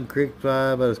know I'm Creek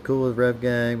 5, I was cool with Rev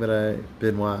Gang, but I've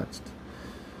been watched.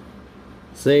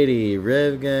 Sadie,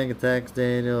 Rev Gang attacks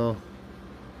Daniel.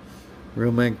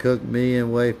 Real Man Cook, me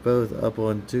and wife both up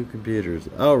on 2 computers.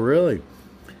 Oh, really?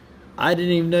 I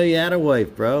didn't even know you had a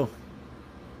wife, bro.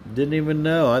 Didn't even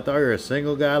know. I thought you were a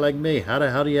single guy like me. How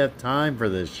the hell do you have time for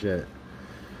this shit?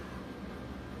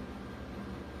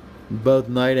 Both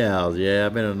night owls. Yeah,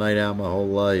 I've been a night owl my whole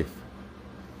life.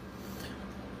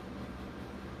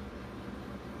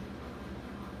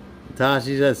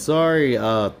 Tashi said, sorry,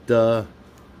 duh.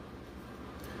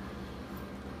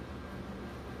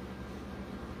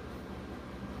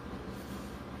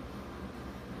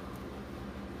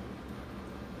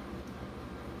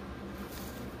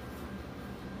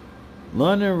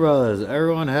 London Brothers,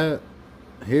 everyone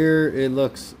here it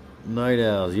looks night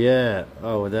owls. Yeah,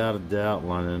 oh, without a doubt,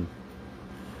 London.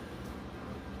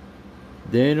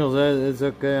 Daniel says it's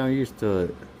okay, I'm used to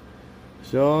it.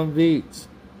 Sean Beats.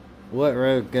 What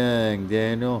Rev Gang,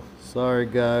 Daniel? Sorry,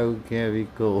 guy who can't be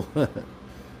cool.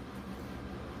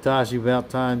 Tashi, about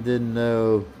time didn't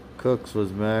know Cooks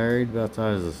was married. About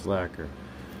time is a slacker.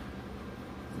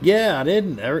 Yeah, I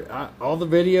didn't. All the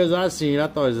videos I've seen, I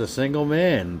thought he was a single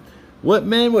man. What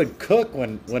man would cook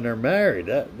when they're married?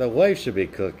 The wife should be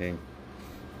cooking.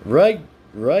 Right?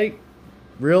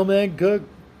 Real Man Cook?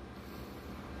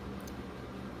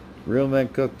 Real Man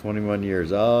Cook, 21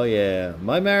 years. Oh, yeah.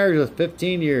 My marriage was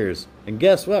 15 years. And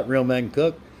guess what, Real Man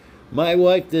Cook? My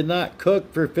wife did not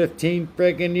cook for 15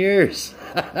 freaking years.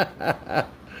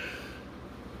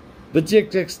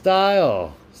 Bajik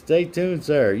style. Stay tuned,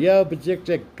 sir. Yo,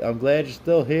 Bajik, I'm glad you're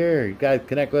still here. You guys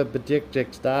connect with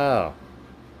Bajik style.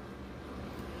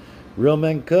 Real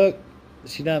Man Cook,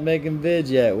 she's not making vids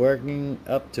yet, working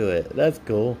up to it. That's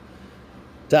cool.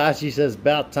 Tashi says,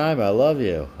 about time, I love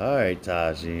you. Alright,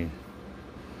 Tashi.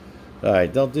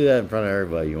 Alright, don't do that in front of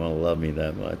everybody. You want to love me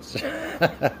that much.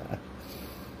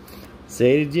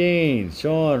 Sadie Jean,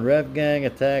 Sean, Rev Gang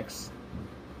attacks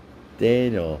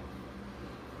Daniel.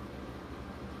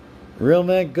 Real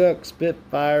Man Cook,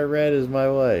 Spitfire Red is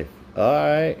my wife.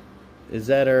 Alright. Is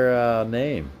that her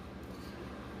name?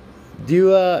 Do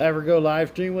you ever go live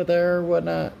stream with her or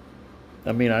whatnot?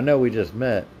 I mean, I know we just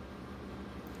met.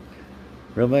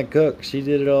 Real Man Cook, she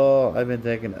did it all. I've been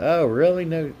thinking, oh, really?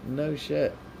 No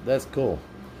shit. That's cool.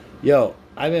 Yo,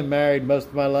 I've been married most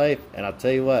of my life, and I'll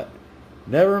tell you what,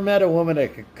 never met a woman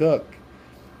that could cook.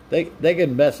 They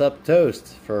can mess up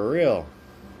toast, for real.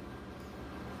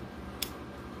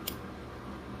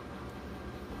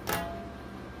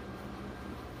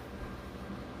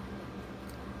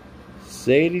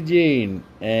 Sadie Jean,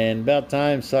 and about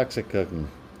time sucks at cooking.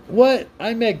 What?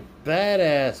 I make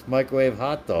badass microwave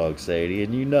hot dogs, Sadie,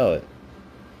 and you know it.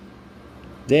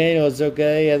 Daniel, it's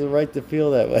okay. He has a right to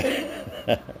feel that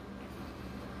way.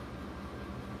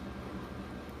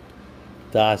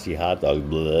 Dashi hot dog,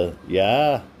 blah.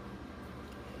 Yeah.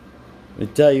 Let me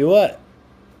tell you what.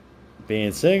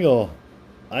 Being single,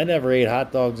 I never ate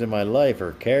hot dogs in my life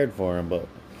or cared for them, but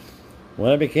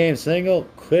when I became single,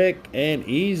 quick and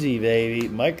easy, baby.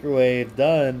 Microwave,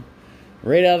 done.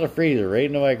 Right out of the freezer, right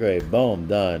in the microwave. Boom,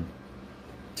 done.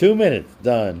 2 minutes,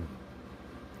 done.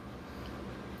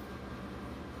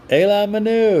 Ayla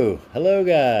Manu. Hello,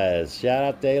 guys. Shout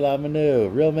out to Ayla Manu.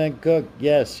 Real Men Cook.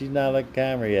 Yes, she's not on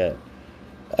camera yet.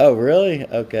 Oh, really?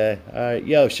 Okay. All right.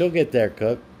 Yo, she'll get there,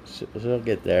 Cook. She'll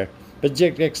get there.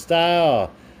 Bajik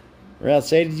style. Around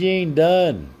Sadie Jean,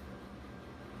 done.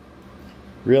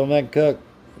 Real Men Cook.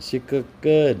 She cooked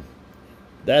good.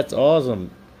 That's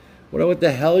awesome. What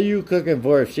the hell are you cooking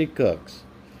for if she cooks?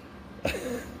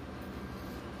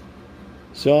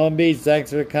 Sean Beats, thanks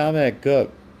for the comment,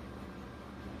 Cook.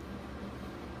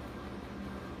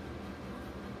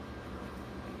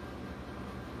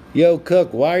 Yo,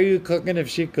 Cook, why are you cooking if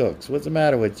she cooks? What's the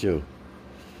matter with you?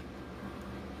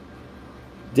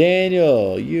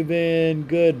 Daniel, you've been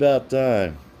good about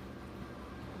time.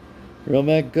 Real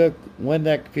Man Cook, when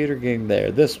that computer getting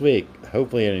there? This week.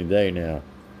 Hopefully any day now.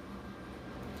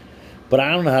 But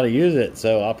I don't know how to use it,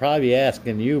 so I'll probably be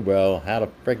asking you, bro, how to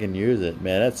freaking use it.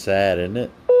 Man, that's sad, isn't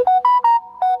it?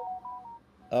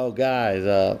 Oh, guys,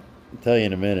 I'll tell you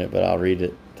in a minute, but I'll read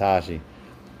it. Tashi.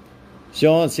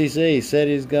 Sean CC said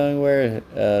he's going to wear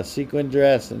a sequin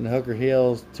dress and hooker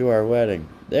heels to our wedding.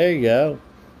 There you go.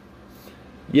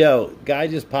 Yo, guy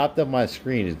just popped up my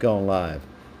screen. He's going live.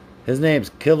 His name's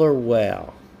Killer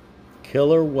Whale.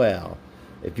 Killer Whale.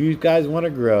 If you guys want to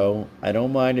grow, I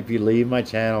don't mind if you leave my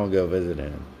channel and go visit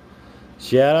him.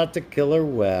 Shout out to Killer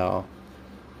Whale.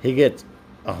 He gets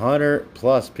 100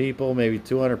 plus people, maybe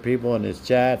 200 people in his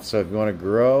chat. So if you want to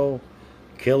grow,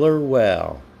 Killer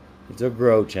Whale. It's a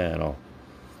grow channel.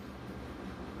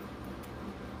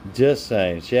 Just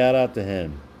saying. Shout out to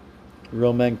him.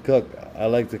 Real Men Cook. I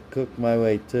like to cook my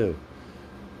way too.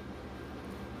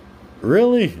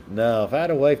 Really? No. If I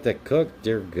had a wife that cooked,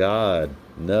 dear God.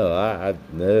 No. I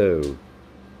no.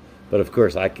 But of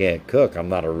course I can't cook. I'm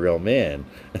not a real man.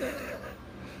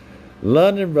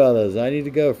 London Brothers. I need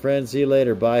to go, friends. See you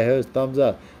later. Bye, host. Thumbs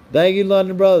up. Thank you,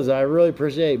 London Brothers. I really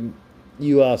appreciate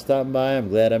you all stopping by. I'm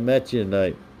glad I met you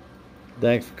tonight.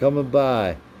 Thanks for coming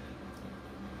by.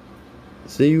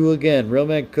 See you again. Real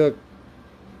Man Cook.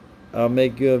 I'll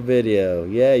make you a video.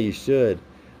 Yeah, you should.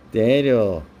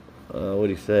 Daniel. What do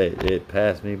you say? It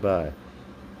passed me by.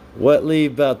 What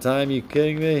leave about time? You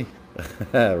kidding me?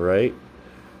 Right?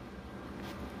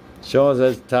 Sean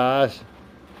says, Tosh.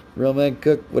 Real Man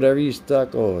Cook. Whatever you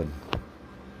stuck on.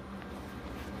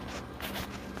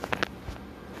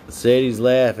 Sadie's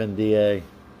laughing, DA.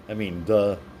 I mean,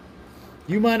 duh.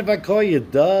 You mind if I call you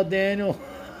duh, Daniel?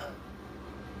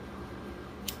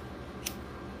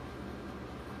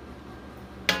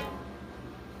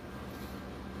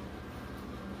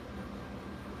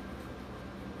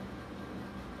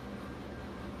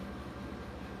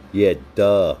 Yeah,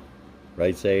 duh.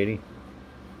 Right, Sadie?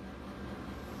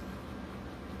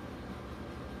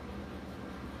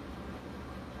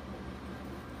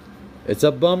 It's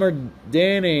a bummer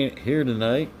Dan ain't here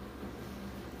tonight.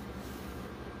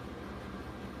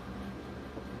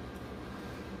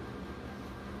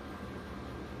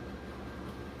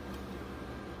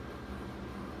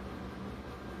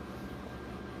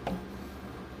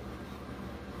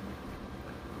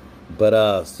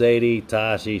 But Sadie,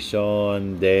 Tashi,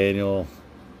 Sean, Daniel,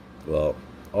 well,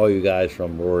 all you guys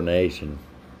from Roar Nation.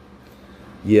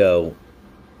 Yo,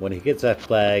 when he gets that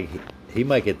flag, he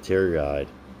might get teary-eyed.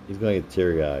 He's going to get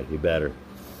teary-eyed. He better.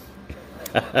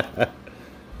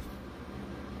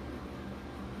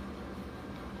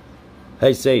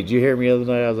 Hey, Sadie, did you hear me the other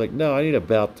night? I was like, no, I need a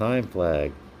about time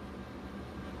flag.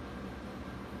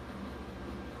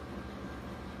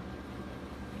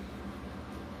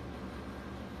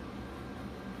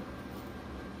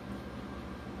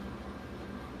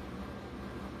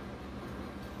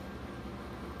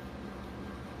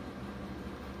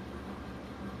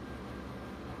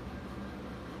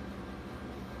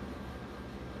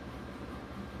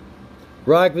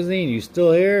 Rock Cuisine, you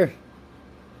still here?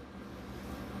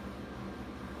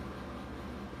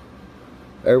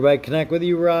 Everybody connect with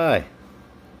you, Rye.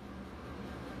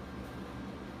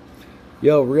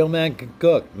 Yo, Real Man Can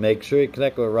Cook. Make sure you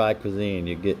connect with Rye Cuisine.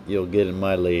 You'll get in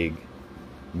my league.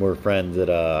 More friends that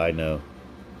I know.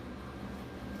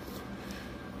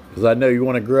 Because I know you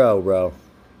want to grow, bro.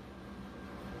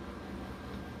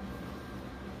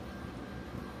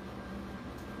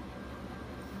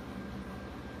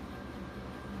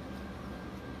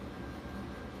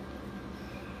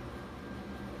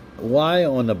 Why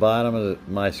on the bottom of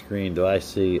my screen do I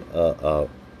see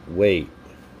wait?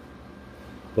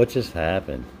 What just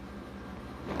happened?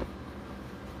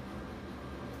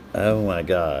 Oh my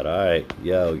god. Alright.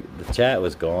 Yo, the chat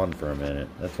was gone for a minute.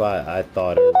 That's why I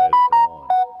thought everybody was gone.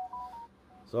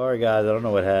 Sorry guys, I don't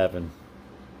know what happened.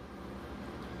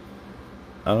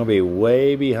 I'm gonna be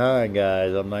way behind,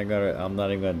 guys. I'm not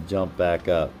even gonna jump back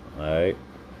up. Alright.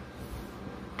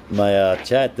 My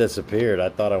chat disappeared. I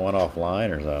thought I went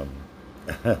offline or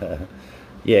something.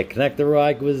 Yeah, connect the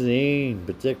right cuisine,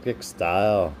 Bajik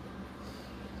style.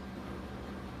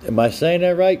 Am I saying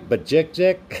that right?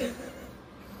 Bajik?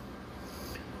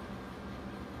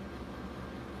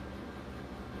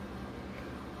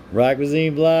 Right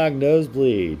cuisine blog,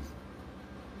 nosebleed.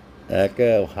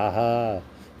 Echo, haha.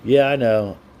 Yeah, I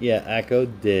know. Yeah, Echo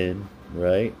Din,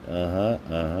 right?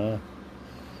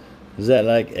 Is that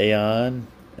like Aeon?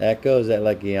 Echo, is that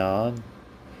like Aeon?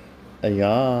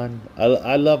 Aeon.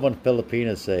 I love when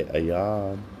Filipinos say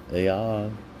Aeon.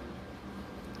 Aeon.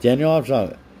 Daniel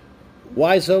Armstrong.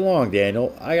 Why so long,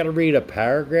 Daniel? I gotta read a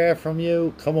paragraph from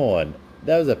you? Come on.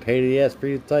 That was a pain in the ass for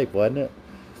you to type, wasn't it?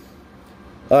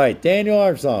 Alright, Daniel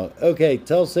Armstrong. Okay,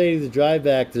 tell Sadie to drive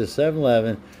back to the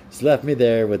 7-Eleven. She's left me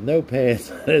there with no pants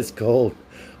and it's cold.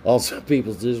 Also,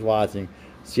 people's just watching.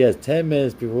 She has 10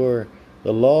 minutes before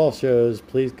the law shows.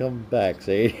 Please come back,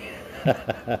 Sadie.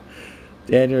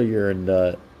 Daniel, you're a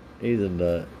nut. He's a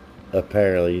nut.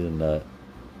 Apparently, he's a nut.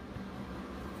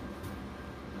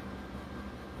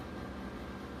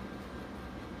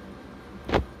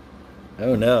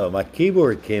 Oh no, my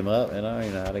keyboard came up and I don't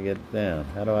even know how to get it down.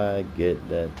 How do I get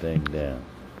that thing down?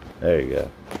 There you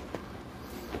go.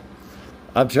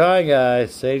 I'm trying,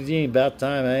 guys. Sadie Jean, about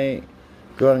time I ain't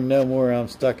growing no more. I'm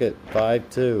stuck at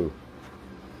 5'2".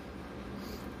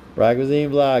 Rock Cuisine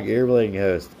Vlog, Earbling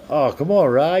host. Oh, come on,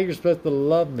 Rye. You're supposed to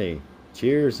love me.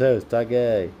 Cheers, host.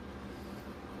 Take.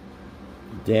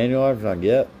 Daniel Armstrong.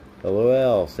 Yep.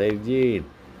 LOL. Sadie Jean.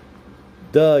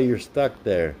 Duh, you're stuck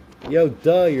there. Yo,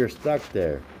 duh, you're stuck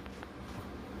there.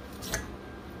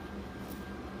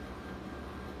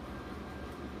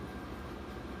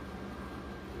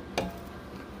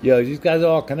 Yo, these guys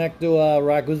all connect to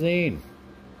Rock Cuisine.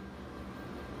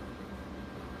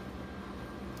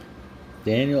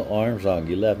 Daniel Armstrong,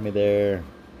 you left me there.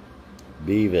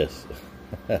 Beavis.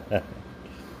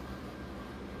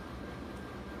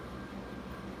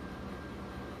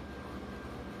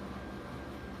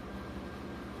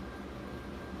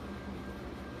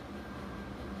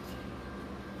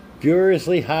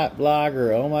 Furiously hot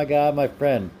blogger. Oh my god, my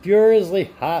friend.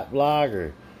 Furiously hot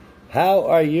blogger. How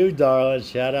are you, darling?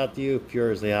 Shout out to you,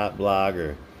 Furiously hot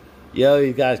blogger. Yo,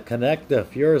 you guys connect to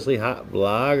Furiously hot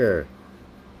blogger.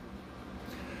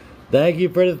 Thank you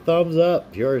for the thumbs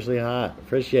up, Furiously hot.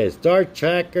 Appreciate it. Star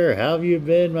Tracker, how have you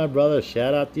been, my brother?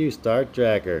 Shout out to you, Star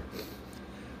Tracker.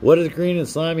 What is green and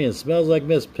slimy and smells like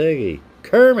Miss Piggy?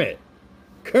 Kermit.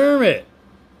 Kermit.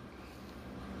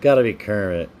 Gotta be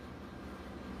Kermit.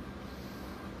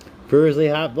 Furiously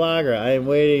hot blogger. I am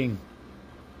waiting.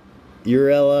 Your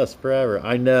LS forever.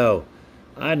 I know,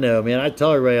 man. I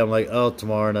tell everybody I'm like, oh,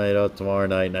 tomorrow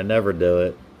night, and I never do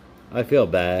it. I feel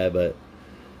bad, but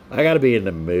I gotta be in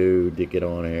the mood to get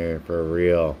on here for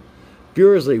real.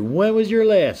 Furiously, when was your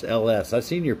last LS? I've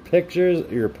seen your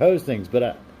pictures, your postings,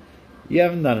 but you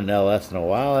haven't done an LS in a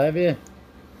while, have you?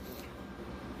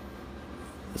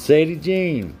 Sadie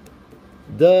Jean.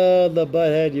 Duh, the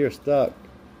butthead, you're stuck.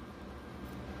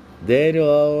 Daniel,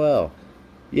 LOL.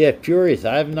 Yeah, Furious,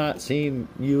 I have not seen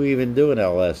you even do an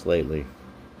LS lately.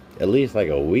 At least like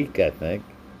a week, I think.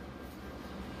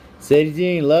 Sadie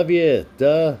Jean, love you.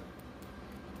 Duh.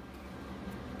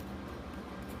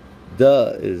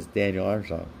 Duh is Daniel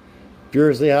Armstrong.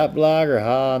 Furiously hot blogger.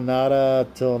 Ha, nada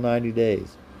till 90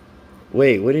 days.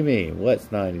 Wait, what do you mean?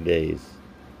 What's 90 days?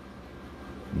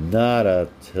 Nada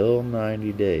till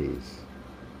 90 days.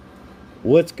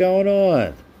 What's going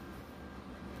on?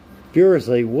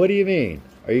 Furiously, what do you mean?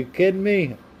 Are you kidding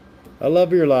me? I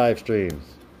love your live streams.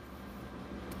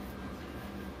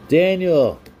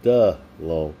 Daniel, duh,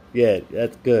 lol. Yeah,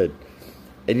 that's good.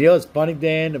 And you know what's funny,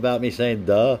 Dan, about me saying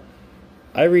duh?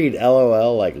 I read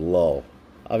LOL like lol.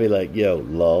 I'll be like, yo,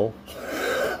 lol.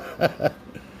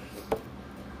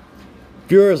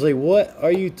 Furiously, what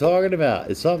are you talking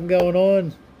about? Is something going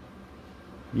on?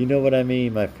 You know what I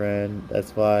mean, my friend.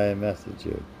 That's why I messaged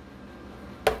you.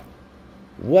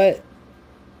 What?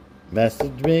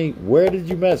 Message me? Where did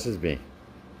you message me?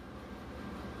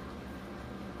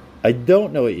 I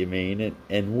don't know what you mean,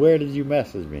 and where did you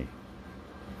message me?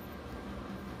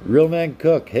 Real Man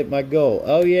Cook, hit my goal.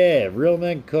 Oh yeah, Real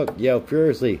Man Cook. Yo,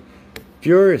 furiously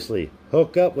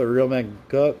hook up with Real Man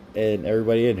Cook and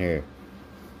everybody in here.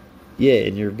 Yeah,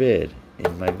 in your vid,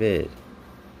 in my vid.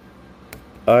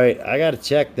 All right, I gotta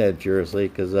check that furiously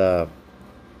because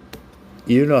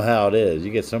you know how it is.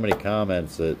 You get so many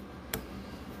comments that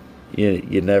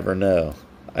you never know.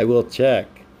 I will check,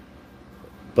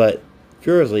 but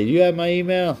furiously, do you have my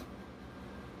email?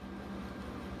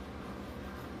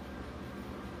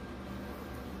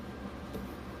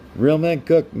 Real Man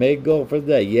Cook made goal for the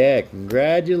day. Yeah,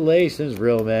 congratulations,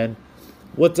 Real Man.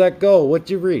 What's that goal? What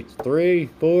you reached? 3,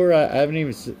 4? I haven't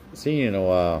even seen you in a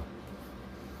while.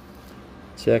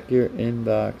 Check your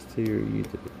inbox to your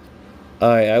YouTube. All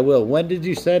right, I will. When did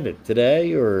you send it?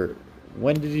 Today or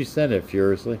when did you send it,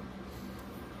 furiously?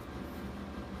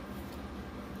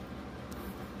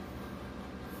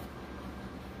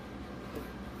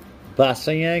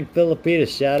 Basayang Filipina,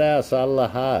 shout out,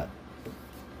 Salahat.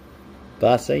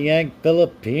 Basayang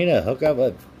Filipina, hook up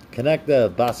with, connect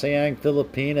the Basayang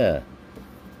Filipina.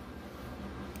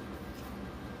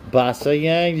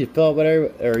 Basayang, you fill up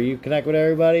with or you connect with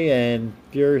everybody, and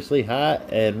Furiously Hot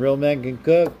and Real Men Can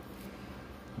Cook.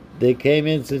 They came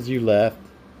in since you left.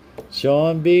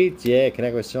 Sean Beats, yeah,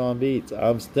 connect with Sean Beats.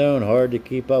 I'm stoned, hard to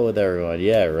keep up with everyone.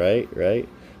 Yeah, right.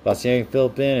 Basayang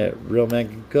Filipina, Real Men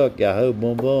Can Cook. Yahoo,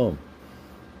 boom, boom.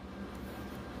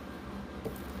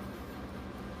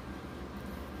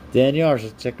 Daniel,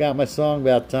 check out my song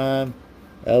About Time.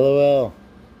 LOL.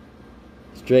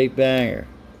 Straight banger.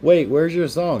 Wait, where's your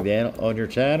song, Dan? On your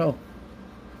channel?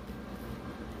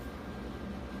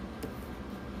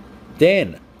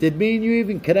 Dan, did me and you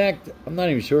even connect? I'm not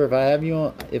even sure if I have you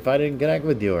on, if I didn't connect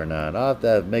with you or not. I'll have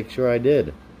to make sure I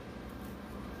did.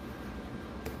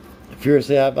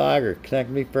 Furiously Hot Vlogger, connect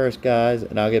with me first, guys,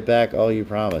 and I'll get back all you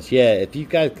promise. Yeah, if you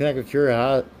guys connect with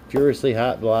Furiously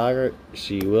Hot Vlogger,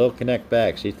 she will connect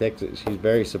back. She's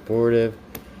very supportive,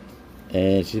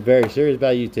 and she's very serious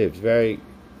about YouTube. She's very,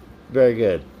 very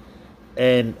good.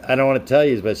 And I don't want to tell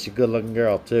you, but she's a good-looking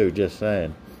girl too. Just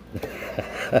saying.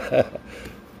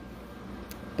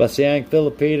 Basiang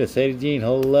Filipina, Sadie Jean,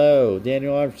 hello.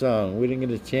 Daniel Armstrong, we didn't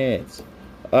get a chance.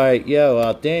 All right,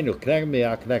 yo, Daniel, connect with me.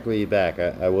 I'll connect with you back.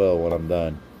 I will when I'm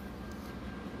done.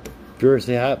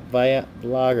 Furiously Hot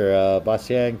Vlogger,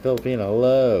 Basiang Filipina,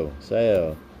 hello.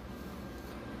 Sayo.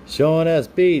 Sean S.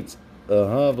 Beats,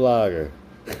 Vlogger.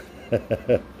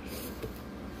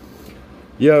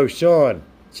 Yo, Sean,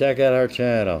 check out our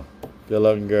channel. Good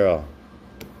looking girl.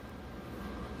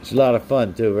 She's a lot of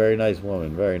fun too. Very nice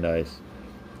woman. Very nice.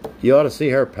 You ought to see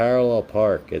her parallel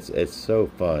park. It's so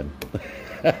fun.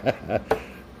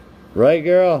 Right,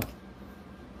 girl?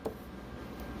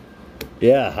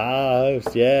 Yeah, hi,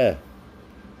 host. Yeah.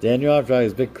 Daniel Armstrong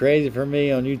is a bit crazy for me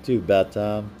on YouTube about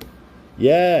time.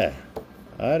 Yeah,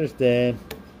 I understand.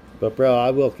 But, bro,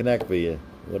 I will connect with you,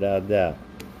 without a doubt.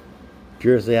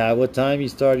 Furiously High, what time you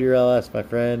started your LS, my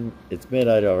friend? It's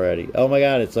midnight already. Oh, my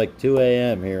God, it's like 2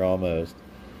 a.m. here almost.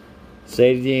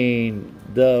 Sadie Dean,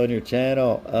 on your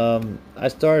channel. I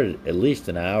started at least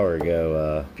an hour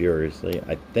ago, Furiously.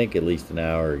 I think at least an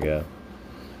hour ago.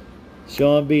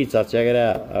 Sean Beats, I'll check it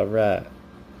out. All right.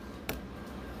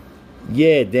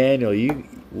 Yeah, Daniel,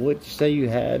 what'd you say you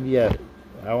have? Yeah,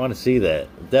 I want to see that.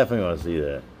 Definitely want to see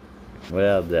that.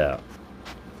 Without doubt.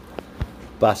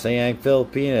 Basayang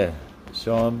Filipina,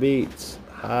 Sean Beats,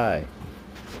 hi.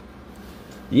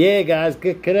 Yeah, guys,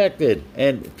 get connected.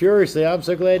 And Furiously, I'm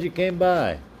so glad you came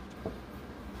by.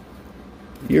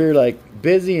 You're like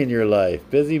busy in your life,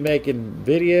 busy making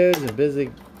videos and busy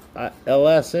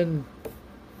LSing.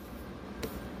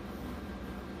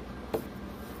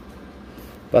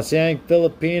 Basiang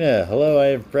Filipina, hello, I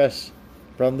am fresh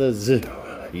from the zoo.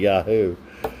 Yahoo.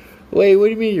 Wait, what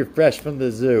do you mean you're fresh from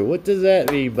the zoo? What does that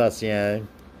mean, Basiang?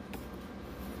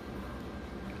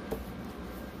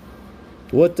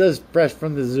 What does fresh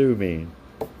from the zoo mean?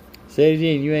 Sadie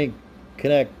Jean, you ain't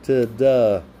connect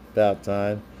to About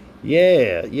Time.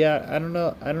 Yeah, I don't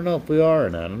know if we are or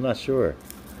not. I'm not sure.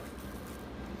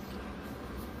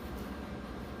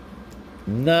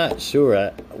 Not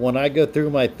sure. When I go through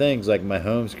my things, like my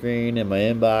home screen and my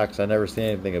inbox, I never see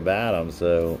anything about them,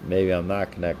 so maybe I'm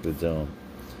not connected to them.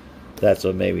 That's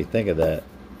what made me think of that.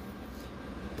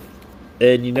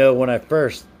 And you know, when I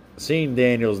first seen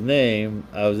Daniel's name,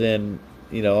 I was in,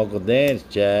 Uncle Dan's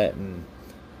chat, and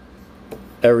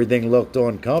everything looked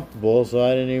uncomfortable, so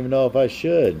I didn't even know if I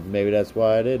should. Maybe that's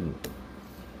why I didn't.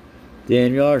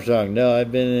 Daniel Armstrong, no,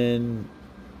 I've been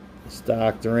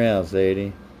stalked around,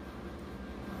 Sadie.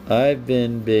 I've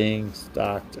been being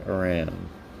stalked around.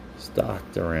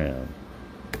 Stalked around.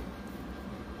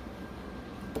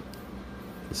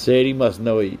 Sadie must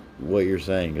know what you're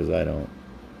saying, because I don't.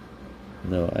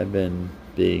 No, I've been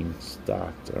being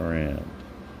stalked around.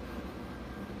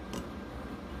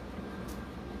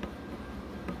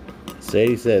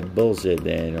 Sadie said bullshit,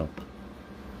 Daniel.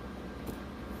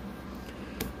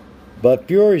 But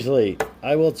furiously,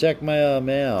 I will check my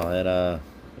mail, and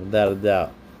without a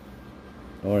doubt,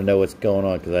 I want to know what's going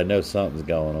on, because I know something's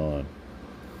going on.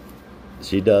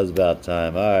 She does about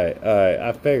time. All right.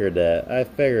 I figured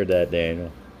that,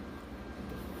 Daniel.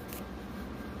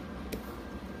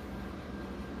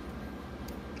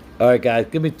 All right, guys,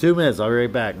 give me 2 minutes. I'll be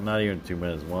right back. Not even 2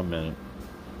 minutes, 1 minute.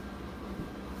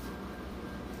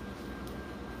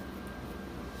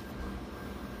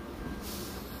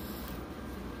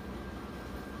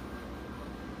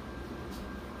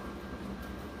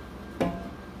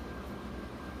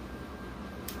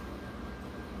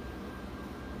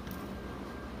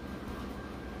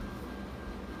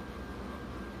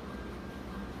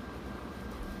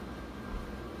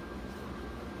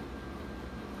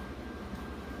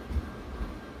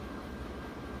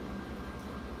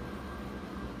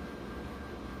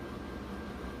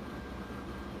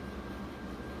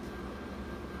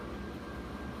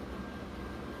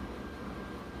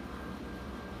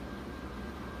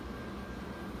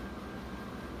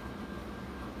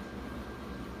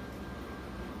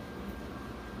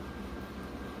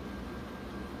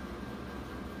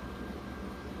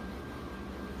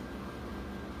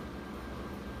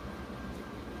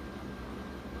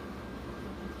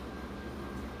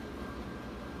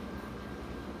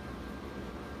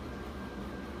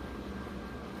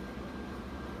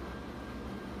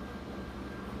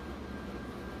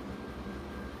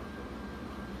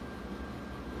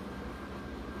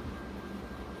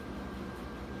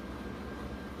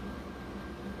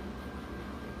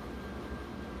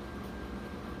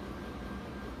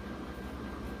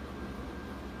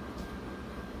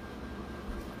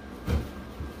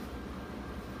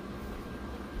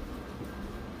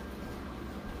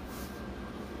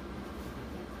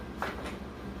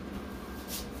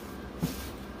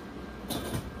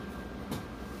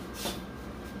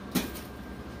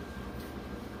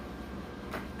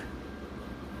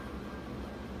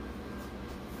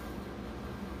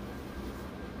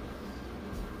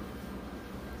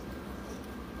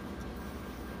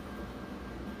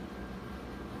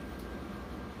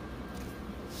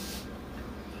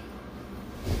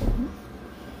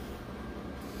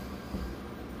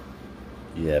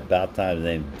 Yeah, about time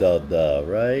name Duh,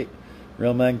 right?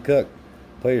 Real Man Cook,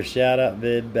 put your shout out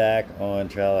vid back on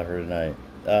trailer for tonight.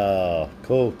 Oh,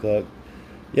 cool, Cook.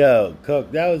 Yo,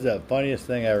 Cook, that was the funniest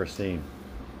thing I ever seen.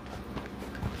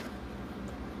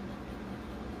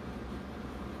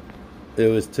 It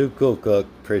was too cool, Cook.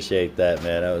 Appreciate that,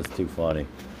 man. That was too funny.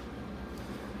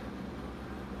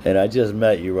 And I just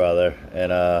met you, brother.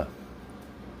 And I'm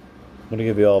gonna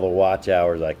give you all the watch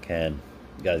hours I can.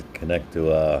 You guys connect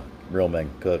to Real Man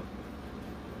Cook.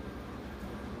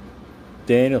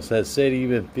 Daniel says, Sadie, you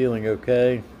been feeling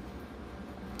okay?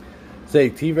 Say,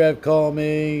 T-Rev called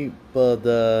me, but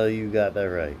you got that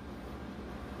right.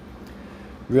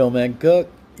 Real Man Cook,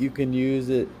 you can use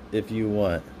it if you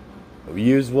want.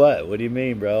 Use what? What do you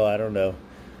mean, bro? I don't know.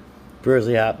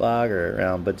 Furiously Hot Blogger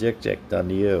around Bajik done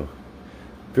to you.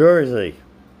 Furiously,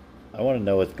 I want to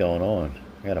know what's going on.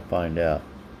 I gotta find out.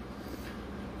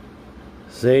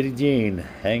 Sadie Jean,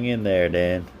 hang in there,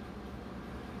 Dan.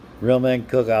 Real Man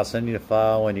Cook, I'll send you the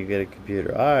file when you get a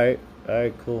computer. Alright,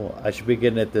 cool. I should be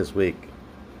getting it this week.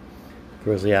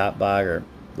 Furiously Hot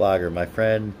Blogger. My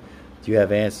friend, do you have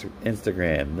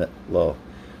Instagram?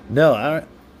 No, I don't.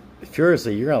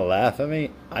 Furiously, you're gonna laugh at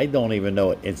me. I don't even know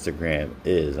what Instagram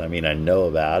is. I mean, I know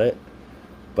about it,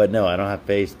 but no, I don't have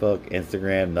Facebook,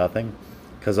 Instagram, nothing.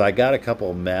 Because I got a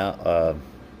couple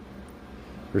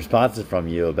responses from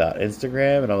you about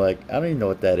Instagram, and I'm like, I don't even know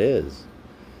what that is.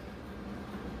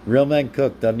 Real Man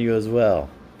Cook done you as well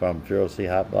from Furiously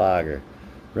Hot Blogger.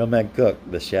 Real Man Cook,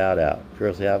 the shout out.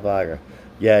 Furiously Hot Blogger.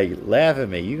 Yeah, you laugh at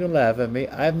me. You can laugh at me.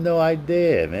 I have no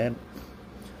idea, man.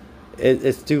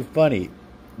 It's too funny.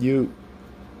 You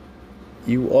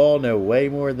all know way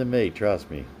more than me, trust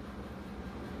me.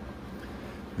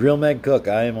 Real Man Cook,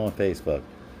 I am on Facebook.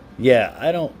 Yeah,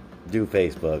 I don't do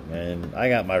Facebook, man. I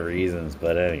got my reasons,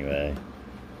 but anyway.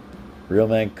 Real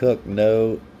Man Cook,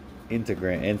 no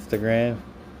Instagram.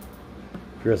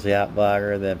 Furiously Hot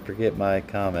Blogger, then forget my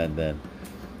comment then.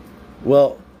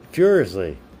 Well,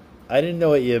 furiously. I didn't know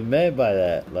what you meant by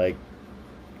that. Like,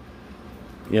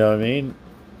 you know what I mean?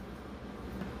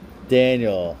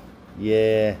 Daniel,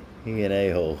 yeah, he an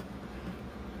a-hole.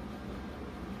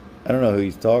 I don't know who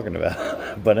he's talking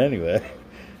about. But anyway.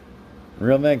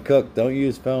 Real men cook. Don't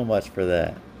use phone much for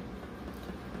that.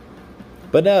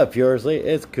 But no, furiously,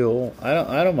 it's cool. I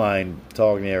don't mind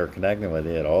talking to you or connecting with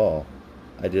you at all.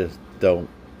 I just don't.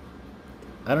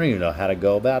 I don't even know how to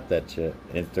go about that shit.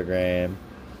 Instagram,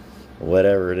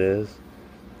 whatever it is.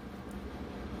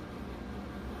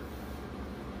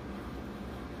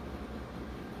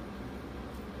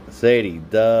 Sadie,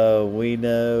 duh, we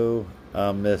know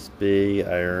I'm Miss B.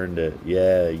 I earned it.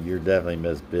 Yeah, you're definitely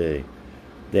Miss B.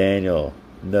 Daniel,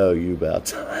 no, you about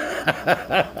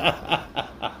time.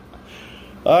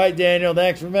 All right, Daniel,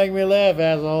 thanks for making me laugh,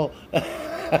 asshole.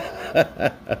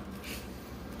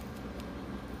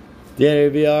 Daniel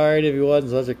would be all right if he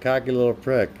wasn't such a cocky little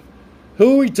prick.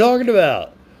 Who are we talking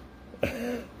about?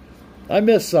 I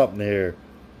missed something here.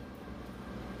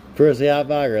 First, the hot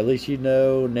vodka. At least you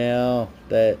know now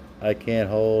that I can't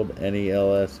hold any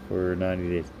LS for 90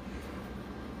 days.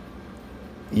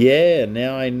 Yeah,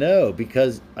 now I know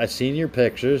because I've seen your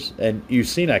pictures and you've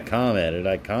seen I commented.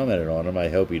 I commented on them. I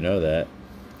hope you know that.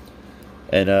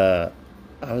 And I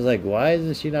was like, why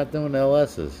isn't she not doing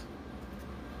LSs?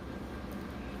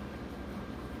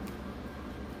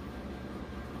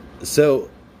 So,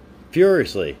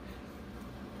 furiously,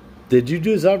 did you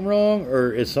do something wrong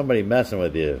or is somebody messing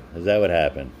with you? Is that what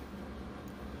happened?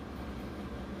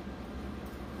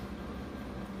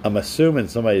 I'm assuming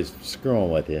somebody's screwing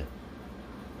with you.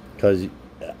 Because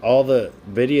all the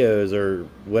videos or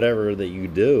whatever that you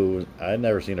do, I've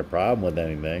never seen a problem with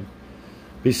anything.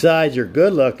 Besides, you're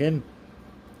good looking.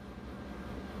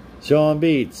 Sean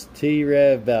Beats,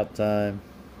 T-Rev, about time.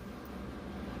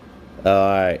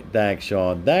 Alright, thanks,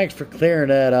 Sean. Thanks for clearing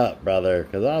that up, brother.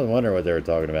 Because I was wondering what they were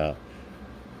talking about.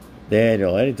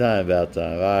 Daniel, anytime about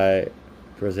time. Alright.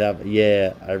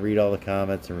 Yeah, I read all the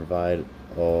comments and provide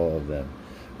all of them.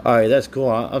 Alright, that's cool.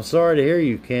 I'm sorry to hear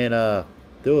you can't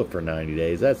do it for 90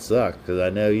 days. That sucks. Because I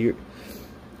know you...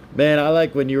 Man, I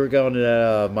like when you were going to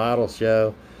that model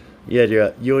show. You had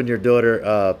you and your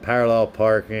daughter parallel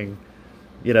parking.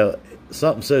 You know,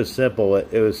 something so simple.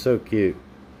 It was so cute.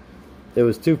 It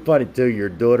was too funny, too. Your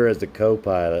daughter as the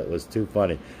co-pilot was too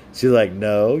funny. She's like,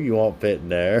 no, you won't fit in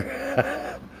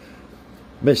there.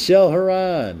 Michelle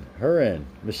Huron.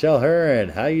 Michelle Huron,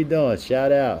 how you doing?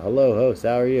 Shout out. Hello, host.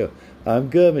 How are you? I'm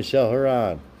good, Michelle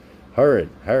Huron.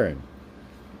 Huron.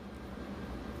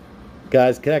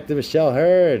 Guys, connect to Michelle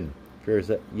Huron.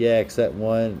 Yeah, except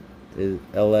one is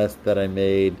LS that I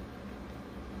made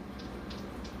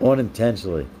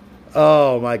unintentionally.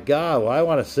 Oh my God! Well, I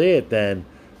want to see it then,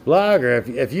 Blogger.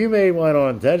 If you made one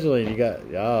unintentionally, and you got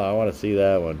I want to see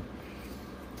that one.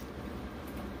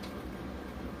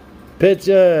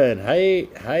 Pitchin,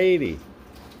 Haiti,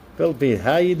 Philippines.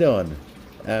 How you doing?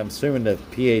 I'm assuming the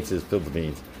PH is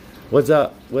Philippines. What's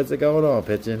up? What's it going on,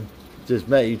 Pitchin? Just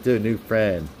met you two, new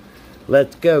friend.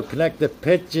 Let's go connect the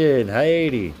Pitchin,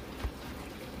 Haiti.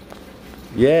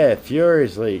 Yeah,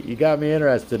 furiously. You got me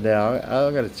interested now.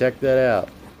 I'm going to check that out.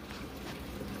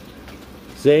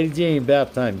 Sadie Jean,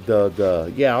 about time. Duh.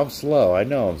 Yeah, I'm slow. I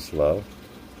know I'm slow.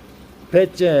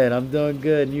 Pitchin, I'm doing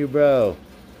good. And you, bro?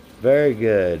 Very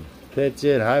good.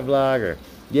 Pitchin, hi, vlogger.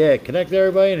 Yeah, connect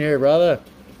everybody in here, brother.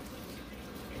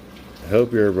 I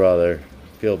hope you're a brother.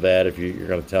 Feel bad if you're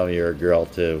going to tell me you're a girl,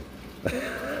 too.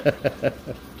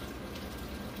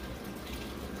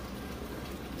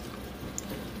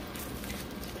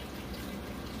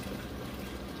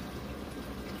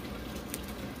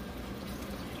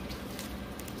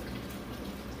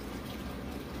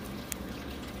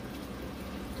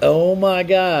 Oh my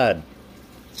God.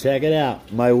 Check it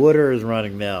out. My water is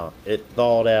running now. It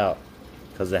thawed out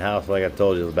because the house, like I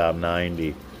told you, is about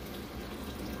 90.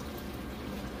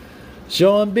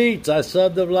 Sean Beats. I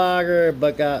subbed the vlogger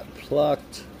but got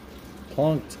plunked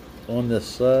on the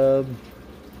sub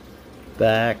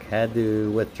back. Had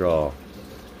to withdraw.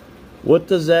 What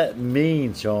does that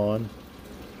mean, Sean?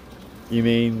 You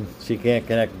mean she can't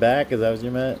connect back? Is that what you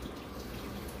meant?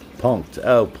 Punked.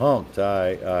 Oh, punked.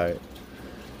 All right.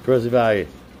 Present value.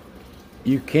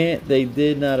 You can't. They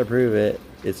did not approve it.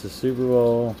 It's a Super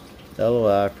Bowl. LOL.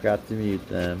 I forgot to mute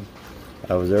them.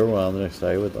 I was overwhelmed and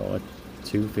excited with only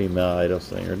 2 female idol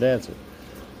singer dancer.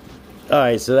 All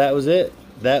right, so that was it.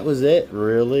 That was it.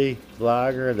 Really,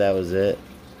 vlogger. That was it.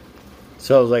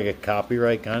 So it was like a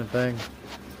copyright kind of thing.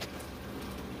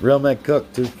 Real men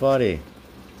cook. Too funny.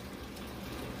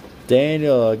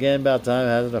 Daniel, again, about time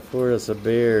hasn't afforded us a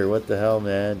beer. What the hell,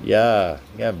 man? Yeah, you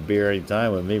can have a beer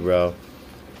anytime with me, bro.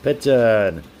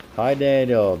 Pitchin. Hi,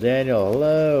 Daniel. Daniel,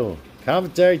 hello.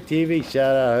 Commentary TV,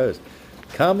 shout out host.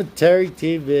 Commentary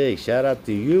TV, shout out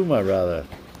to you, my brother.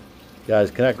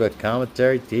 Guys, connect with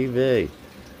Commentary TV.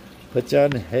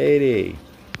 Pitch-on Haiti.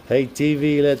 Hey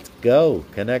TV, let's go.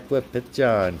 Connect with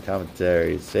Pitch-on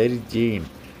commentary. Sadie Jean.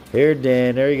 Here,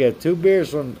 Dan. There you go. 2 beers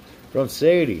from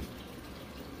Sadie.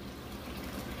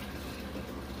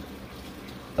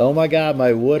 Oh my God,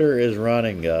 my water is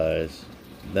running, guys.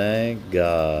 Thank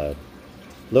God.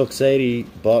 Look, Sadie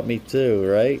bought me 2,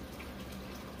 right?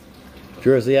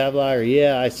 Jersey Blogger.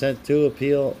 Yeah, I sent 2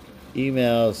 appeal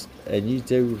emails, and you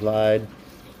 2 replied,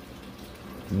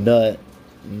 not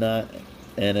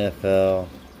NFL,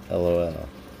 LOL.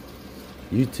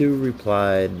 You 2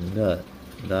 replied, not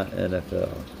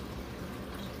NFL.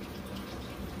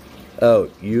 Oh,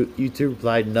 you 2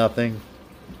 replied nothing.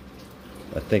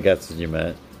 I think that's what you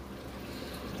meant.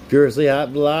 Furiously Hot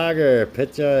Blogger.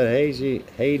 Pitch-on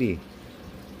Haiti.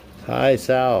 Hi,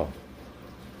 Sal.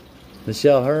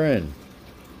 Michelle Hurin.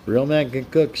 Real Man Can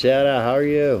Cook. Shout out. How are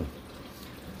you?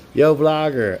 Yo,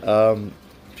 Vlogger.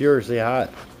 Furiously Hot.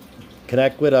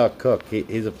 Connect with Cook.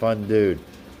 He's a fun dude.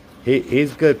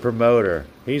 He's a good promoter.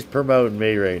 He's promoting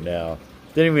me right now.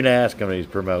 Didn't even ask him, he's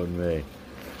promoting me.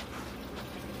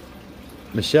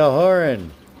 Michelle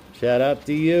Horan. Shout out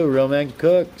to you. Real Man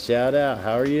Cook. Shout out.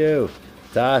 How are you?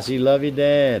 Tashi. Love you,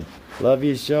 Dan. Love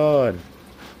you, Sean.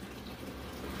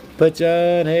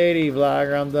 Pitch-on Haiti.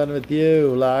 Vlogger. I'm done with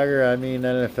you. Vlogger. I mean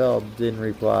NFL didn't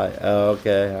reply. Oh,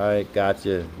 okay. All right.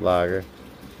 Gotcha, Vlogger.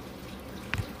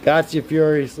 Gotcha,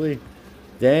 furiously.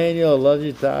 Daniel. Love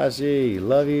you, Tashi.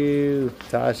 Love you,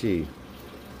 Tashi.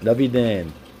 Love you,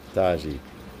 Dan. Tashi.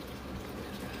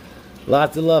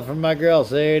 Lots of love from my girl,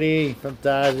 Sadie. From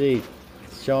Tashi.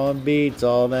 Sean Beats,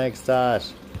 all thanks,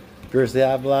 Tosh. Fiercely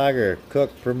Hot Blogger.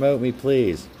 Cook, promote me,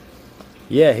 please.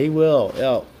 Yeah, he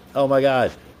will. Oh my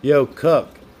God. Yo, Cook.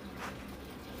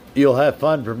 You'll have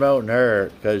fun promoting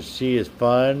her because she is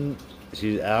fun,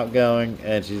 she's outgoing,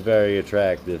 and she's very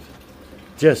attractive.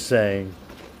 Just saying.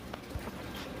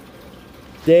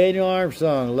 Daniel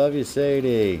Armstrong, love you,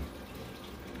 Sadie.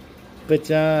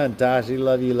 Pitch-on, Tashi,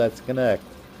 love you, let's connect.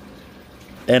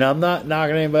 And I'm not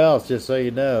knocking anybody else, just so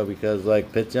you know, because,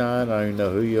 like, Pitch-on, I don't even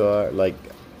know who you are, like,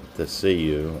 to see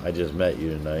you. I just met you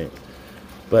tonight.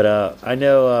 But I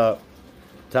know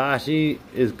Tashi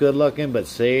is good looking, but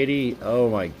Sadie, oh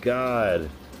my God.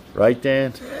 Right,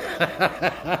 Dan?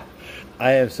 I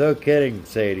am so kidding,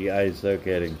 Sadie. I am so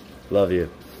kidding. Love you.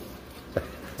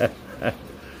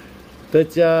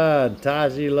 Pitch-on,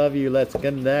 Tashi, love you. Let's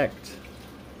connect.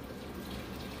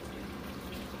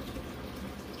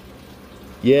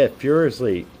 Yeah,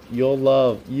 furiously, you will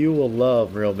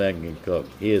love Real Man Can Cook.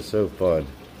 He is so fun.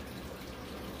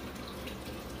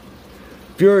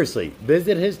 Furiously,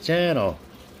 visit his channel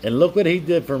and look what he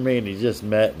did for me, and he just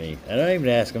met me. And I didn't even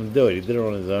ask him to do it. He did it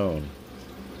on his own.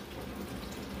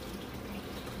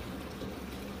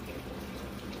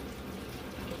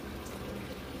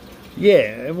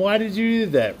 Yeah, and why did you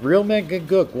do that? Real Man Can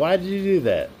Cook, why did you do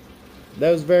that?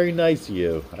 That was very nice of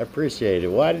you. I appreciate it.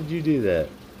 Why did you do that?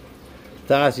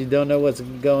 Tashi, don't know what's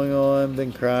going on.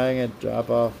 Been crying at drop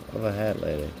off of a hat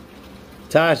lately.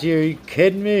 Tashi, are you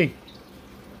kidding me?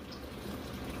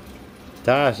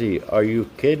 Tashi, are you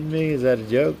kidding me? Is that a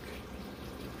joke?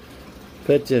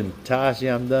 Pitching, Tashi,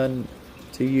 I'm done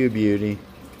to you, beauty.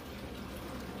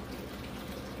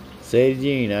 Sadie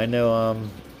Jean, I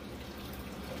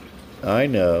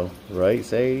know, right,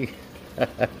 Sadie?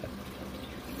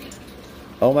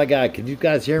 Oh my God, can you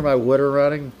guys hear my water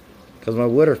running? Because my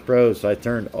water froze, so I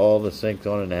turned all the sinks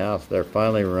on in the house. They're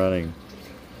finally running.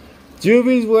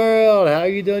 Juvy's World. How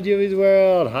you doing, Juvy's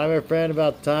World? Hi, my friend.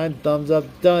 About time. Thumbs up.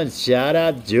 Done. Shout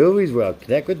out Juvy's World.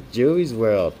 Connect with Juvy's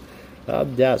World.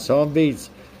 Sean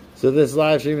Beats. So this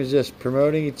live stream is just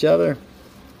promoting each other?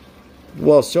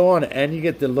 Well, Sean, and you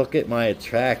get to look at my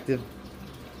attractive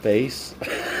face.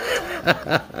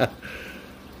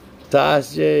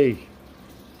 Tashi.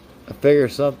 I figure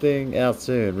something out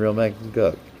soon. Real Man Can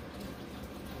Cook.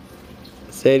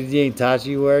 Sadie Jean,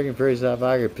 Tashi, you working? Pretty South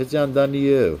Iger. Pitch on done to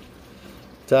you.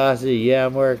 Tashi, yeah,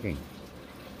 I'm working.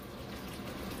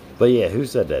 But yeah, who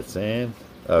said that, Sam?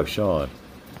 Oh, Sean.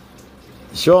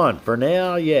 Sean, for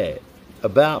now, yeah.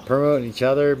 About promoting each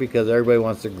other because everybody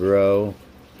wants to grow.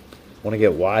 Want to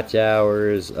get watch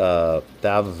hours,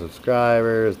 1,000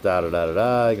 subscribers,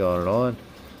 going on.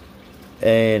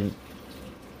 And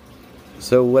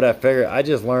so what I figure, I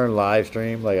just learned live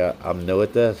stream, like I'm new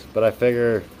at this, but I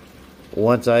figure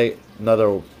once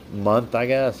another month, I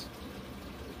guess,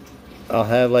 I'll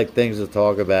have like things to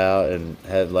talk about and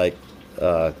have like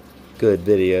good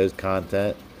videos,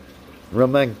 content. Real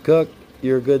Man Can Cook,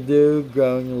 you're a good dude,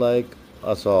 growing like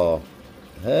us all.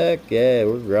 Heck yeah,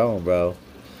 we're growing, bro.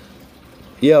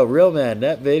 Yo, Real Man,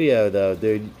 that video though,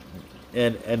 dude,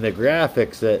 and the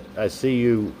graphics that I see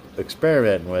you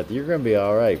experimenting with. You're gonna be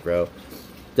all right, bro.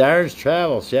 Darren's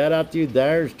Travels. Shout out to you,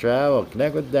 Darren's Travel.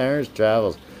 Connect with Darren's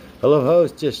Travels. Hello,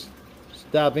 host. Just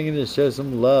stopping in to show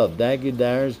some love. Thank you,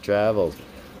 Darren's Travels.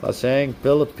 Los Angeles,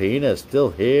 Filipinas,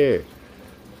 still here.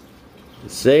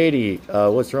 Sadie,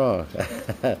 what's wrong?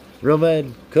 Real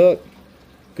man cook.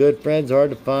 Good friends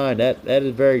hard to find. That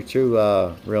is very true,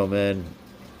 real man.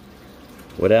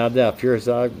 Without doubt, Pure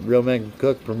Real Men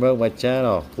Cook, promote my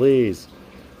channel, please.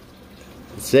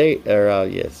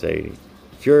 Sadie.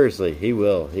 Furiously, he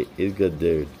will. He's a good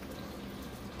dude.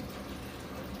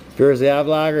 Furiously, I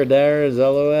vlogger, Darren's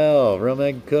LOL, Real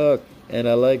Men Cook, and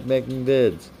I like making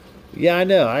vids. Yeah, I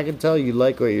know. I can tell you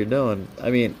like what you're doing.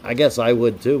 I mean, I guess I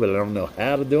would too, but I don't know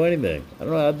how to do anything. I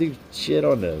don't know how to do shit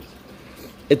on this.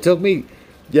 It took me,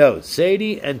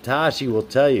 Sadie and Tashi will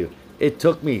tell you, it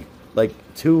took me like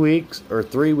 2 weeks or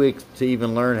 3 weeks to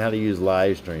even learn how to use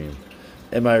live stream.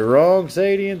 Am I wrong,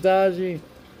 Sadie and Tashi?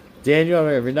 Daniel,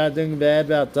 if you're not doing bad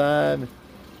about time,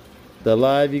 the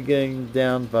live you getting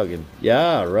down fucking.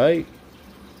 Yeah, right?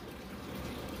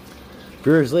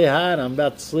 Furiously hot. I'm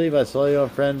about to sleep. I saw you on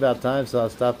Friend About Time, so I'll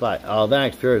stop by. Oh,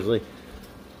 thanks, Furiously.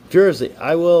 Furiously,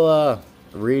 I will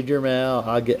read your mail.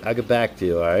 I'll get back to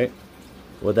you, alright?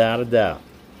 Without a doubt.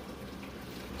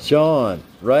 Sean,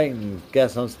 writing.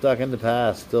 Guess I'm stuck in the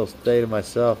past. Still stay to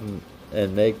myself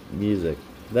and make music.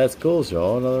 That's cool,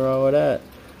 Sean. Nothing wrong with that.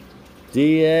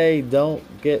 DA, don't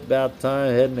get about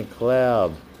time heading to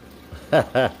cloud.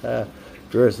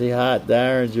 Furiously hot.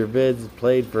 Darren's, your vids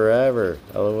played forever.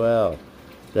 LOL.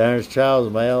 Darren's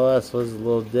Travels, my LS was a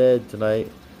little dead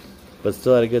tonight, but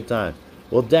still had a good time.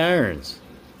 Well, Darren's,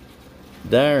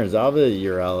 I'll visit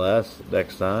your LS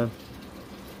next time.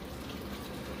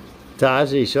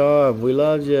 Tashi, Sean, we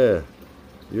love you.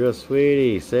 You're a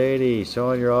sweetie. Sadie,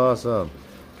 Sean, you're awesome.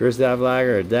 First time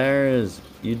vlogger, Darren's,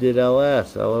 you did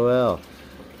LS, LOL.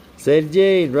 Sadie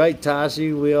Jade, right,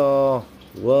 Tashi? We all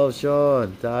love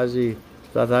Sean. Tashi,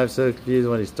 sometimes so confused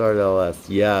when he started LS.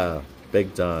 Yeah,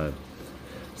 big time.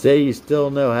 Say you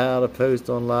still know how to post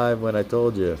on live when I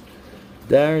told you.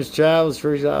 Darren's Travels,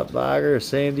 First Shot Blogger,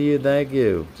 same to you, thank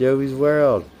you. Joey's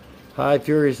World, hi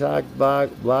Fury Sock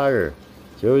Blogger.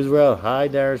 Joey's World, hi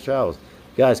Darren's Travels.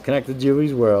 Guys, connect to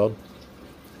Joey's World.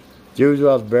 Joey's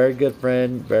World, very good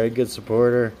friend, very good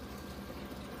supporter.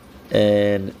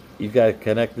 And you guys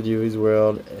connect to Joey's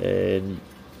World, and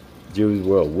Joey's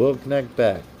World will connect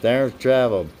back. Darren's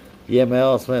Travel, yeah, my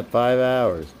LS went 5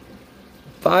 hours.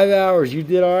 5 hours, you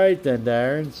did alright then,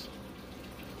 Darren's.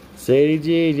 Sadie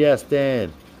G, yes,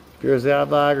 Dan. Pure Scout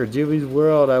Vlogger, Jimmy's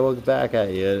World, I will get back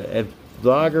at you. And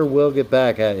Vlogger will get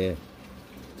back at you.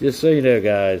 Just so you know,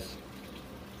 guys.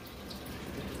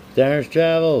 Darren's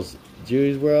Travels,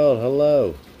 Jimmy's World,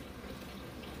 hello.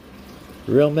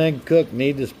 Real Men Cook,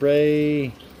 need to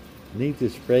spray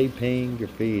paint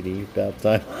graffiti. About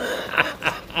time.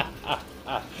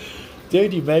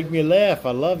 Dude, you make me laugh.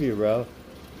 I love you, bro.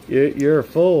 You're a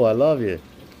fool. I love you.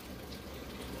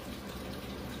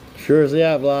 Sure as the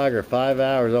out vlogger. 5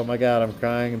 hours. Oh my god, I'm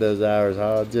crying those hours.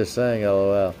 I was just saying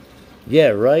LOL. Yeah,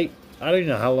 right? I don't even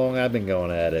know how long I've been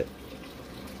going at it.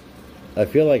 I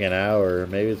feel like an hour.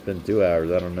 Maybe it's been 2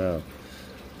 hours. I don't know.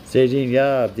 Sajin,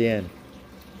 yeah, Dan.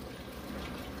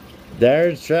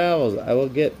 Darren's Travels. I will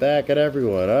get back at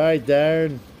everyone. Alright,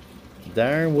 Darren.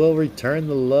 Darren will return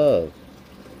the love.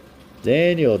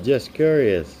 Daniel, just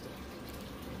curious.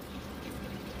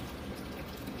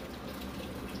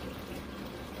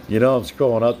 You know, I'm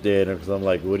scrolling up, Daniel, because I'm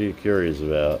like, what are you curious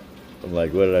about? I'm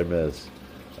like, what did I miss?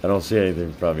 I don't see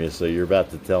anything from you, so you're about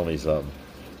to tell me something.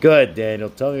 Go ahead, Daniel.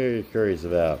 Tell me what you're curious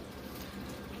about.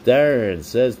 Darren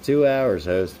says 2 hours,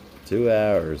 host. 2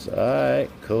 hours. All right,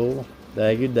 cool.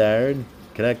 Thank you, Darren.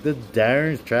 Connected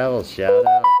Darren's Travel. Shout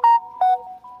out.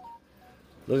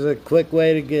 Looks like a quick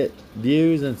way to get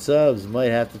views and subs. Might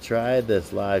have to try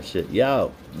this live shit.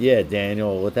 Yo, yeah,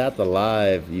 Daniel. Without the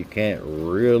live, you can't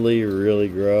really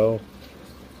grow.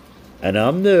 And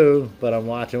I'm new, but I'm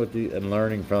watching and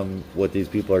learning from what these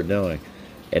people are doing.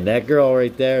 And that girl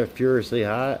right there, Furiously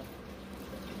Hot,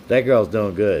 that girl's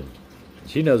doing good.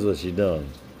 She knows what she's doing.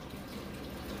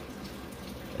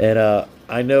 And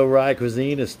I know Rye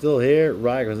Cuisine is still here.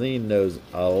 Rye Cuisine knows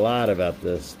a lot about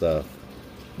this stuff.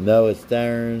 No, it's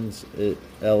Darren's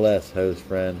LS host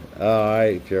friend.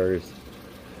 Alright, Furious.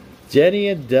 Jenny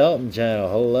and Delton channel.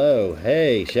 Hello.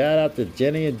 Hey, shout out to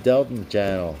Jenny and Delton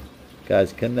channel.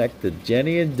 Guys, connect to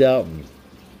Jenny and Delton.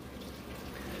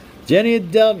 Jenny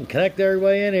and Delton, connect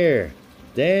everybody in here.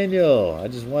 Daniel, I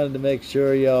just wanted to make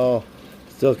sure y'all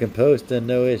still can post and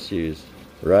no issues.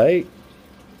 Right?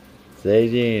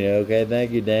 Sajine, okay,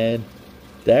 thank you, Dan.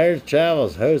 There's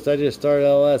Travels, host. I just started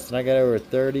LS and I got over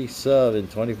 30 sub in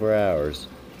 24 hours.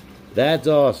 That's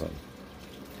awesome.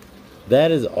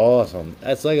 That is awesome.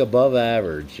 That's like above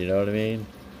average, you know what I mean?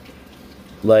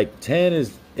 Like 10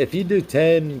 is, if you do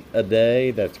 10 a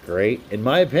day, that's great. In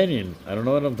my opinion, I don't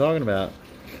know what I'm talking about.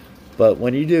 But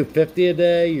when you do 50 a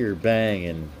day, you're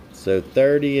banging. So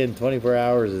 30 in 24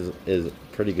 hours is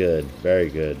pretty good. Very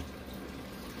good.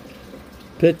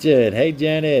 Pitchin'. Hey,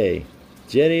 Jenny.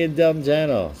 Jenny and Dumb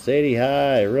Channel. Sadie,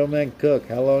 hi. Real Man Cook.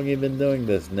 How long you been doing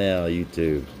this now,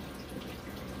 YouTube?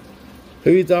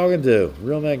 Who you talking to?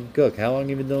 Real Man Cook. How long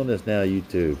you been doing this now,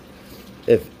 YouTube?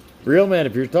 If Real Man,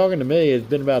 if you're talking to me, it's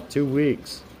been about 2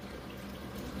 weeks.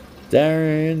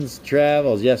 Darren's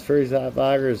Travels. Yes, Furious Hot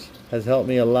Vloggers has helped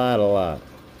me a lot.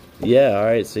 Yeah,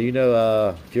 alright, so you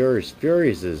know Furious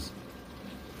is,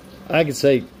 I can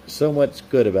say so much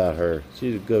good about her.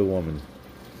 She's a good woman.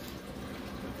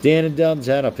 Dan and Dumb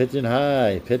Channel, pitching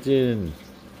high, pitching.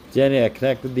 Jenny, I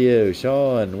connect with you.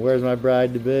 Sean, where's my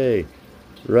bride to be?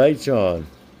 Right, Sean.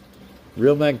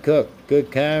 Real Man Cook, good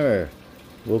camera.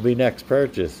 Will be next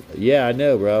purchase. Yeah, I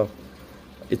know, bro.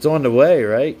 It's on the way,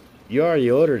 right? You already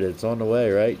ordered it. It's on the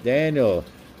way, right? Daniel,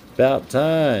 About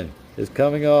Time is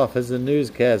coming off as a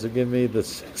newscaster. Give me the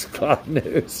 6 o'clock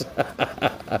news.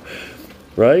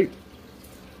 Right?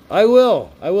 I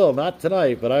will. Not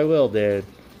tonight, but I will, Dan.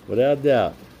 Without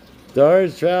doubt.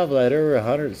 Darren's Travel had over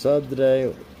 100 subs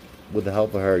today with the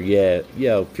help of her. Yeah.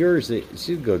 Yo, Furiously, she's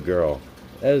a good girl.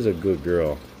 That is a good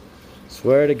girl.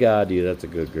 Swear to God to you, that's a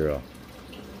good girl.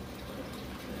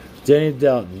 Jenny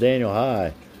Delton, Daniel,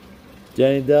 hi.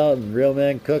 Jenny Delton, Real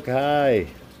Man Cook, hi.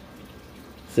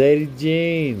 Sadie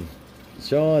Jean,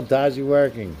 Sean, Taji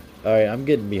working. Alright, I'm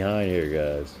getting behind here,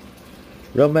 guys.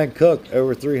 Real Man Cook,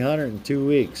 over 300 in 2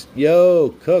 weeks.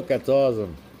 Yo, Cook, that's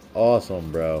awesome.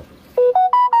 Awesome, bro.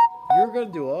 You're going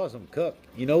to do awesome, Cook.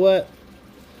 You know what?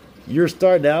 You're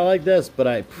starting out like this, but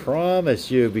I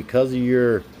promise you, because of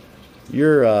your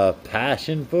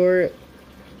passion for it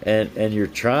and you're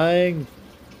trying,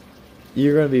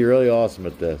 you're going to be really awesome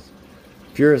at this.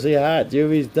 Furiously Hot,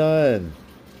 Juvy's done.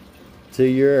 To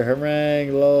your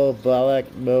harangue, lo balak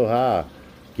moha.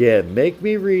 Yeah, make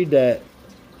me read that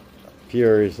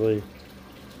furiously.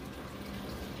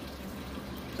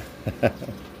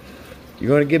 You're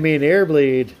going to give me an ear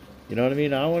bleed. You know what I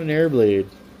mean? I want an ear bleed.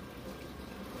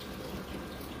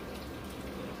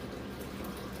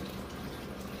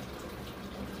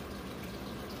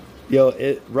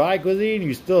 Yo, Rye Cuisine,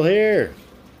 you still here?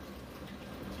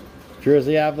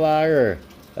 Furiously Hot Vlogger.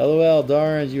 LOL,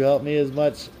 Darns, you helped me as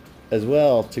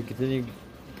well to continue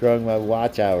growing my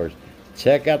watch hours.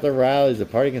 Check out the Rileys. The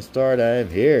party can start. I am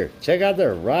here. Check out the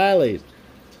Rileys.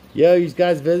 Yo, you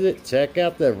guys visit? Check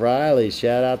out the Rileys.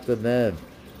 Shout out to them.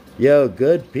 Yo,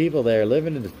 good people there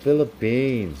living in the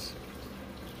Philippines.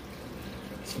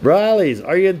 Rileys,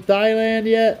 are you in Thailand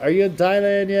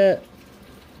yet?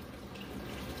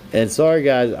 And sorry,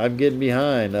 guys, I'm getting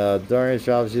behind. Darian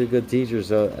Shaw, she's a good teacher,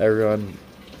 so everyone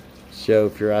show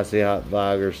Furiously Hot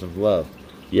Vlogger some love.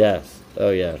 Yes.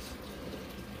 Oh, yes.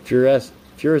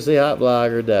 Furiously Hot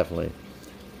Vlogger, definitely.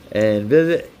 And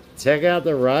check out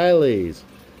the Rileys.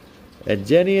 And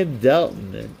Jenny and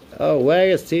Delton. And,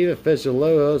 Wagas Team Official,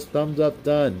 low host, thumbs up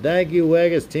done. Thank you,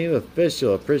 Wagas Team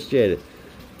Official. Appreciate it.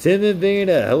 Tim and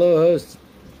Vina, hello, host.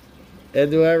 And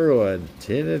to everyone,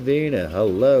 Tim and Vina,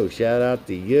 hello. Shout out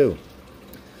to you.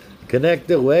 Connect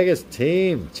the Wagas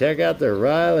Team. Check out the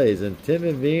Rileys and Tim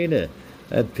and Vina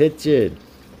and Pitchin.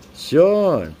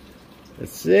 Sean, and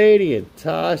Sadie, and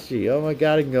Tashi. Oh my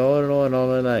God, I can go on and on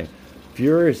all night.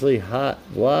 Furiously Hot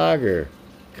Vlogger.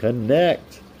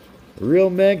 Connect. Real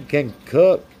Men Can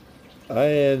Cook. I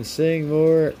am seeing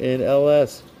more in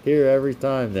LS here every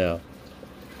time now.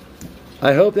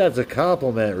 I hope that's a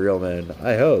compliment, Real Men.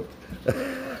 I hope.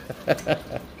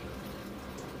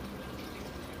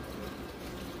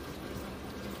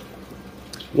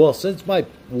 Well, since my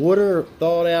water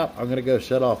thawed out, I'm going to go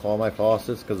shut off all my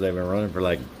faucets because they've been running for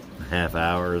like a half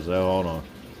hour or so. Hold on.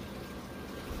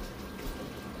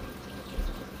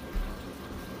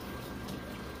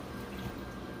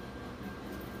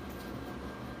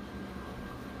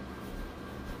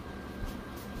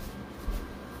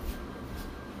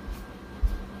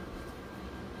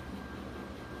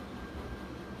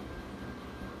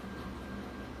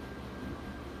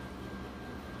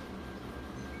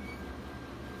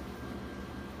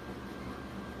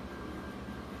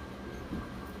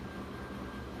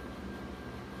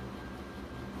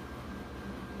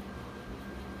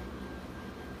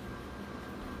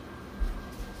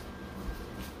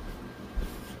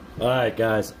 Alright,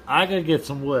 guys. I gotta get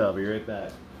some wood. I'll be right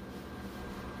back.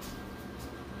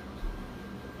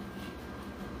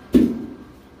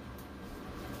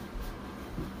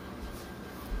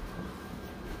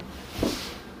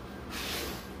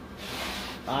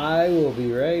 I will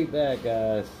be right back,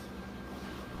 guys.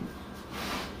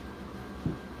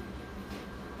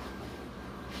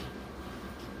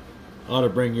 I ought to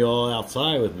bring you all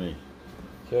outside with me.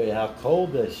 Show you how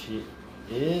cold this shit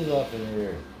is up in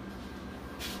here.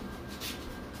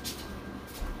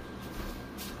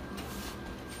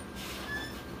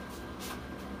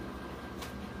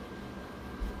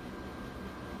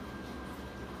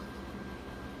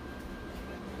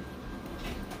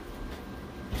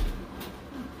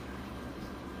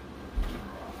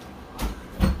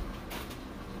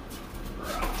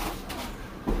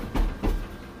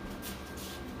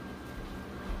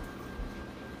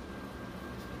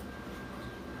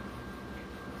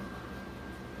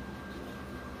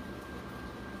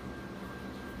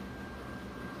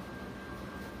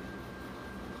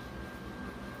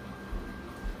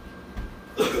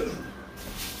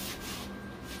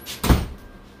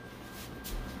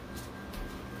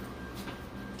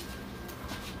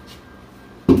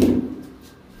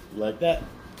 Like that.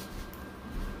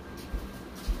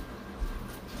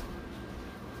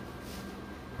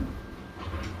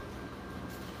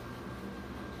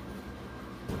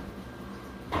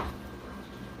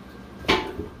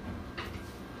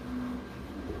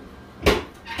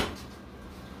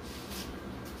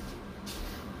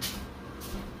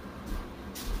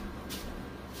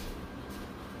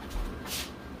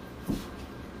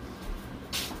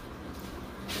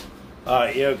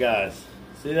 Alright, yo guys,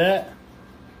 see that?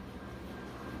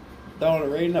 Throwing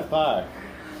it right in the fire.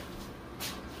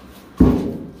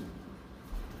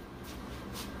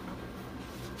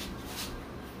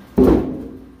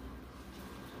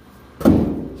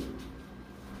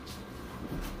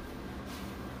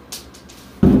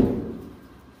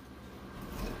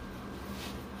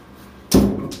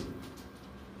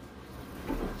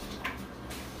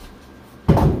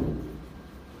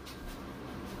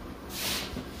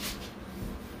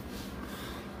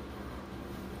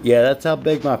 Yeah, that's how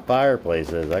big my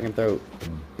fireplace is. I can throw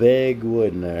big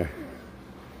wood in there.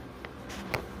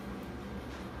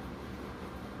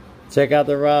 Check out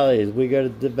the Raleighs. We go to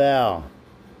Davao.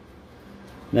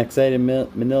 Next day to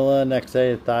Manila, next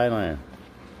day to Thailand.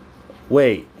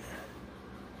 Wait.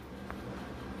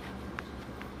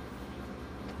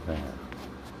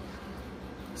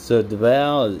 So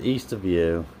Davao is east of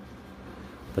you.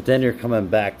 But then you're coming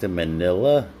back to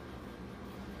Manila?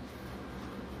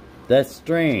 That's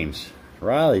strange.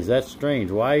 Riley's, that's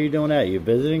strange. Why are you doing that? You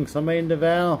visiting somebody in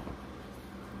Davao?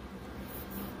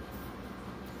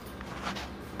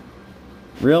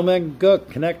 Real Men Cook.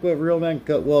 Connect with Real Men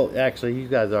Cook. Well, actually, you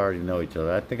guys already know each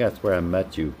other. I think that's where I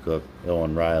met you, Cook.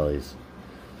 On Riley's.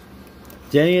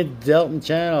 Jenny at Delton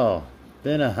Channel.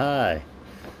 Benna, hi.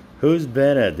 Who's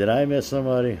Benna? Did I miss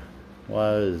somebody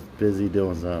while I was busy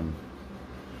doing something?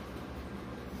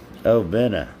 Oh,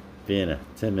 Benna. Benna.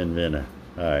 Tim and Benna.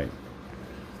 Alright.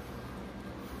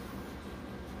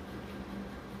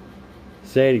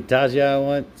 Sadie, Taji, I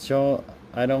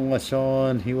don't want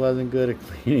Sean. He wasn't good at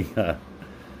cleaning up.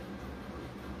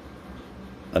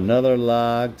 Another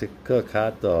log to cook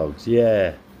hot dogs.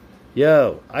 Yeah.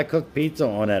 Yo, I cook pizza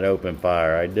on that open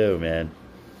fire. I do, man.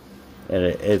 And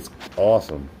it's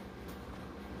awesome.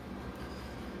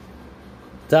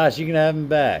 Tosh, you can have him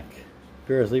back.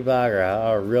 Furiously Bagger,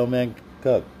 how a real man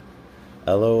cook.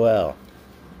 LOL.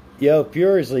 Yo,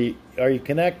 Furiously, are you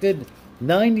connected?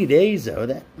 90 days though.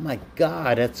 That, my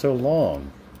God, that's so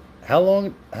long. How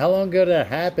long ago did that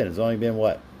happen? It's only been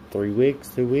what, 3 weeks,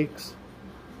 2 weeks?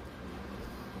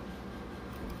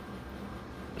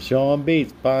 Sean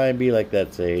Beats, fine, be like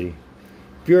that, Sadie.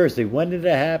 Furiously, when did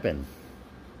it happen?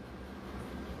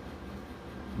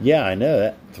 Yeah, I know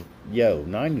that. Yo,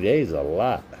 90 days is a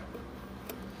lot.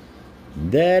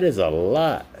 That is a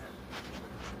lot.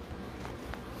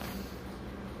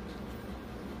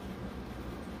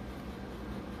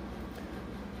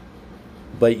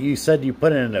 But you said you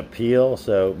put in an appeal,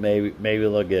 so maybe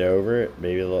they'll get over it.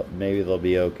 Maybe they'll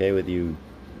be okay with you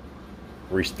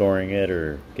restoring it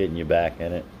or getting you back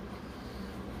in it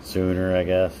sooner, I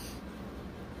guess.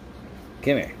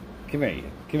 Come here. Come here,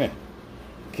 you. Come here.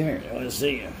 Come here. They want to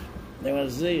see you. They want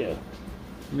to see you.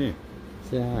 Come here.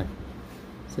 Say hi.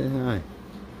 Say hi.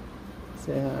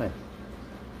 Say hi.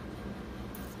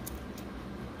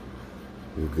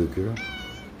 You a good girl?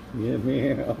 Yeah,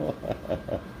 meow.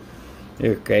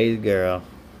 You're a crazy girl.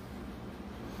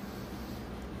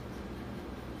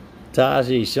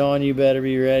 Tashi, Sean, you better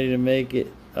be ready to make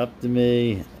it up to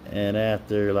me and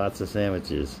after lots of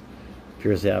sandwiches.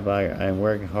 Pure Sapphire, I'm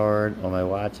working hard on my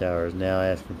watch hours now,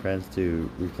 asking friends to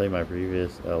replay my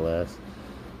previous LS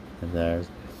and theirs.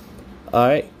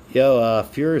 Alright, yo,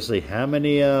 Furiously, how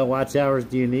many watch hours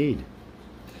do you need?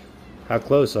 How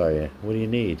close are you? What do you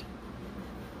need?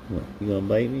 What, you gonna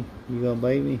bite me? You gonna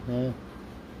bite me? Huh?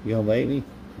 You gonna bite me?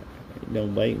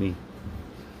 Don't bite me.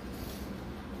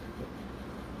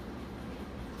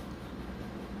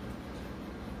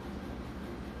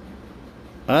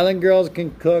 Island Girls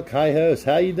Can Cook. Hi, host.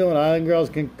 How you doing? Island Girls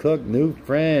Can Cook. New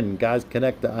friend. Guys,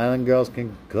 connect to Island Girls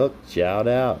Can Cook. Shout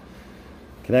out.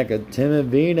 Connect to Tim and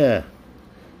Vina.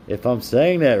 If I'm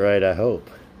saying that right, I hope.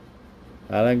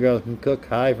 Island Girls Can Cook.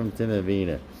 Hi from Tim and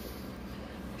Vina.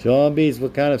 Sean Beats,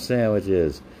 what kind of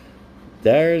sandwiches?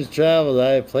 Darren's Travels.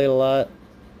 I played a lot.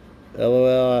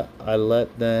 LOL. I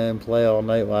let them play all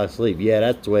night while I sleep. Yeah,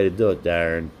 that's the way to do it,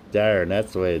 Darren. Darren,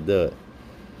 that's the way to do it.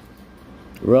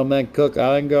 Real men cook,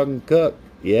 Island Girl can cook.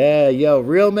 Yeah, yo,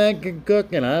 real men can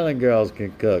cook and Island Girls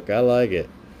can cook. I like it.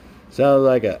 Sounds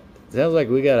like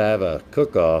we gotta have a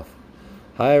cook-off.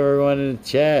 Hi everyone in the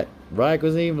chat. Rye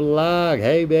Cuisine Vlog.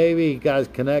 Hey baby, you guys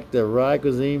connect to Rye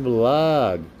Cuisine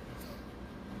Vlog.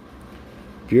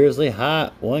 Furiously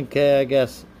Hot, 1K I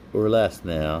guess or less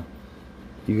now.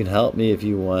 You can help me if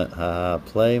you want.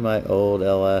 Play my old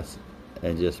LS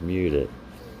and just mute it.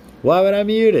 Why would I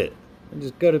mute it?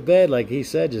 Just go to bed, like he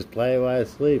said, just play while I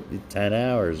sleep. 10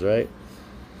 hours, right?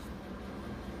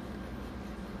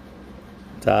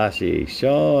 Tashi,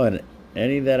 Sean,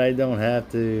 any that I don't have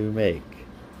to make.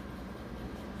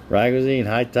 Rye Cuisine,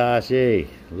 hi Tashi.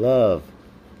 Love.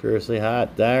 Fiercely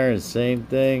Hot. Darren, same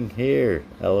thing here.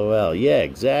 LOL. Yeah,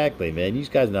 exactly, man. You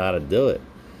guys know how to do it.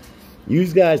 You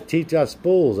guys teach us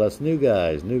fools, us new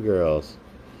guys, new girls.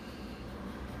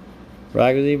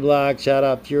 Rye Cuisine Vlog, shout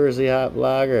out Furiously Hot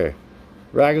Vlogger.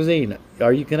 Ragazine,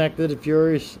 are you connected to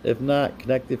Furious? If not,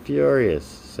 connect to Furious.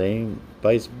 Same,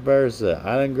 vice versa.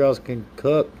 Island Girls Can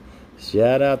Cook.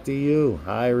 Shout out to you.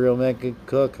 Hi, Real Men Can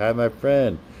Cook. Hi, my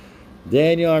friend.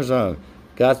 Daniel Armstrong.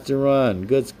 Got to run.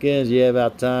 Good skins. Yeah,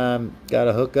 about time. Got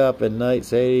to hook up at night.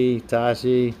 Sadie,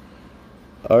 Tashi,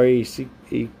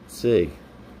 RECC.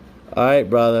 All right,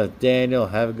 brother. Daniel,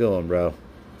 have a good one, bro.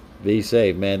 Be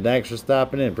safe, man. Thanks for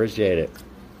stopping in. Appreciate it.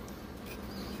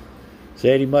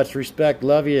 Sadie, much respect.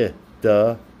 Love you.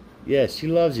 Duh. Yeah, she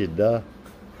loves you. Duh.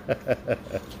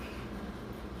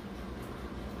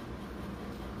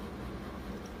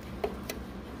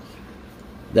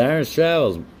 Darren's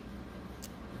Travels.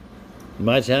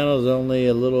 My channel is only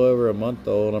a little over a month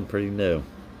old. I'm pretty new.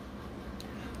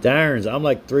 Darren's, I'm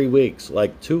like 3 weeks.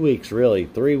 Like 2 weeks, really.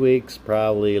 3 weeks,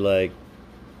 probably, like,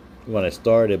 when I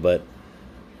started. But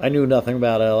I knew nothing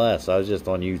about LS. I was just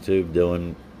on YouTube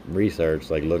doing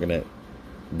research, like looking at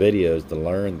videos to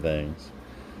learn things.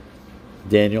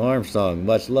 Daniel Armstrong,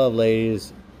 much love,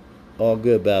 ladies. All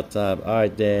good about time. All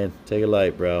right, Dan, take it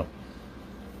light, bro. All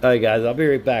right, guys, I'll be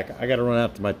right back. I gotta run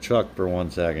out to my truck for 1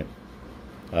 second.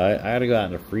 All right, I gotta go out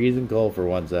in the freezing cold for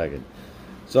 1 second.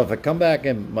 So if I come back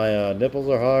and my nipples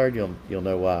are hard, you'll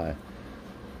know why.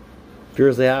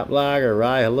 Fiercely Hot Vlogger,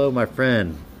 Rye, hello, my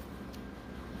friend.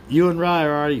 You and Rye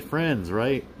are already friends,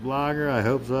 right, Vlogger? I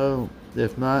hope so.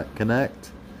 If not,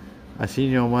 connect. I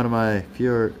seen you on one of my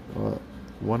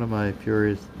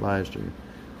Furious live streams.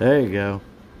 There you go.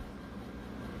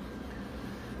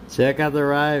 Check out the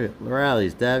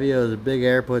rallies. Davio is a big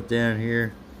airport down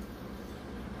here,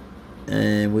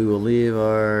 and we will leave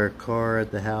our car at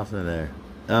the house in there.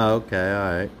 Oh, okay,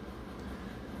 all right.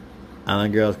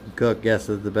 Island Girls Can Cook. Yes,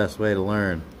 that's the best way to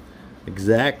learn.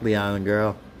 Exactly, Island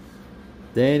Girl.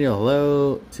 Daniel,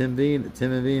 hello. Tim and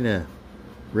Vina.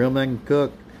 Real Men Can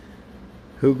Cook.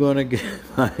 Who gonna get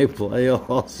my play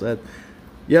all set?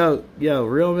 Yo,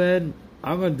 Real Men,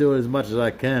 I'm gonna do it as much as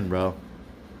I can, bro.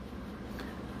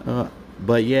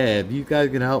 But yeah, if you guys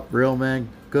can help Real Men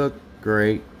Cook,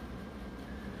 great.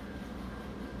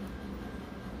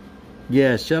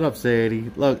 Yeah, shut up,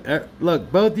 Sadie. Look,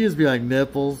 both of you be like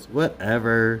nipples,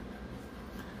 whatever.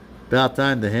 About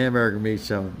time the hamburger meat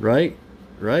showing, right?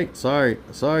 Right? Sorry,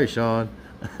 Sean.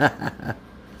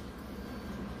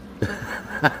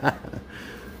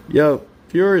 Yo,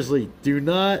 furiously, do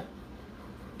not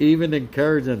even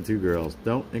encourage them two girls.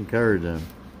 Don't encourage them.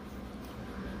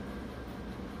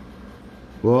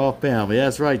 We're all family.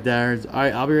 That's right, Darren. All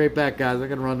right, I'll be right back, guys. I'm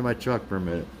going to run to my truck for a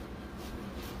minute.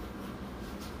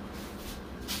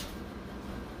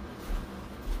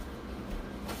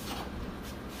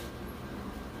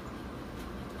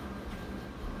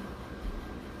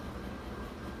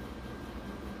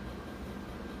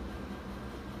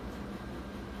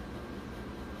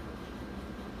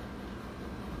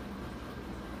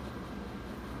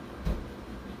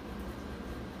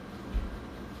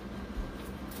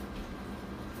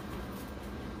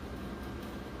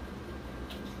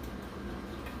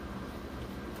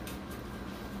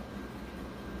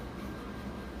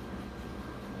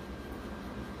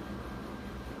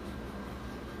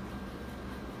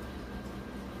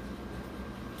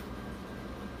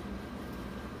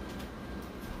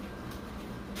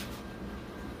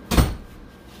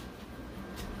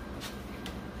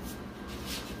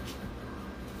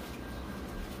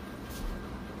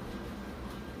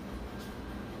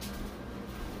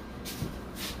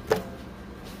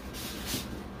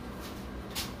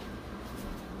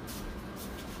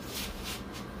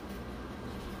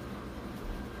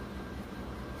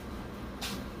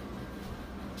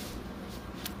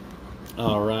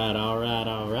 Alright, alright,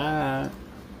 alright.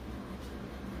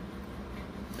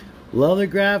 Lovely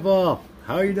Grapple.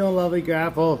 How are you doing, Lovely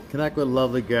Grapple? Connect with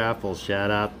Lovely Grapple.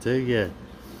 Shout out to you.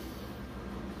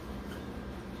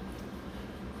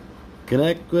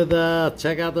 Connect with,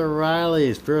 check out the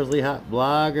Rileys. Fiercely Hot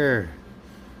Blogger.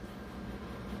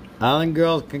 Island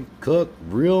Girls Can Cook.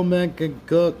 Real Men Can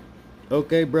Cook.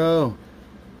 Okay, bro.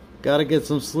 Gotta get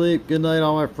some sleep. Good night,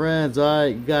 all my friends.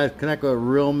 Alright, you guys connect with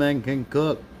Real Men Can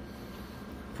Cook.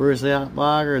 Fiercely Hot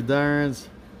Blogger. Darren's.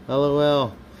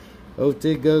 LOL.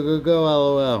 OT, go, go, go,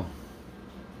 LOL.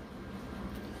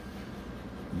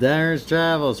 Darren's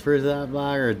Travels, First Hot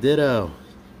Blogger, ditto.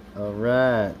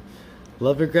 Alright.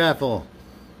 Love your Grapple.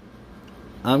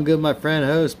 I'm good, my friend,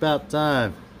 host, about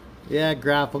time. Yeah,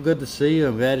 Grapple, good to see you.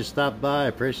 I'm glad you stopped by. I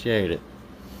appreciate it.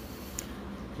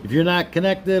 If you're not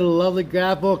connected to Lovely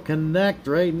Grapple, connect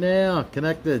right now.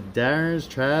 Connect to Darren's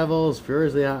Travels,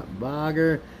 Fiercely Hot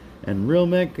Blogger, and Real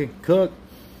Men Can Cook.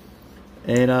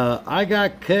 And I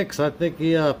got kicks. I think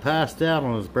he passed out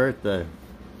on his birthday.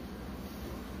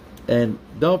 And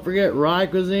don't forget Rye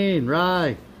Cuisine.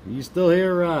 Rye, you still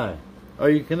here, Rye? Are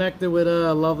you connected with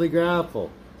Lovely Grapple?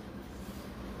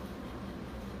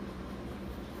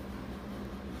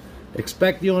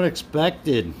 Expect the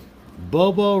unexpected.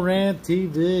 Bobo Rant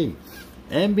TV.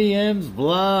 MBM's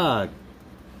blog.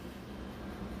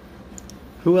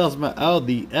 Who else am I? Oh,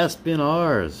 the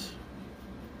Espinars.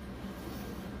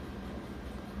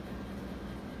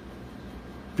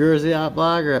 Jersey Hot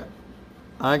Blogger.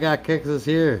 I got kicks this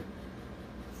here.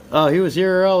 Oh, he was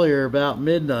here earlier about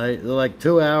midnight, like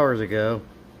 2 hours ago.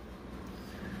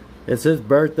 It's his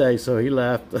birthday, so he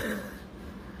left.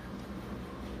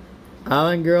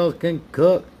 Island Girls Can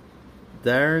Cook.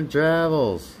 Darren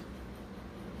Travels.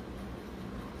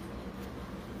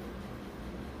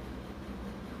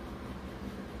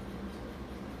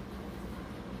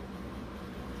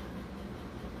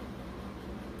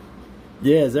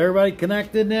 Yeah, is everybody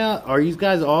connected now? Are you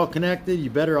guys all connected? You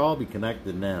better all be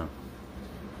connected now.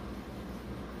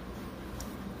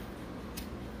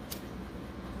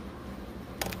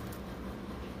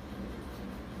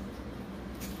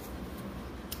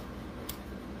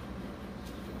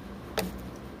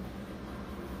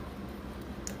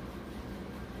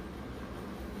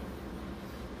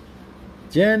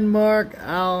 Jen Mark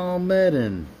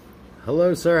Almedin.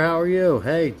 Hello, sir. How are you?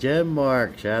 Hey, Jen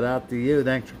Mark. Shout out to you.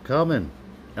 Thanks for coming.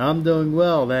 I'm doing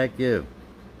well. Thank you.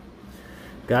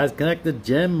 Guys, connect to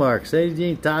Jen Mark. Sadie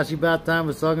Jean Tashi about time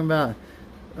was talking about.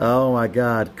 Oh my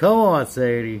God. Come on,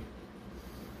 Sadie.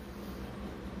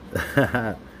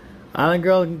 Island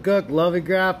Girl Can Cook. Lovey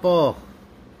Grapple.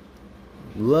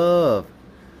 Love.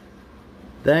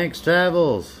 Thanks,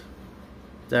 Travels.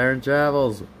 Darren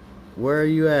Travels. Where are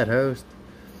you at, host?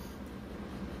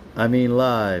 I mean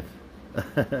live.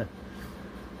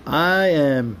 I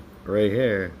am right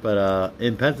here, but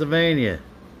in Pennsylvania,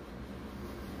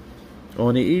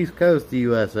 on the east coast of the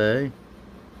USA.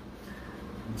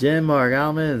 Jen Mark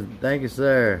Alman, thank you,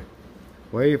 sir.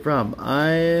 Where are you from? I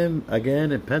am,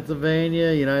 again, in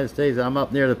Pennsylvania, United States. I'm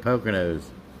up near the Poconos.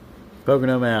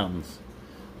 Pocono Mountains.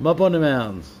 I'm up on the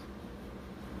mountains.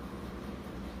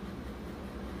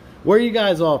 Where are you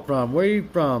guys all from? Where are you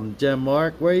from, Jen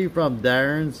Mark? Where are you from,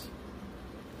 Darren's?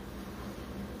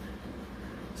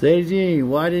 Sadie Jean,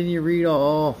 why didn't you read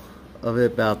all of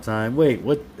it about time? Wait,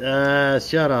 what?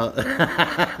 Shut up.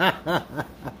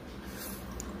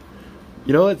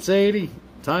 You know what, Sadie?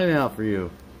 Time out for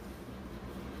you.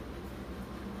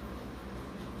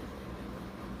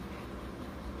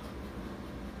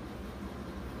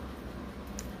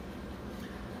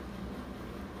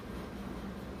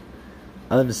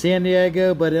 I live in San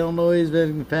Diego, but Illinois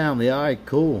visiting family. Alright,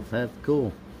 cool. That's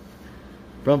cool.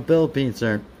 From Philippines,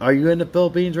 sir. Are you in the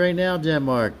Philippines right now, Jen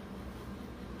Mark?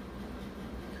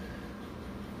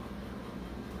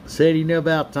 Sadie, you know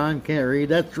about time, can't read.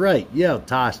 That's right. Yo,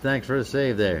 Tosh, thanks for the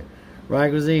save there. Rye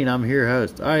Cuisine, I'm here,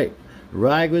 host. Alright,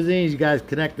 Rye Cuisine, you guys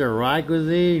connect to Rye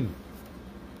Cuisine.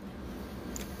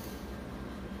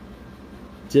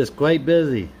 Just quite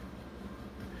busy.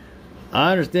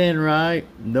 I understand, right?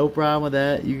 No problem with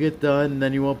that. You get done, and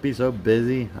then you won't be so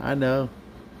busy. I know.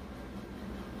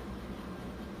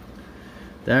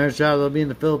 Darren Charles will be in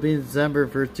the Philippines in December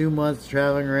for 2 months,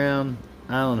 traveling around,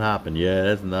 island hopping. Yeah,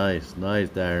 that's nice. Nice,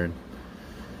 Darren.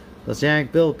 Lasyang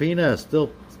Filipina,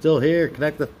 still here.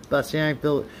 Connect the Lasyang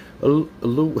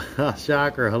Filipina.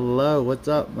 Shocker. Hello. What's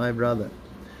up, my brother?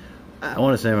 I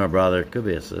want to say my brother. Could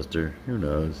be a sister. Who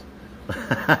knows?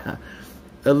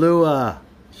 Alua.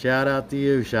 Shout out to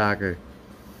you, Shocker.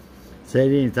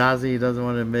 Sadie Tassi doesn't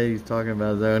want to admit he's talking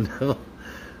about his own.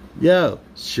 Yo,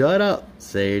 shut up,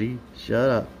 Sadie. Shut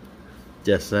up.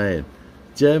 Just saying.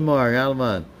 Jen Mark,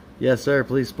 Alman. Yes, sir.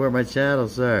 Please support my channel,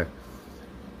 sir.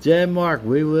 Jen Mark,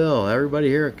 we will. Everybody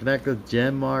here connect with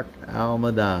Jen Mark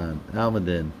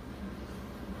Almadin.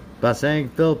 Basang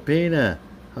Filipina.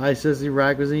 Hi, Sissy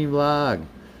Ragazine Vlog.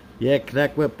 Yeah,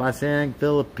 connect with Basang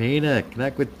Filipina.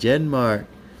 Connect with Jen Mark.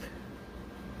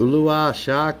 Ulua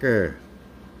Shocker.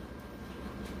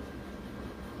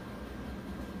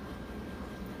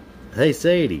 Hey,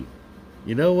 Sadie.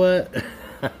 You know what?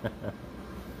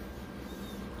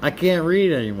 I can't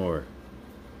read anymore.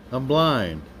 I'm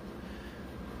blind.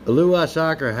 Ulua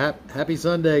Shocker. Happy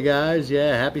Sunday, guys.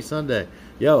 Yeah, happy Sunday.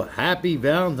 Yo, happy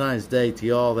Valentine's Day to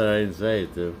y'all that I didn't say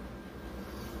it to.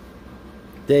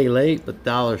 Day late, but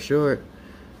dollar short.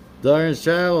 Darren's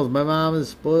Travels. My mom is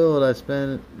spoiled. I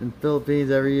spend in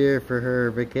Philippines every year for her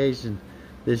vacation.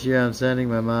 This year I'm sending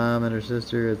my mom and her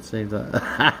sister at the same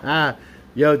time.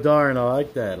 Yo, Darren, I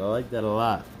like that. I like that a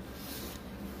lot.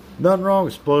 Nothing wrong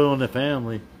with spoiling the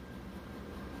family.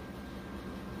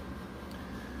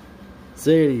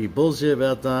 Sadie, bullshit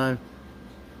about time.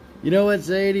 You know what,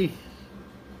 Sadie?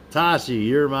 Tashi,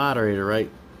 you're a moderator, right?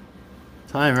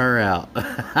 Time her out.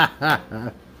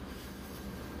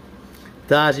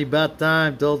 Tashi, about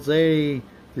time. Told Sadie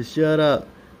to shut up.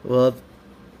 Well, it's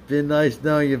been nice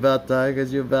knowing you about time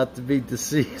because you're about to be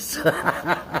deceased.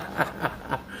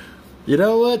 You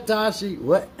know what, Tashi?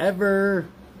 Whatever,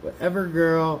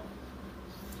 girl.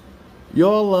 You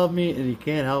all love me and you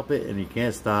can't help it and you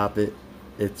can't stop it.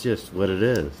 It's just what it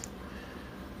is.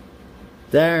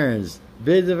 Darren's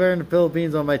vids of her in the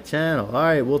Philippines on my channel.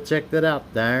 Alright, we'll check that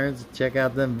out, Darren's. Check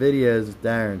out them videos,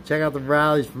 Darren. Check out the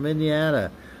Rileys from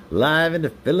Indiana. Live in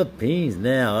the Philippines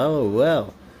now.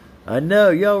 LOL. I know.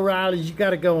 Yo, Rileys, you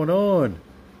got it going on.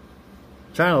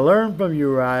 Trying to learn from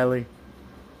you, Riley.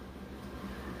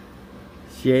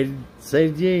 Sadie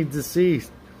Jean,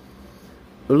 deceased.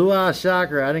 Ulua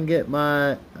Shocker. I didn't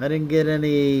get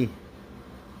any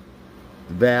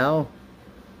Val.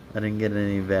 I didn't get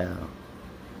any Val.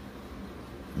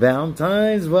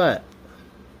 Valentine's what?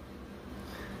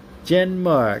 Jen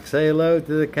Mark, say hello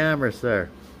to the camera, sir.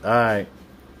 Alright.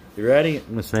 You ready? I'm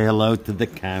going to say hello to the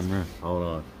camera. Hold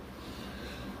on.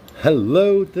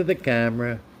 Hello to the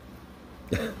camera.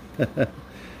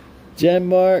 Jen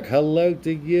Mark, hello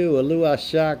to you. Ulua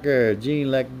Shocker. Jean,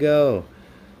 let go.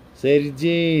 Sadie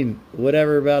Jean,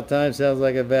 whatever about time sounds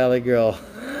like a Valley girl.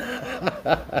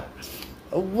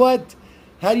 What?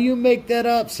 How do you make that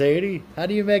up, Sadie? How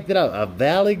do you make that up? A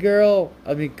Valley girl?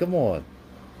 I mean, come on.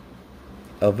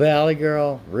 A Valley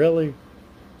girl? Really?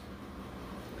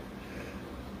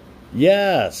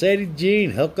 Yeah, Sadie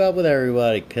Jean, hook up with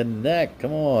everybody. Connect.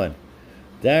 Come on.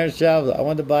 Darren Chavez, I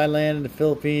want to buy land in the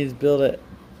Philippines, build a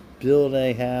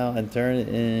house, and turn it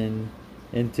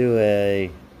into a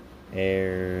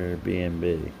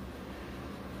Airbnb.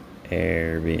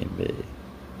 Airbnb.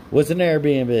 What's an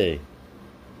Airbnb?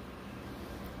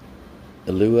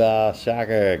 Ulua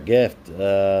Shocker gift.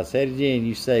 Sadie Jean,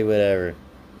 you say whatever.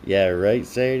 Yeah, right,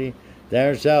 Sadie?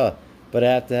 Darren Shaw, but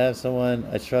I have to have someone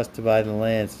I trust to buy the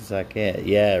land since I can't.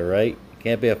 Yeah, right?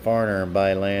 Can't be a foreigner and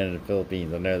buy land in the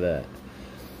Philippines. I know that.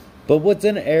 But what's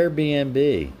an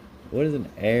Airbnb? What is an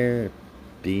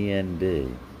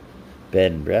Airbnb?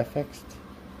 Bed and breakfast?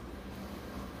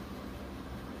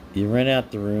 You rent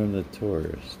out the room to the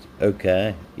tourist.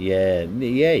 Okay. Yeah,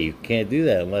 you can't do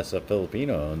that unless a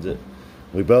Filipino owns it.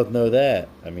 We both know that.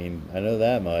 I mean, I know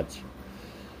that much.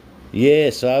 Yeah,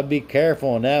 so I'd be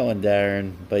careful on that one,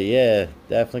 Darren. But yeah,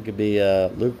 definitely could be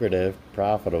lucrative,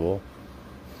 profitable.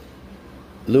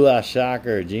 Lua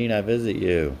Shocker, Gene, I visit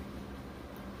you.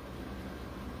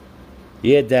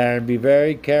 Yeah, Darren, be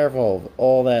very careful of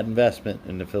all that investment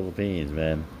in the Philippines,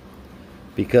 man.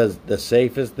 Because the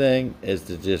safest thing is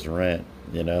to just rent,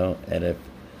 you know. And if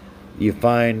you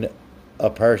find a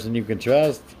person you can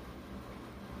trust,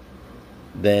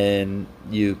 then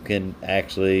you can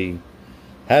actually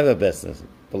have a business.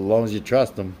 But as long as you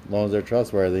trust them, as long as they're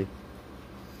trustworthy.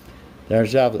 Darren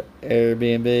Shop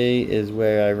Airbnb is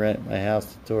where I rent my house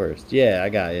to tourists. Yeah, I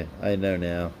got you. I know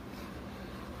now.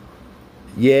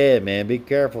 Yeah, man, be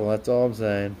careful. That's all I'm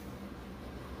saying.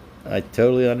 I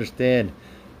totally understand.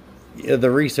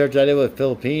 The research I did with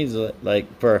Philippines,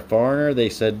 like for a foreigner, they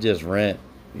said just rent,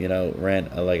 you know,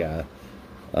 rent like a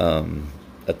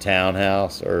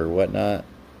townhouse or whatnot.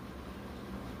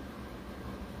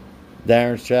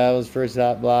 Darren's Travels, first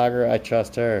hot blogger. I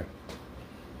trust her.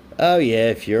 Oh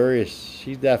yeah, Furious.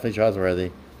 She's definitely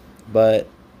trustworthy. But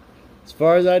as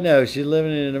far as I know, she's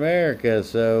living in America,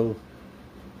 so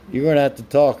you're gonna have to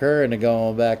talk her into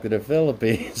going back to the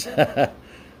Philippines.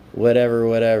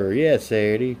 Whatever. Yeah,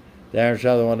 Sadie. Darren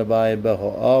Shaw wanted to buy in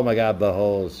Bohol. Oh my God,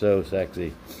 Bohol is so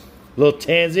sexy. Little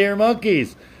Tanzania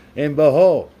monkeys in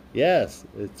Bohol. Yes.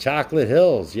 Chocolate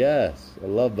Hills. Yes. I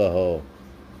love Bohol.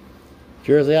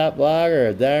 Jersey Hot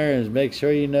Blogger. Darren's, make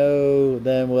sure you know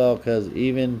them well because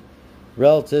even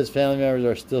relatives, family members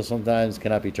are still sometimes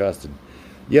cannot be trusted.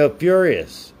 Yo,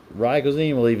 Furious. Rye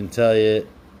Cuisine will even tell you.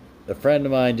 A friend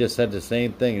of mine just said the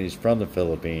same thing, and he's from the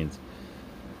Philippines.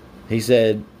 He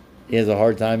said he has a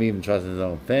hard time even trusting his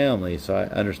own family, so I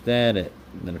understand it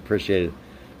and appreciate it.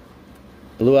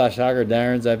 Blue Eye Shocker,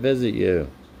 Darren's, I visit you.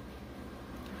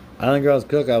 Island Girls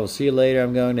Cook, I will see you later.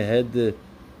 I'm going to head to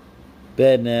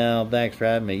bed now. Thanks for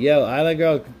having me. Yo, Island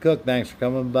Girls Cook, thanks for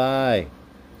coming by.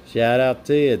 Shout out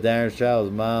to you. Darren's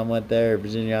Travels. Mom went there,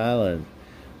 Virginia Islands.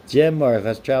 Jen Mark,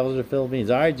 let's travel to the Philippines.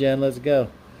 All right, Jen, let's go.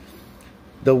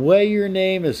 The way your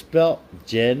name is spelled,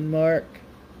 Jen Mark,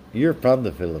 you're from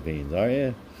the Philippines, aren't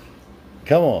you?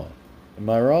 Come on. Am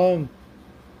I wrong?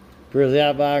 Grizzly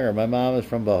Outbacker, my mom is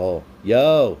from Bohol.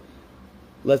 Yo,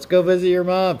 let's go visit your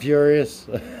mom, Furious.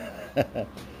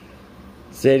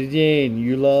 Sadie Jean,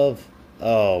 you love?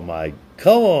 Oh my,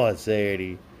 come on,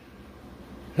 Sadie.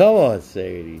 Come on,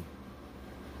 Sadie.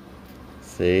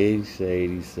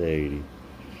 Sadie.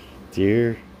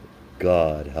 Dear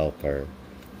God, help her.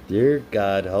 Dear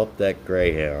God, help that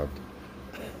greyhound.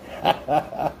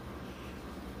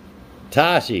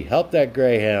 Tashi, help that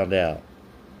greyhound out.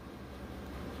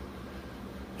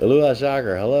 Alua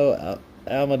Shocker, hello,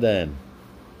 Almaden.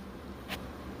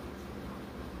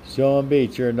 Sean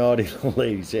Beach, you're a naughty little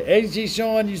lady. Hey,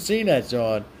 Sean, you seen that,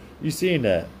 Sean? You seen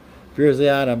that? Fiercely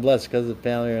out, I'm blessed because the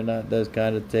family are not those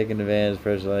kind of taking advantage,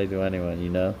 especially to anyone, you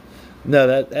know?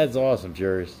 No, that's awesome,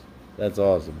 Furious. That's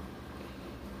awesome.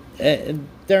 And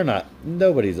they're not.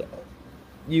 Nobody's.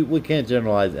 We can't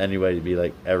generalize anybody to be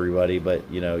like everybody,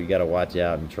 but you know you got to watch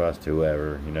out and trust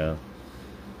whoever. You know.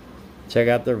 Check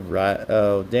out the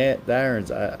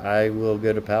Darren's. I will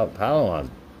go to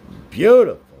Palawan's.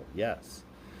 Beautiful. Yes.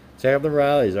 Check out the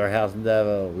Rileys. Our house in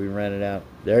Devo. We rented out.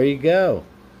 There you go.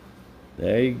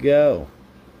 There you go.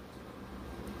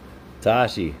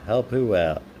 Tashi, help who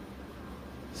out?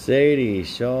 Sadie,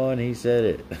 Sean, he said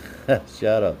it.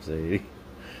 Shut up, Sadie.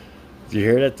 Did you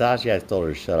hear that, Tashi? I told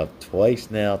her to shut up twice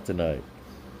now tonight.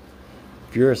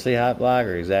 Furiously Hot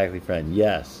Blogger, exactly, friend.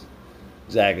 Yes.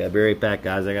 Exactly. I'll be right back,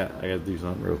 guys. I got to do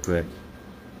something real quick.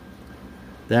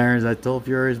 Darren's, I told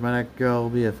Furious my next girl will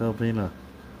be a Filipino.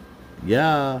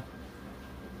 Yeah.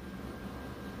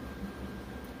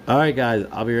 Alright, guys.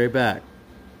 I'll be right back.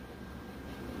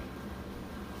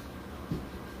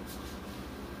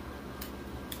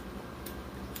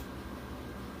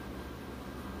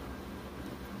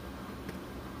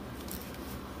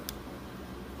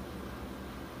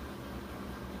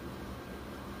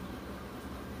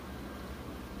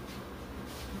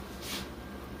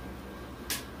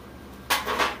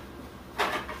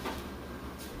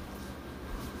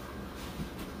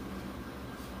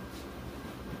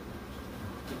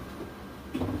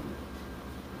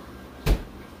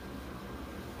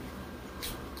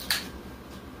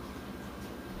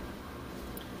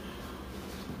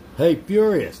 Hey,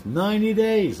 Furious, 90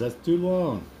 days. That's too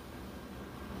long.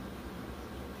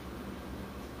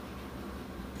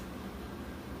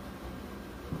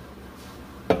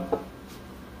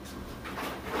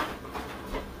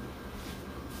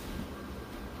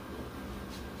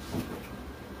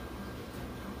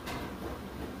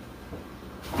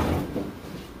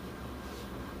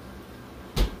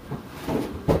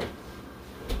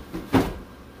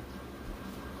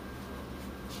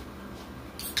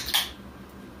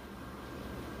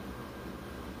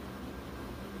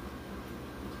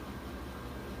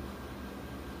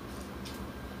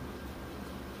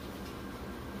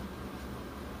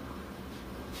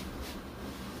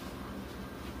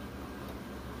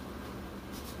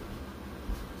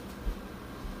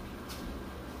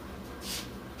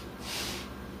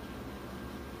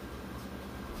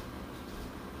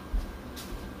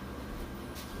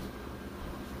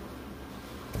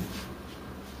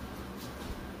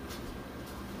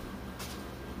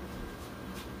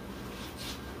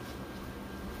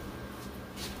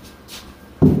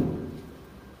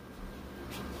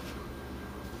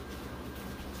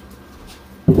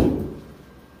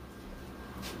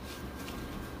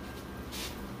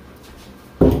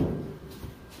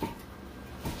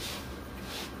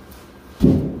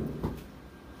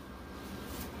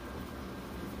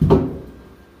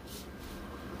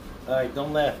 Alright,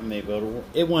 don't laugh at me, but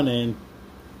it went in.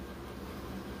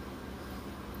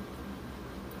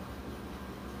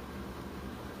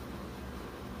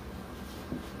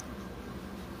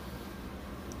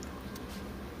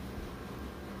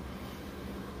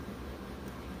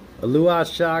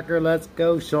 Alua Shocker, let's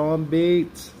go. Sean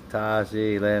Beats.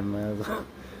 Tashi, let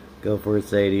go for it,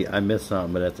 Sadie. I missed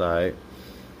something, but that's alright.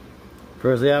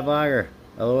 First, yeah, Vlogger.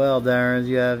 LOL, Darren,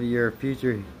 you have your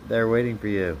future there waiting for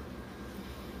you.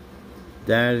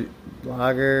 Darren,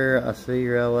 Vlogger, I see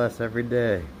your LS every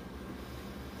day.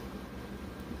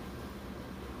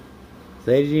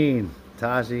 Sadie Jean,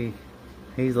 Tashi,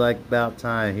 he's like about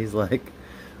time. He's like,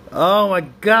 oh my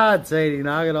God, Sadie,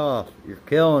 knock it off. You're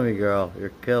killing me, girl. You're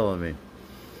killing me.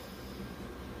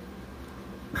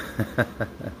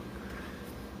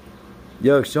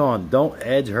 Yo, Sean, don't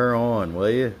edge her on, will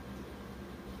you?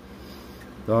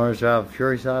 Darn Shop,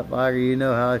 Fury Shot Vlogger, you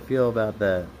know how I feel about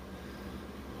that.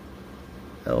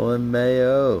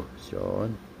 LMAO,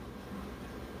 Sean.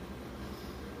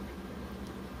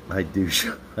 I do,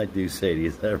 Sadie,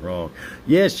 is that wrong?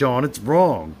 Yeah, Sean, it's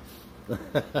wrong.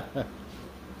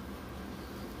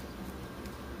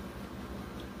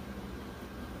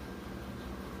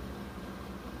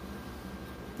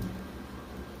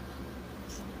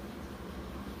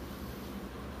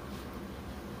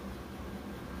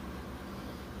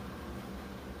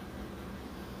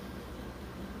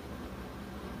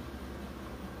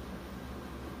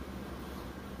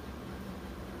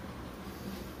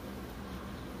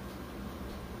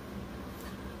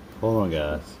 Hold on,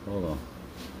 guys. Hold on.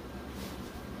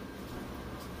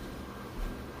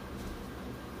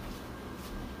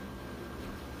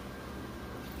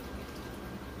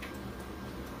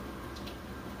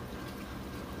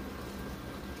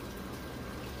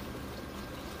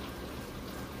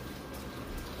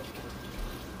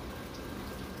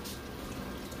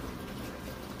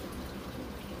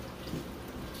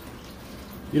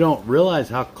 You don't realize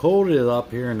how cold it is up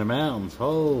here in the mountains.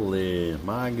 Holy,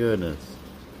 my goodness.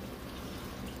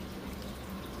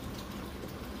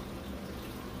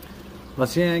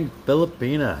 Lasang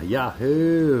Filipina,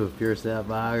 Yahoo! Pure Stat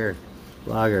Vlogger.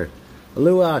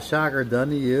 Alua Shocker, done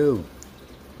to you.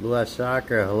 Alua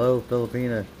Shocker, hello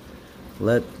Filipina.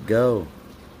 Let's go.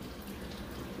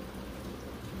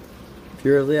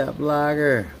 Pure Stat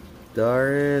Vlogger.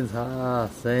 Darins,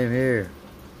 same here.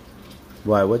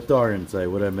 Why, what Darin say?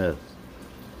 What I miss?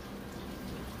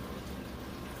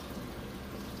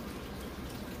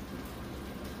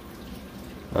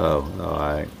 Oh,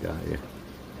 I got you.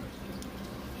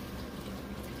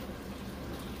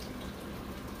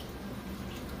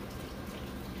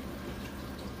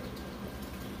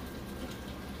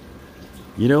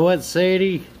 You know what,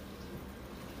 Sadie?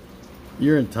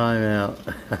 You're in timeout.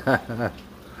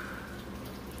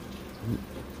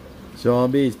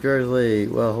 Sean Beach, Kersley.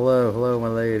 Well, hello, my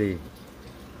lady.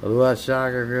 Alua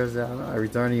Shocker, I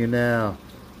return to you now.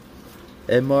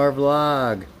 Edmar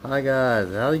Vlog. Hi,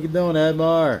 guys. How you doing,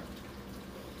 Edmar?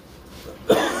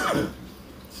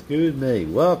 Excuse me.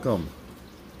 Welcome.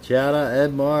 Shout out,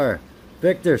 Edmar.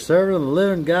 Victor, servant of the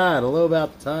living God. Hello,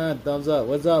 about time. Thumbs up.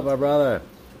 What's up, my brother?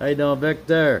 How you doing,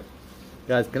 Victor?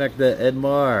 Guys, connect to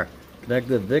Edmar. Connect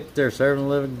to Victor, servant of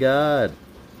the living God.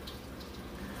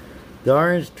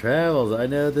 Darren's Travels. I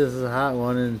know this is a hot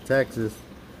one in Texas,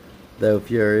 though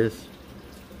furious.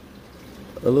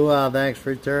 Alua, thanks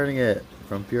for returning it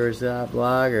from Pure Shot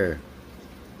Vlogger.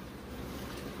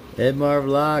 Edmar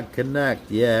Vlog,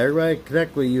 connect. Yeah, everybody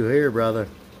connect with you here, brother.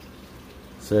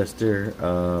 Sister.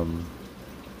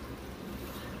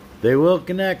 They will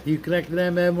connect. You connect to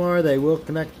them, Edmar, they will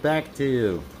connect back to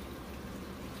you.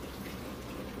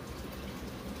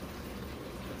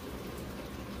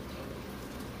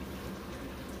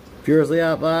 Purely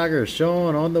Out Vlogger,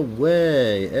 Sean on the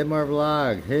way. Edmar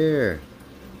Vlog here.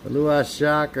 Alua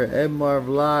Shocker, Edmar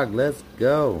Vlog, let's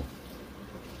go.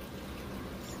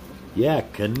 Yeah,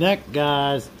 connect,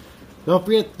 guys. Don't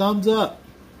forget, thumbs up,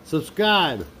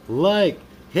 subscribe, like,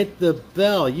 hit the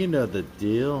bell. You know the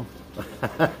deal.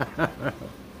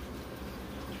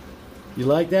 You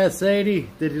like that, Sadie?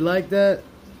 Did you like that?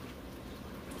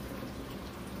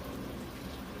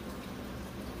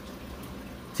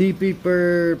 TP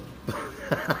for...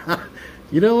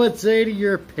 You know what, Sadie?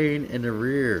 You're a pain in the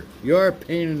rear. You are a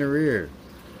pain in the rear.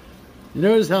 You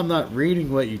notice how I'm not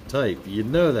reading what you type. You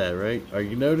know that, right? Are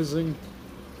you noticing?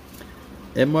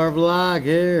 MR Vlog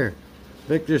here.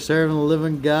 Victor, serving the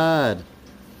living God.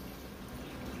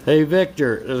 Hey,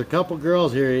 Victor, there's a couple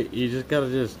girls here. You just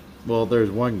gotta well, there's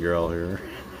one girl here.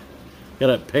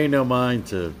 Gotta pay no mind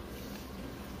to.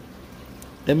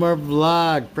 MR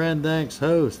Vlog, friend, thanks,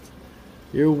 host.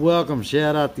 You're welcome.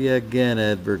 Shout out to you again,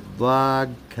 Edward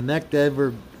Vlog. Connect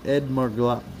to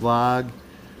Edmar Vlog.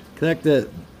 Connect to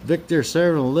Victor,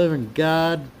 serving the living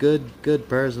God. Good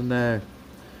person there.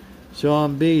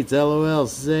 Sean Beats, LOL,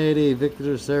 Sadie,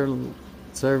 Victor, serving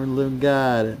the living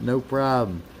God. No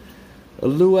problem.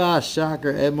 Aloha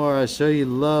Shocker, Edmar, I show you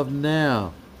love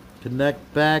now.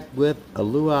 Connect back with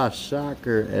Aloha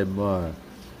Shocker, Edmar.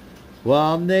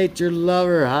 Wild Nature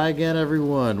Lover, hi again,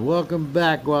 everyone. Welcome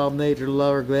back, Wild Nature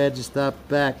Lover. Glad you stopped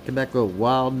back. Connect with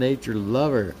Wild Nature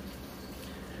Lover.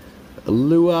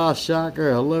 Aloha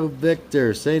Shocker, hello,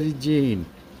 Victor. Sadie Jean,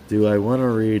 do I want to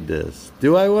read this?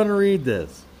 Do I want to read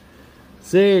this?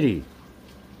 Sadie,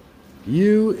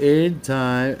 you in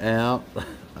time out?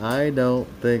 I don't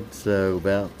think so.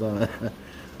 About time.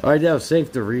 Alright, that was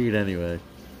safe to read anyway.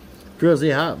 Grizzly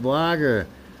Hot Blogger.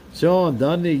 Sean,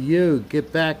 done to you.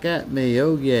 Get back at me.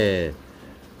 Oh yeah.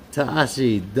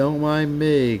 Tashi, don't mind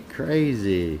me.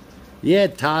 Crazy. Yeah,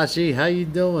 Tashi, how you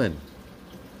doing?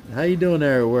 How you doing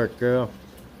there at work, girl?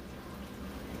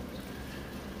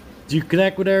 Did you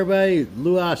connect with everybody?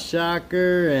 Luau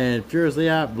Shocker and Furiously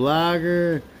Hot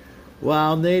Blogger,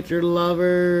 Wild Nature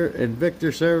Lover, and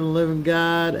Victor Serving the Living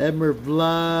God, Edmer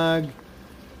Vlog,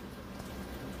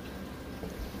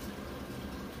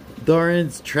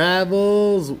 Doran's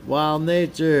Travels, Wild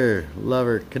Nature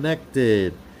Lover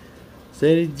Connected.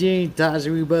 Sadie Jean,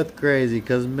 Tasha, we both crazy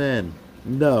because of men.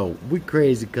 No, we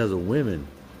crazy because of women.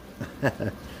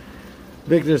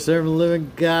 Victor Serving the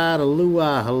Living God,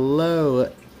 Alua,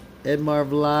 hello. Edmar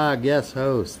Vlog, yes,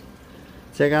 host.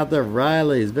 Check out the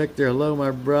Rileys. Victor, hello, my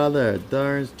brother.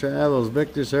 Darn's Travels.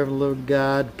 Victor Serving the Living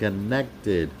God,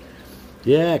 connected.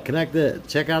 Yeah, connected.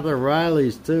 Check out the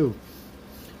Rileys, too.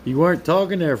 You weren't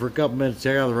talking there for a couple minutes.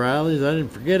 Check out the Rileys. I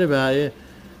didn't forget about you.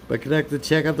 But connected,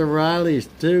 check out the Rileys,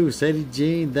 too. Sadie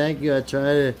Jean, thank you. I try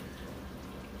to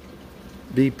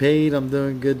be paid. I'm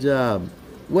doing a good job.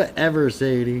 Whatever,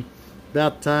 Sadie.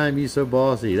 About time you so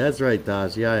bossy. That's right,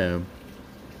 Tashi. I am.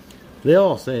 They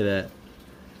all say that.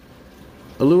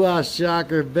 Aloha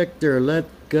Shocker, Victor, let's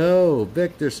go.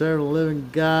 Victor, Serving the Living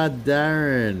God,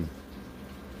 Darren.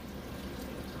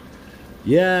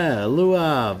 Yeah,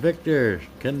 Aloha, Victor,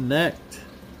 connect.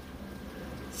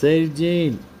 Sadie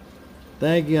Jean,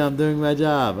 thank you, I'm doing my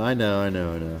job. I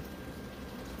know.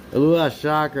 Aloha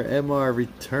Shocker, Edmar,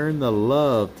 return the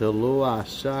love to Aloha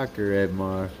Shocker,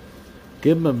 Edmar.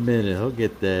 Give him a minute, he'll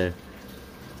get there.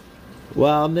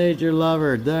 Wild Nature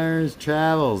Lover, Darren's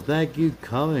Travels, thank you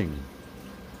coming.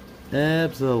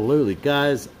 Absolutely.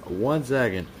 Guys, 1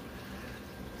 second.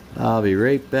 I'll be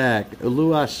right back.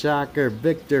 Aloha Shocker,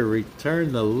 Victor,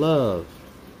 return the love.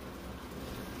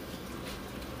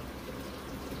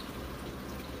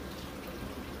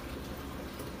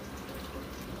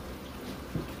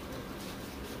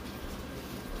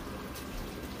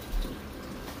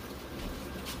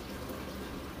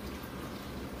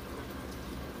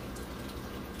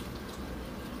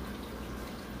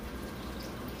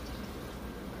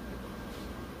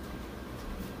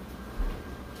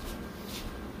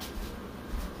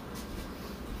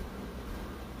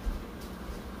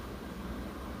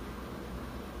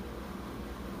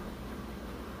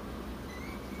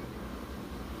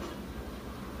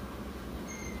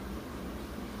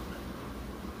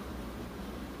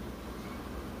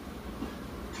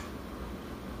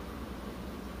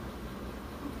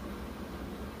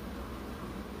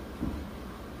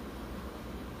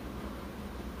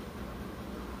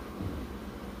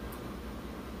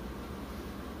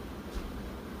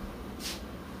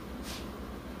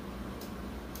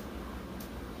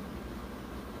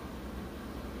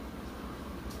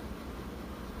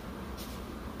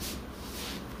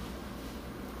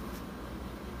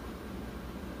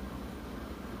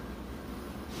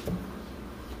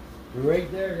 You're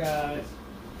right there, guys.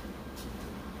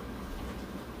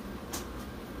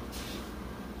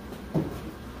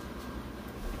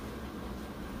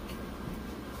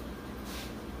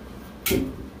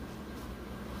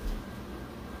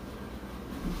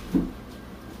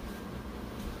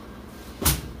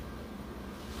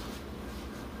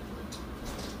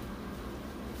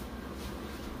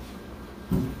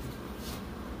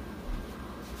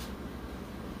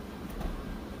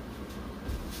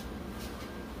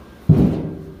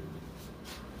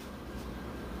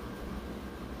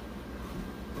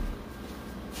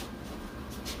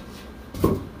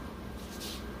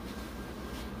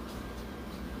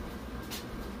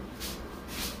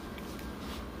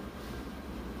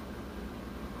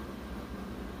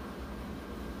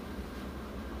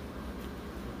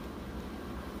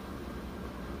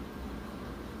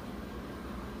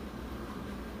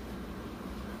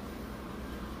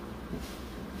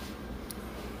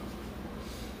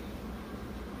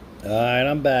 Alright,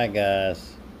 I'm back,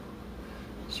 guys.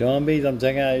 Sean Bees, I'm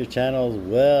checking out your channel as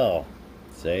well.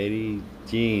 Sadie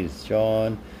Jeans,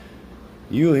 Sean.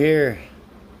 You here?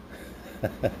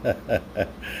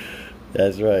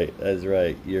 That's right.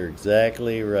 You're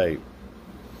exactly right.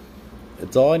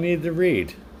 It's all I need to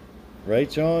read.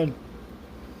 Right, Sean?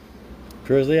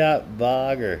 Grizzly Hot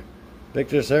Vlogger.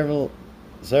 Victor Servant.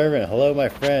 Hello, my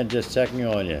friend. Just checking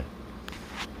on you.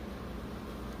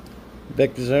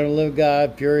 Victor Servant, Little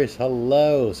God. Furious.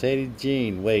 Hello. Sadie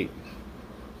Jean. Wait.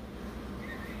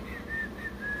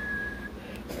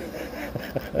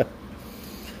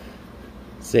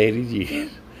 Sadie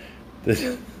Jean.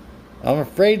 I'm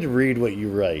afraid to read what you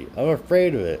write. I'm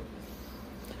afraid of it.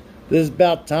 This is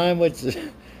about time. Which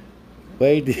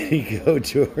way did he go,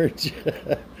 George?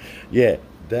 Yeah,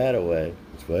 that away.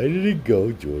 Which way did he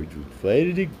go, George? Which way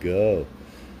did he go?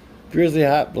 Grizzly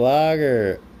Hot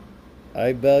Blogger.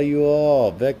 I bell you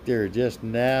all. Victor, just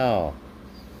now.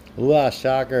 Luau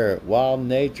Shocker. Wild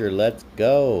Nature. Let's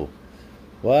go.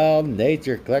 Wild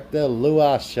Nature. Collect the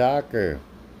Luau Shocker.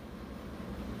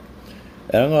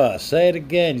 And I'm going to say it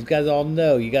again. You guys all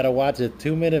know you got to watch a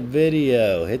 2-minute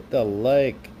video. Hit the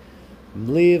like.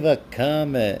 Leave a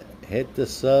comment. Hit the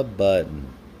sub button.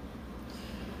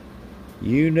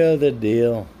 You know the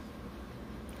deal.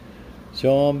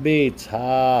 Sean Beats.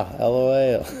 Ha.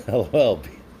 LOL. LOL.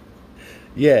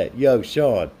 Yeah. Yo,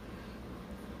 Sean.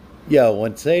 Yo,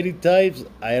 when Sadie types,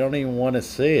 I don't even want to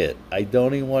see it. I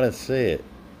don't even want to see it.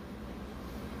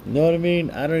 You know what I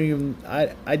mean? I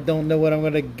don't know what I'm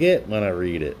going to get when I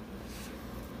read it.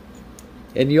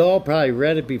 And you all probably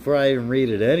read it before I even read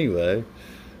it anyway.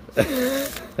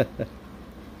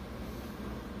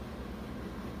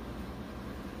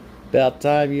 About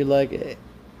time you like a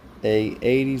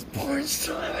 80s porn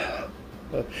star.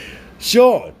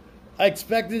 Sean, I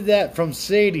expected that from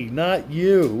Sadie, not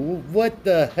you. What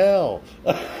the hell?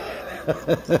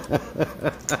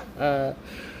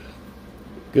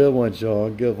 Good one,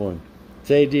 Sean. Good one.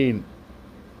 Sadie,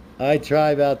 I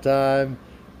try about time.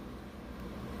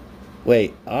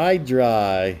 Wait, I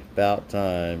dry about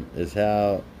time is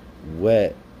how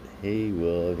wet he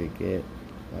will if he can't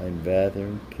find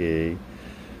bathroom key.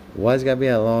 Why's it gotta be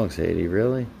that long, Sadie?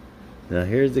 Really? Now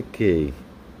here's the key,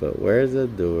 but where's the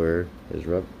door? Is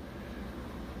rub.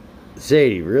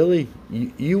 Sadie, really?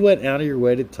 You went out of your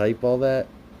way to type all that?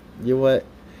 You what?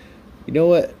 You know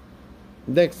what?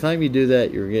 Next time you do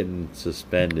that, you're getting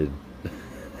suspended.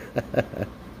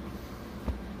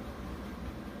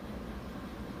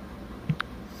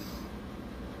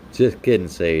 Just kidding,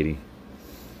 Sadie.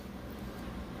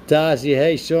 Tashi,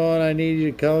 hey Sean, I need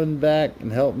you to come back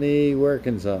and help me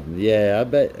working something. Yeah, I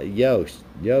bet. Yo,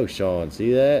 Sean,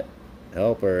 see that?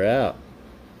 Help her out.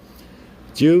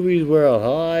 Juvy's World,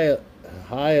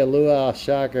 hi, Luau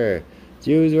Shocker.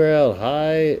 Juvy's World,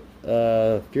 hi,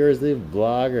 Furiously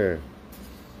Vlogger.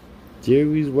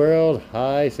 Juvy's World,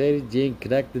 hi, Sadie Jean,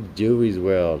 connected Juvy's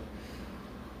World.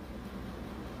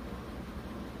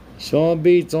 Sean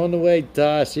Beats on the way,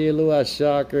 Tashi, Luau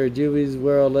Shocker, Juvy's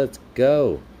World, let's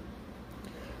go.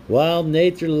 Wild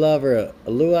Nature Lover,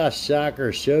 Luau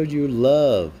Shocker showed you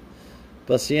love.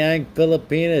 Pasiang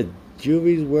Filipina,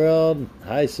 Juvy's World,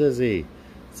 hi, Sissy.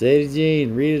 Sadie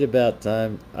Jean, read it about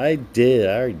time. I did,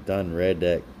 I already done read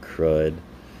that crud.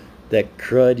 That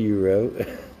crud you wrote.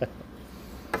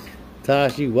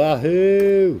 Tashi,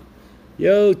 wahoo!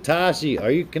 Yo, Tashi,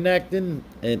 are you connecting?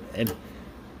 And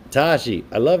Tashi,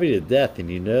 I love you to death, and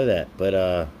you know that.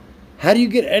 But how do you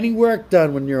get any work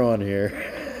done when you're on here?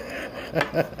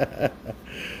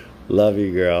 Love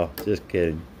you, girl. Just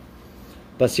kidding.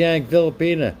 Pasiang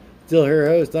Filipina, still her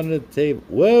host under the table.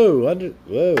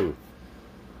 Whoa.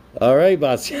 All right,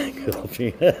 Pasiang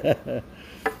Filipina.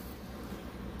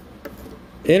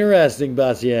 Interesting,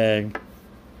 Pasiang.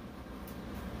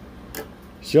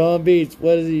 Sean Beats,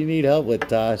 what does he need help with,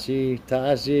 Tashi?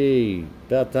 Tashi,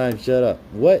 about time, shut up.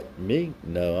 What, me?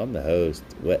 No, I'm the host.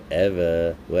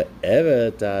 Whatever,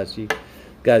 Tashi.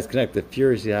 Guys, connect to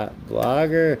Furiously Hot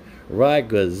Blogger, Rye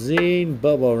Cuisine,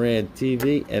 Bubble Ran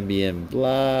TV, MBM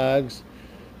Blogs,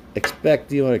 Expect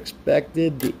the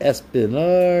Unexpected, the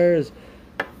Espinars,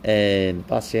 and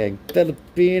Pasiang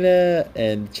Filipina,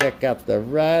 and check out the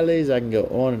Rileys. I can go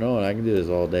on and on. I can do this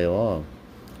all day long.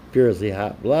 Furiously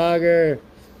Hot Blogger.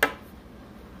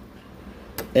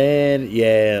 And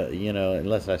yeah, you know,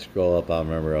 unless I scroll up, I'll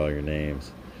remember all your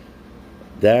names.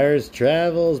 There's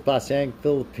Travels, Pasiang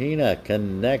Filipina,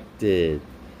 connected.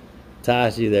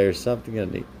 Tashi, there's something I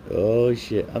need. Oh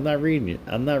shit, I'm not reading it.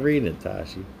 I'm not reading it,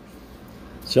 Tashi.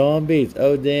 Sean Beats,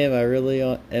 oh damn, I really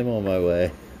am on my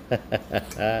way. Get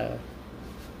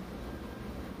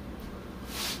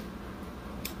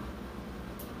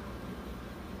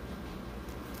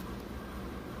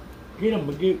him,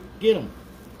 Magoo. Get him.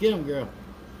 Get him, girl.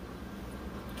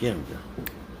 Get him, girl.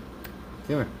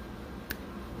 Come here.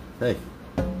 Hey.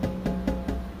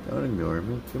 Don't ignore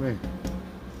me. Come here.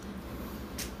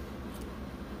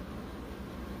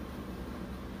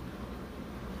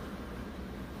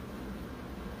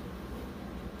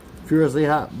 Furiously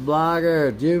Hot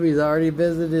Blogger, Juby's already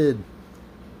visited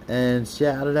and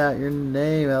shouted out your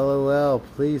name. LOL.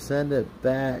 Please send it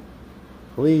back.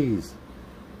 Please.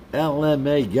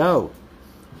 LMA.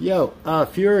 Yo,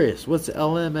 Furious. What's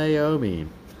LMAO mean?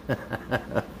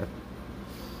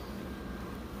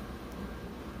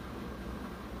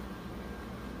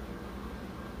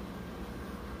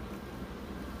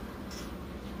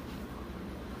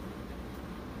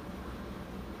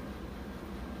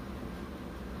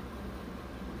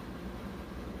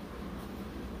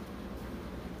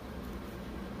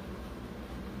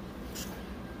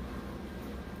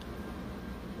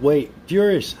 Wait,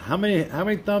 Furious, how many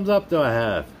thumbs up do I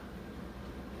have?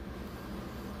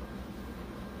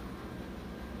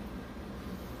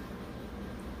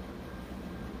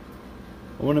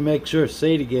 I want to make sure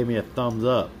Sadie gave me a thumbs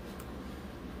up.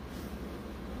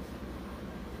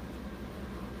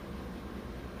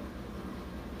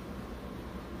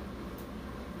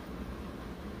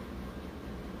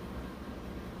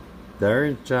 They're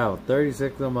in child,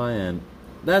 36 on my end.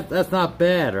 That's not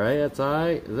bad, right? That's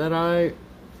alright. Is that alright?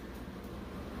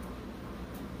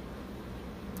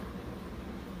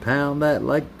 Pound that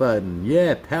like button.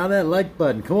 Yeah, pound that like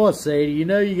button. Come on, Sadie. You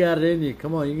know you got it in you.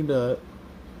 Come on, you can do it.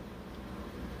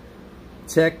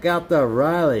 Check out the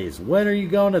Rileys. When are you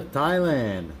going to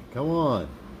Thailand? Come on.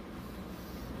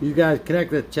 You guys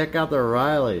connected. Check out the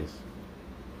Rileys.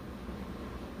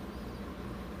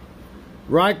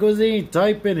 Rye Cuisine,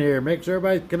 type in here. Make sure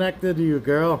everybody's connected to you,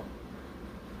 girl.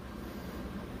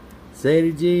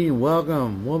 Sadie Jean,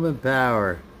 welcome. Woman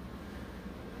Power.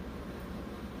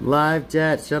 Live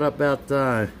chat, shut up about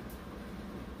time.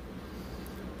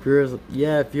 Furious,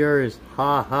 yeah, Furious,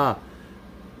 ha ha.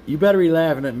 You better be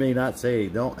laughing at me, not Sadie.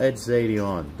 Don't edge Sadie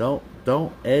on.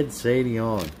 Don't edge Sadie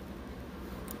on.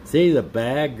 Sadie's a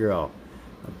bad girl.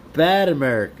 A bad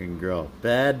American girl.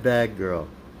 Bad girl.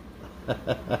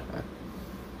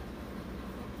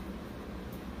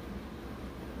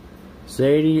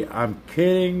 Sadie, I'm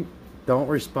kidding. Don't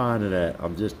respond to that.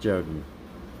 I'm just joking.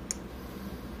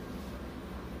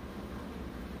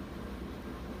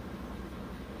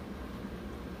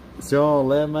 Sean,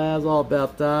 let my eyes all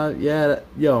about time. Yeah,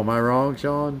 yo, am I wrong,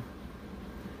 Sean?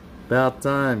 About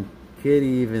time. Kitty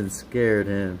even scared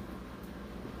him.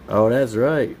 Oh, that's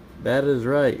right. That is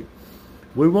right.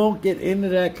 We won't get into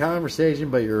that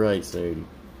conversation, but you're right, Sadie.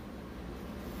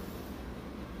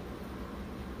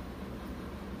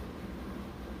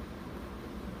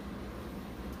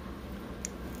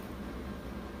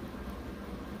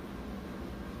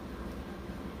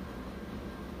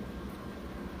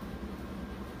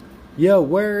 Yo,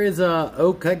 where is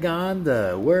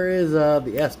Okaganda? Where is the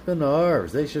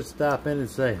Espinars? They should stop in and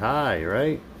say hi,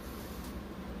 right?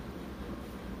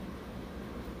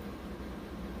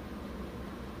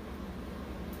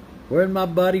 Where's my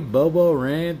buddy Bobo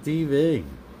Ran TV?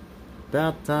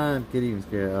 About time, kid even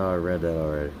scared. Oh, I read that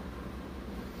already.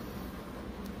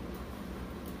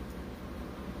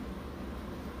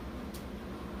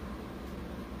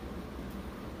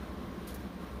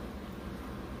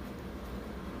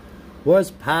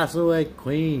 What's Pass Away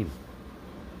Queen?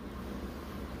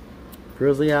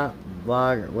 Grizzly Hot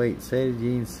Blogger. Wait, Sadie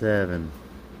Jean 7.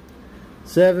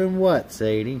 7 what,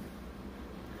 Sadie?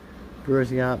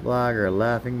 Grizzly Hot Blogger.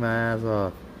 Laughing my ass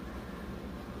off.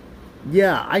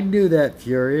 Yeah, I knew that,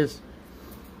 Furious.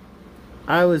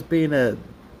 I was being a...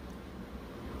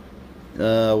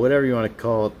 whatever you want to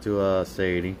call it to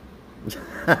Sadie.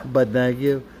 But thank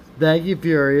you. Thank you,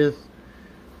 Furious.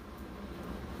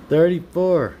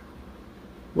 34.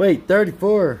 Wait,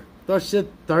 34. Oh shit,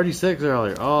 36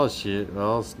 earlier. Oh shit.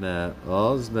 Oh snap.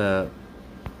 Oh snap.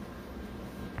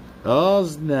 Oh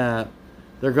snap.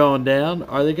 They're going down?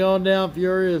 Are they going down,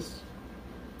 Furious?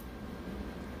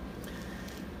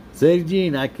 Sadie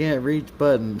Jean, I can't reach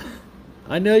button.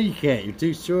 I know you can't. You're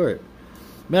too short.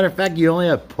 Matter of fact, you only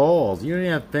have paws. You don't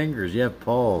even have fingers. You have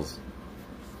paws.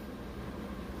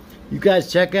 You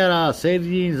guys check out Sadie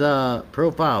Jean's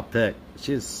profile pic.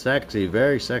 She's sexy.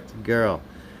 Very sexy girl.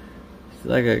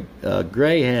 Like a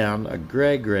greyhound, a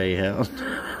gray greyhound.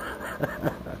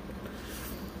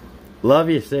 Love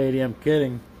you, Sadie. I'm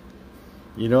kidding.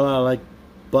 You know I like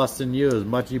busting you as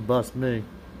much as you bust me.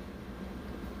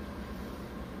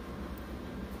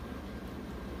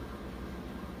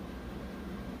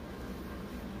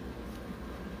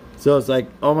 So it's like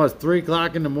almost 3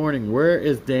 o'clock in the morning. Where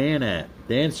is Dan at?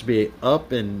 Dan should be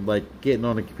up and like getting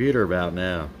on the computer about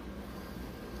now.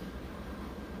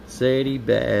 Sadie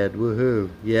bad, woohoo.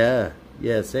 Yeah,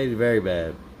 Sadie very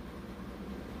bad.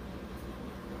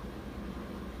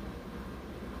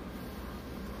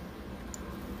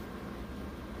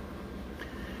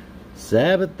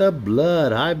 Sabbatha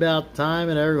Blood. Hi, about time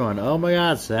and everyone. Oh my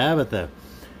God, Sabbatha.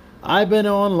 I've been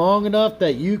on long enough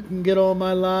that you can get on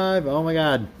my live. Oh my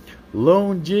God.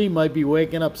 Lone G might be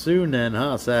waking up soon then,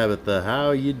 huh, Sabbatha? How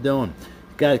are you doing?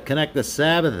 Got to connect to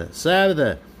Sabbatha.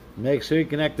 Sabbatha. Make sure you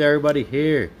connect to everybody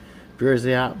here.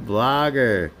 Jersey Hot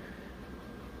Blogger.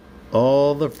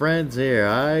 All the friends here,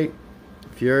 alright?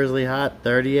 Furiously Hot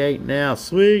 38 now.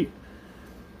 Sweet.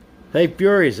 Hey,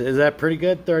 Furious, is that pretty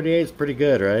good? 38 is pretty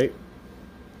good, right?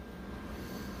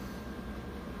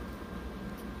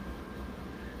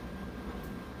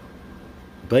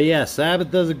 But yeah,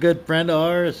 Sabbatha's a good friend of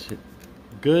ours.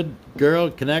 Good girl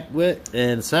to connect with.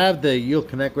 And Sabbatha, you'll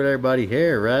connect with everybody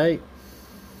here, right?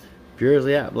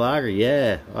 Furiously Hot Blogger,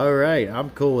 yeah. Alright, I'm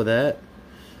cool with that.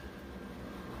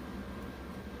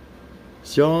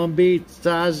 Sean Beats,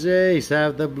 Tajay,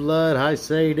 Sabbatha Blood, hi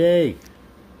Sadie.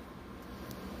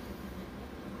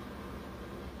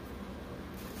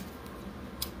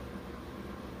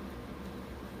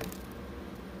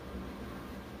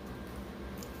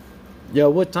 Yo,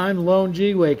 what time Lone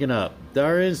G waking up?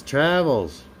 Darren's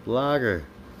Travels, blogger.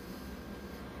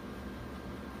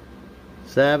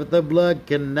 Sabbatha Blood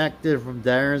connected from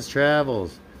Darren's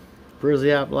Travels.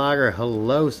 Furiously Hot Blogger,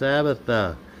 hello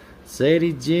Sabbatha.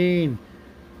 Sadie Jean,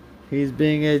 he's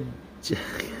being a...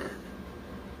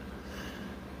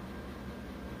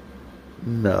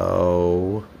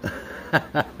 No.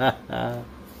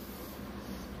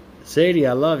 Sadie,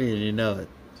 I love you and you know it.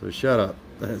 So shut up.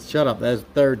 Shut up. That's the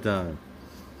third time.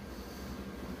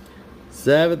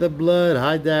 Sabbatha Blood.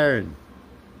 Hi, Darren.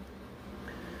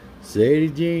 Sadie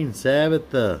Jean.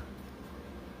 Sabbatha.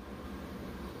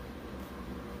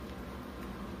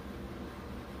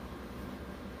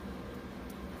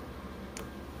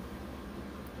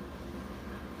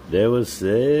 There was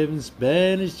 7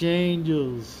 Spanish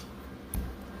angels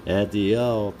at the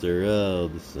altar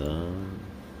of the sun.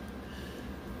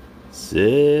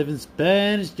 7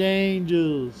 Spanish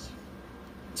angels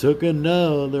took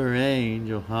another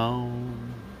angel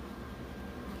home.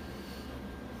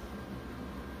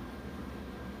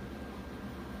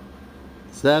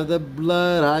 Sabbatha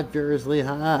Blood, hi Furiously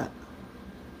Hot.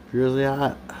 Furiously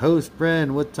Hot. Host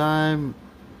friend, what time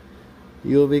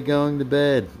you'll be going to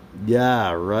bed?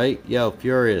 Yeah, right? Yo,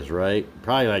 Furious, right?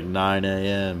 Probably like 9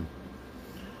 a.m.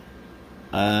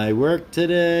 I work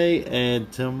today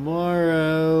and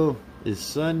tomorrow is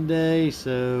Sunday,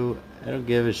 so I don't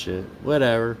give a shit.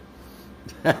 Whatever.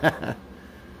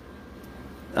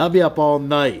 I'll be up all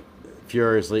night,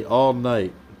 Furiously, all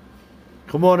night.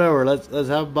 Come on over, let's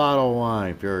have a bottle of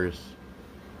wine, Furious.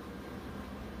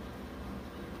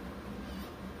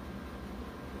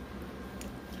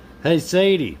 Hey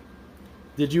Sadie,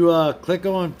 did you click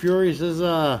on Furious's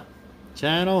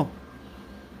channel?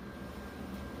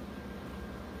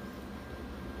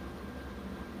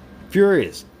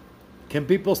 Furious, can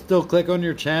people still click on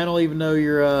your channel even though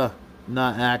you're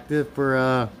not active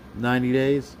for 90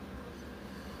 days?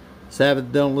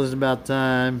 Sabbath don't listen about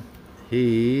time.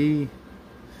 He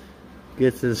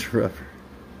gets his rubber.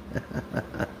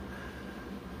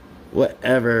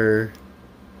 Whatever.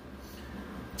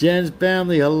 Jen's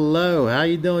family, hello. How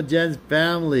you doing, Jen's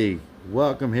family?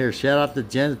 Welcome here. Shout out to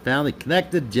Jen's family.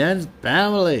 Connect to Jen's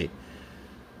family.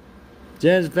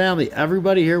 Jen's family,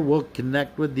 everybody here will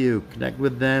connect with you. Connect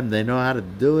with them. They know how to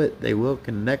do it. They will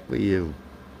connect with you.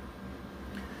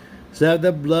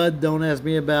 Sabbatha Blood, don't ask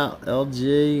me about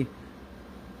LG.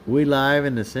 We live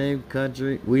in the same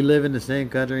country. We live in the same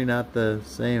country, not the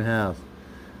same house.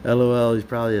 LOL, he's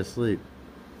probably asleep.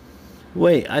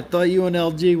 Wait, I thought you and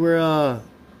LG were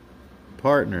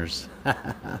partners.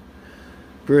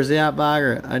 Furiously Hot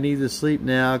Blogger, I need to sleep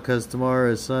now because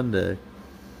tomorrow is Sunday.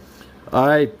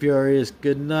 Alright, Furious.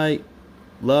 Good night.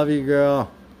 Love you,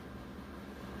 girl.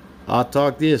 I'll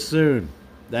talk to you soon.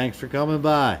 Thanks for coming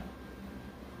by.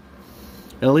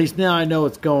 At least now I know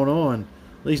what's going on.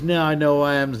 At least now I know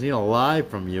I haven't seen a live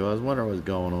from you. I was wondering what's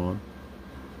going on.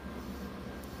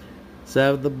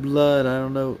 Sabbath the Blood. I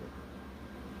don't know.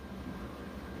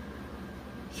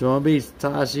 Sean Beats,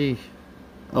 Tashi.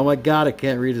 Oh my God, I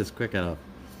can't read this quick enough.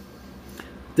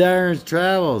 Darren's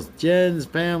Travels. Jen's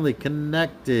family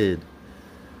connected.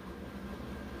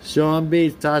 Sean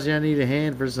Beats, Tashi, I need a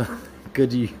hand for something.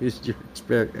 Could you use your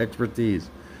expertise?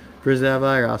 Chris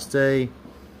Avire, I'll stay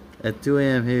at 2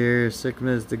 a.m. here. 6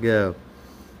 minutes to go.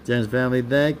 Jen's family,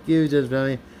 thank you. Jen's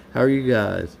family, how are you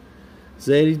guys?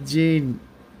 Sadie Jean,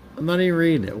 I'm not even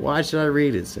reading it. Why should I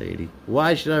read it, Sadie?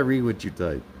 Why should I read what you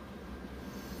type?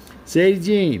 Sadie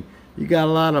Jean, you got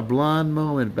a lot of blonde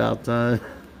moment about time.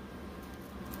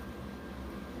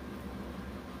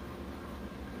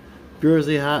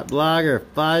 Jersey Hot Blogger,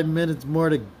 5 minutes more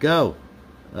to go.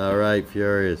 Alright,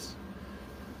 Furious.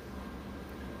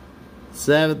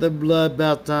 7th of Blood,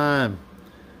 about time.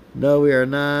 No, we are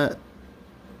not.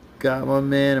 Got my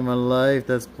man in my life.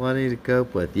 That's plenty to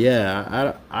cope with.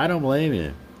 Yeah, I don't blame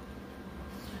you.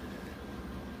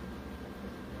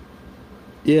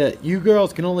 Yeah, you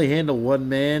girls can only handle one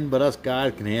man, but us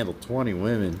guys can handle 20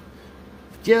 women.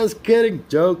 Just kidding.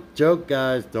 Joke,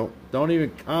 guys. Don't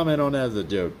even comment on that as a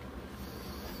joke.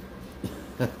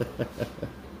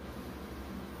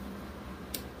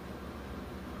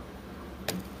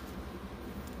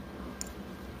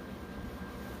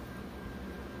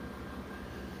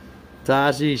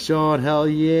 Tashi, Sean, hell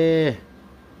yeah.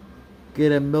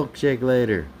 Get a milkshake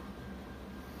later.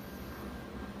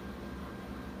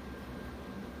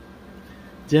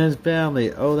 Jen's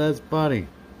family. Oh, that's funny.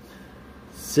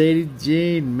 Sadie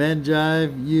Jean, men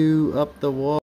drive you up the wall.